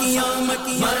हुजूर की आमद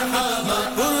मरहबा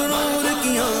हुजूर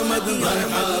की आमद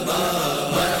मरहबा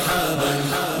मरहबन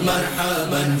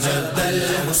मरहबन जद्दल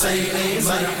हुसैनी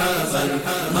मरहबन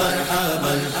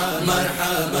मरहबन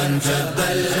मरहबन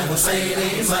जद्दल हुसैनी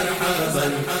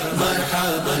मरहबन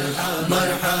मरहबन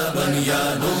मरहबन या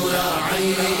नूर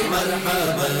आईनी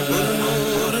मरहबन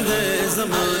नूर है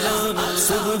ज़माना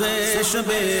सुबह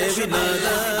शबे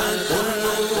विलादत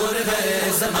नूर है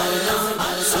ज़माना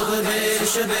सुबह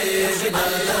शबे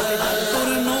विलादत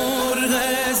नूर है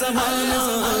ज़माना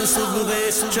सुबह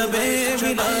शबे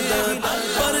विलादत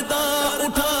पर्दा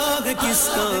उठा है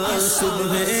किसका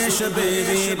सुबह शबे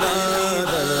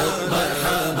विलादत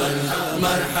मरहबन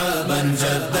मरहबन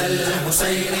जद्दल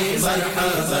हुसैनी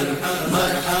मरहबन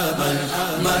मरहबन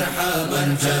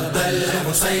मरहबन जद्दल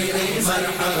हुसैनी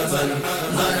मरहबन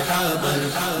मरहबन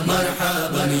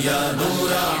मरहबन या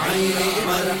नूर आईनी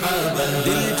मरहबन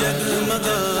दिल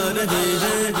जगमगा रहे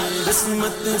हैं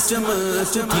किस्मत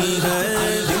चमक उठी है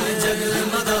दिल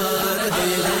जगमगा रहे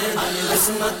हैं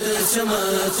किस्मत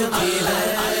चमक उठी है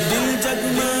दिल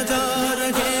जगमगा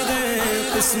रहे हैं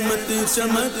किस्मत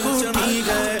चमक उठी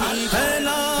है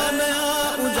फैला नया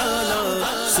उजाला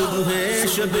सुबह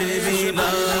शबे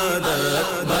विलादत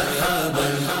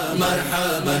मरहबन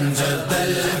मरहबन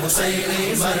जद्दल हुसैनी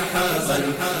मरहबन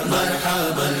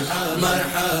मरहबन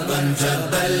मरहबन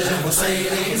जद्दल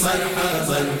हुसैनी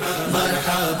मरहबन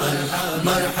मरहबन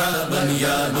मरहबन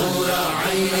या नूर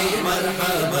आईनी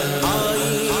मरहबन आई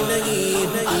नहीं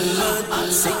उम्मत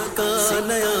सिक्का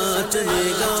नया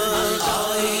चलेगा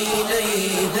आई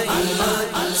नहीं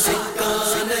उम्मत सिक्का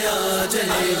नया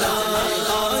चलेगा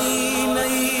आई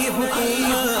नहीं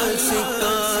हुकूमत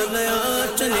सिक्का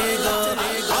चलेगा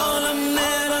आलम ने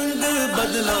रंग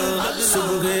बदला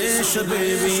सुबह शब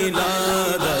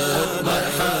विलादत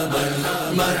मरहबन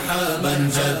मरहबन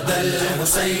जद्दल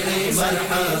हुसैन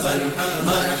मरहबन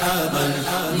मरहबन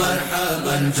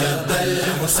मरहबन जद्दल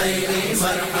हुसैन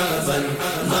मरहबन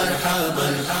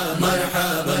मरहबन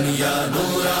मरहबन या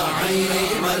नूर आईनी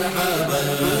मरहबन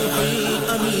रूहुल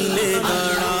अमीन ने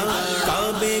गाड़ा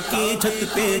काबे की छत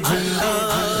पे झंडा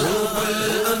रूहुल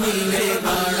अमीन ने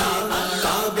गाड़ा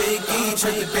काबे की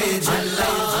छत पे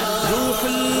झंडा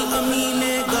रूहुल अमीन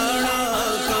ने गाड़ा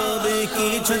काबे की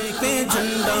छत पे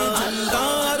झंडा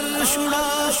शुड़ा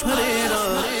फरेरा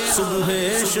सुबह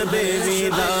शबे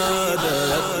विलादत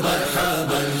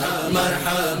मरहबन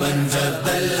मरहबन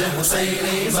जद्दल हुसैन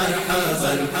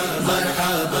मरहबन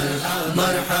मरहबन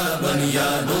मरहबन या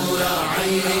नूर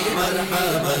आईनी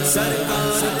मरहबन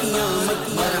सरकार क़यामत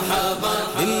मरहबा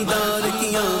दिलदार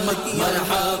क़यामत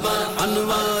मरहबा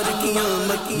अनवार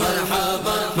क़यामत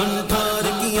मरहबा मंठार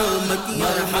क़यामत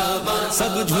मरहबा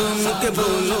सब झूम के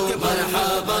बोलो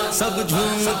मरहबा सब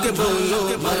झूम के बोलो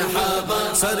मरहबा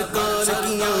सरकार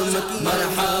क़यामत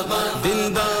मरहबा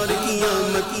दिलदार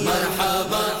क़यामत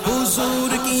मरहबा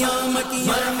हुजूर क़यामत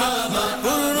मरहबा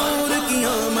हुजूर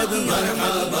क़यामत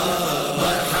मरहबा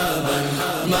मरहबन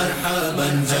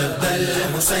मरहबन जद्दल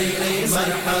हुसैन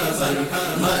मरहबन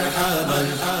मरहबन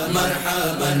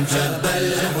मरहबन जद्दल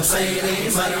हुसैन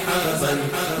मरहबन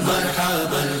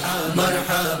मरहबन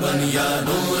मरहबन या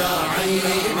नूर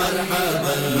आईनी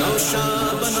मरहबन नौशा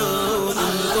बनाओ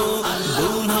उनको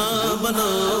दूल्हा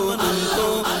बनाओ उनको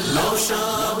नौशा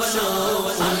बनाओ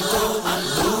उनको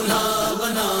दूल्हा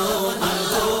बनाओ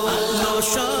उनको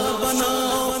नौशा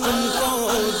बनाओ उनको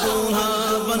दूल्हा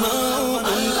बनाओ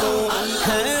उनको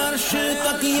है अर्श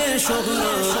तक ये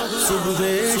शोभना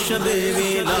सुबह शबे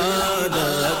विलादत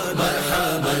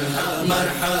मरहबन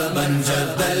मरहबन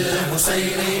जद्दल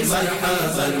हुसैन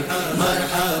मरहबन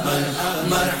मरहबन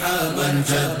मरहबन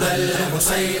जद्दल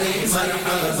हुसैन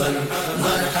मरहबन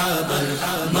मरहबन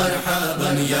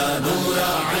मरहबन या नूर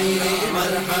आईनी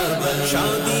मरहबन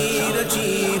शादी रची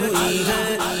हुई है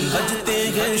बजते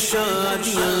हैं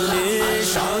शादियां ने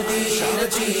शादी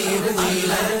रची हुई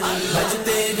है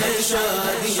बजते हैं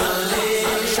शादियां ने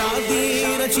शादी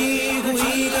रची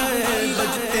हुई है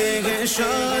बजते हैं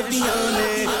शादियां ने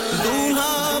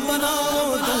दूल्हा बनाओ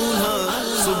दूल्हा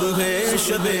सुबह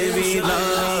शबे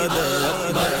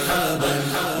विलादत मरहबन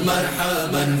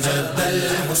मरहबन जद्दल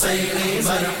हुसैन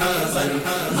मरहबन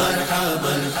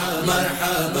मरहबन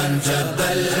मरहबन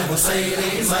जद्दल हुसैन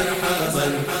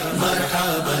मरहबन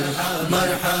मरहबन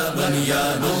मरहबन या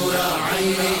नूर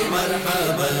आईनी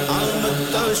मरहबन आमद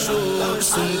का शोर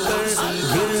सुनकर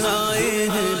गिर आए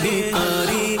हैं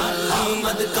भिखारी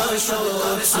आमद का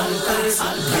शोर सुनकर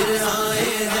गिर आए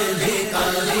हैं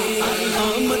भिखारी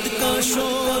आमद का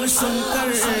शोर सुनकर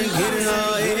गिर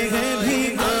आए हैं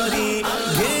भिखारी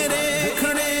घेरे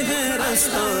खड़े हैं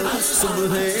रास्ता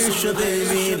सुबह शबे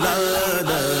विलादत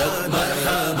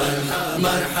मरहबन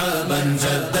मरहबन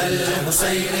जद्दल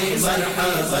हुसैन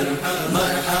मरहबन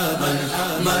मरहबन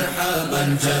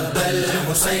मरहबन जद्दल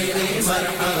हुसैन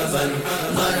मरहबन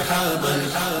मरहबन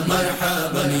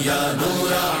मरहबन या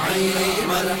नूर आईनी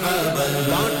मरहबन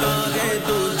बांटा है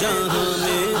तो जहां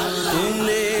में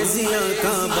तुमने जिया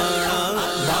का बाड़ा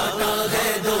बांटा है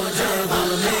दो जहां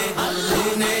में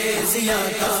तुमने जिया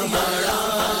का बाड़ा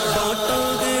बांटा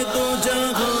है दो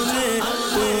जहां में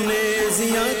तुमने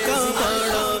जिया का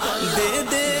बाड़ा दे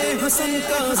दे हसन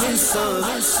का हिस्सा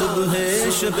सुबह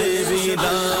शबे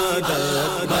विलादत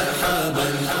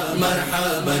मरहबन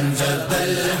मरहबन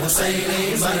जद्दल हुसैन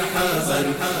मरहबन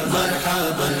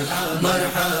मरहबन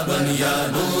मरहबन या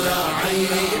नूर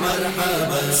आईनी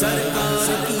मरहबन सरकार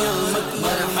क़यामत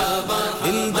मरहबा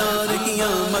दिलदार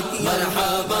क़यामत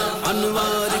मरहबा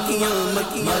अनवार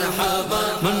क़यामत मरहबा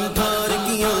मंठार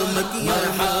क़यामत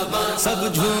मरहबा सब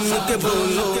झूम के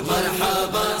बोलो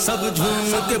मरहबा सब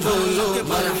झूम के बोलो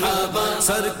मरहबा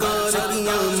सरकार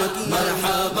क़यामत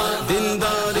मरहबा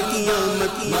दिलदार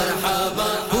क़यामत मरहबा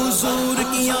हुजूर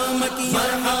क़यामत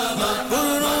मरहबा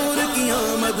हुजूर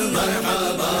क़यामत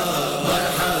मरहबा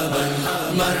मरहबन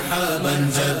मरहबन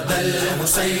जद्दल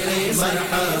हुसैन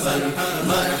मरहबन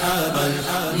मरहबन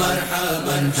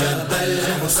मरहबन जद्दल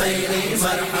हुसैन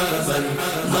मरहबन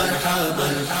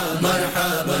मरहबन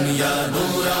मरहबन या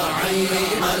नूर आईनी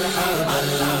मरहबन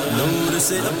नूर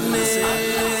से अपने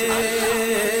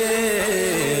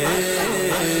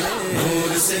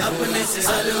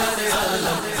सरवर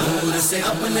आलम नूर से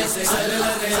अपने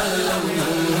सरवर आलम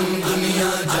दुनिया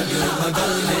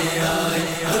जगमगाने आए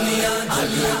दुनिया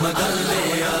जगमगाने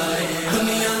आए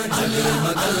दुनिया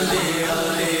जगमगाने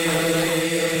आए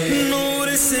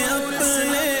नूर से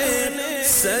अपने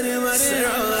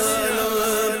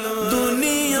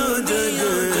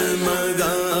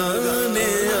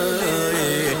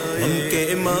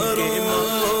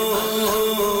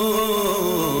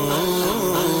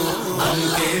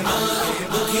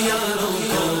दुखियारों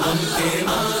को गम के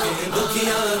मारे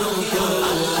दुखियारों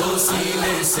को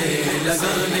सीने से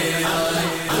लगाने आए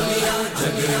दुनिया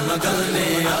जगमगाने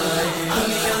आए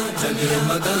दुनिया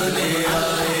जगमगाने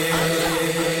आए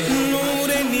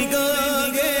नूर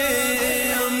निगाहे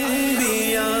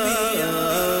अंबिया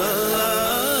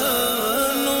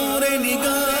नूर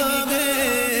निगाहे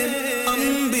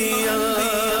अंबिया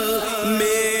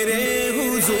मेरे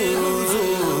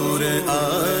हुजूर आ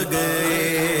गए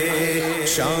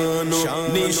शानो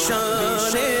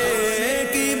निशाने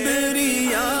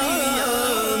किबरिया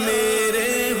मेरे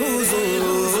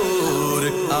हुजूर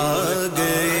आ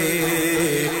गए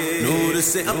नूर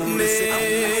से अपने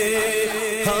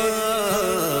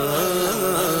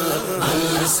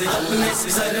नूर से अपने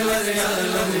सरवर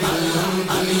आलम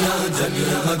दुनिया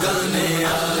जगमगाने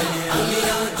आए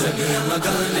दुनिया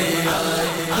जगमगाने आए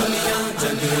दुनिया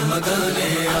जगमगाने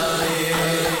आए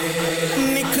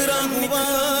निखरा हुआ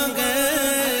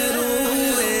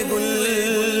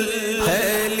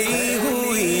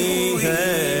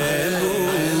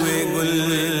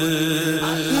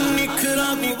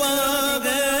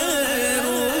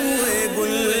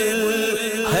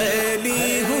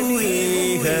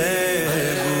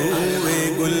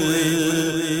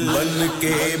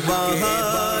के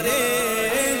बहारे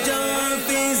जान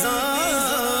फिजा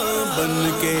बन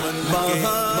के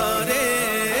बहारे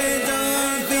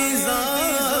जान फिजा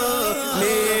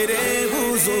मेरे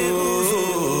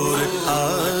हुजूर आ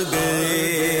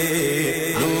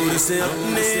गए नूर से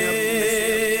अपने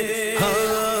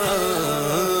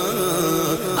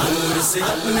नूर से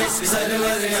अपने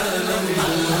सरवर आलम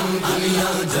दुनिया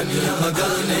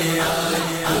जगमगाने आए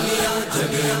दुनिया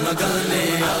जगमगाने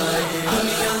आए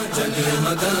दुनिया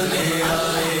जगमगाने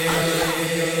आए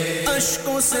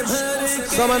अश्कों से भर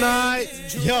Summer night.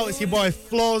 Yo, it's your boy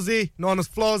Flawzy, known as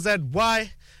Flaw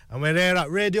ZY. And we're here at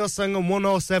Radio Sangam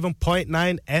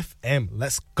 107.9 FM.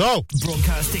 Let's go.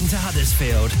 Broadcasting to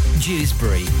Huddersfield,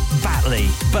 Dewsbury, Batley,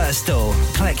 Birstall,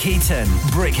 Cleckheaton,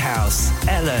 Brickhouse,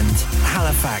 Elland,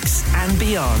 Halifax and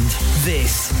beyond.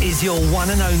 This is your one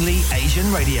and only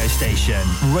Asian radio station,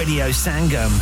 Radio Sangam.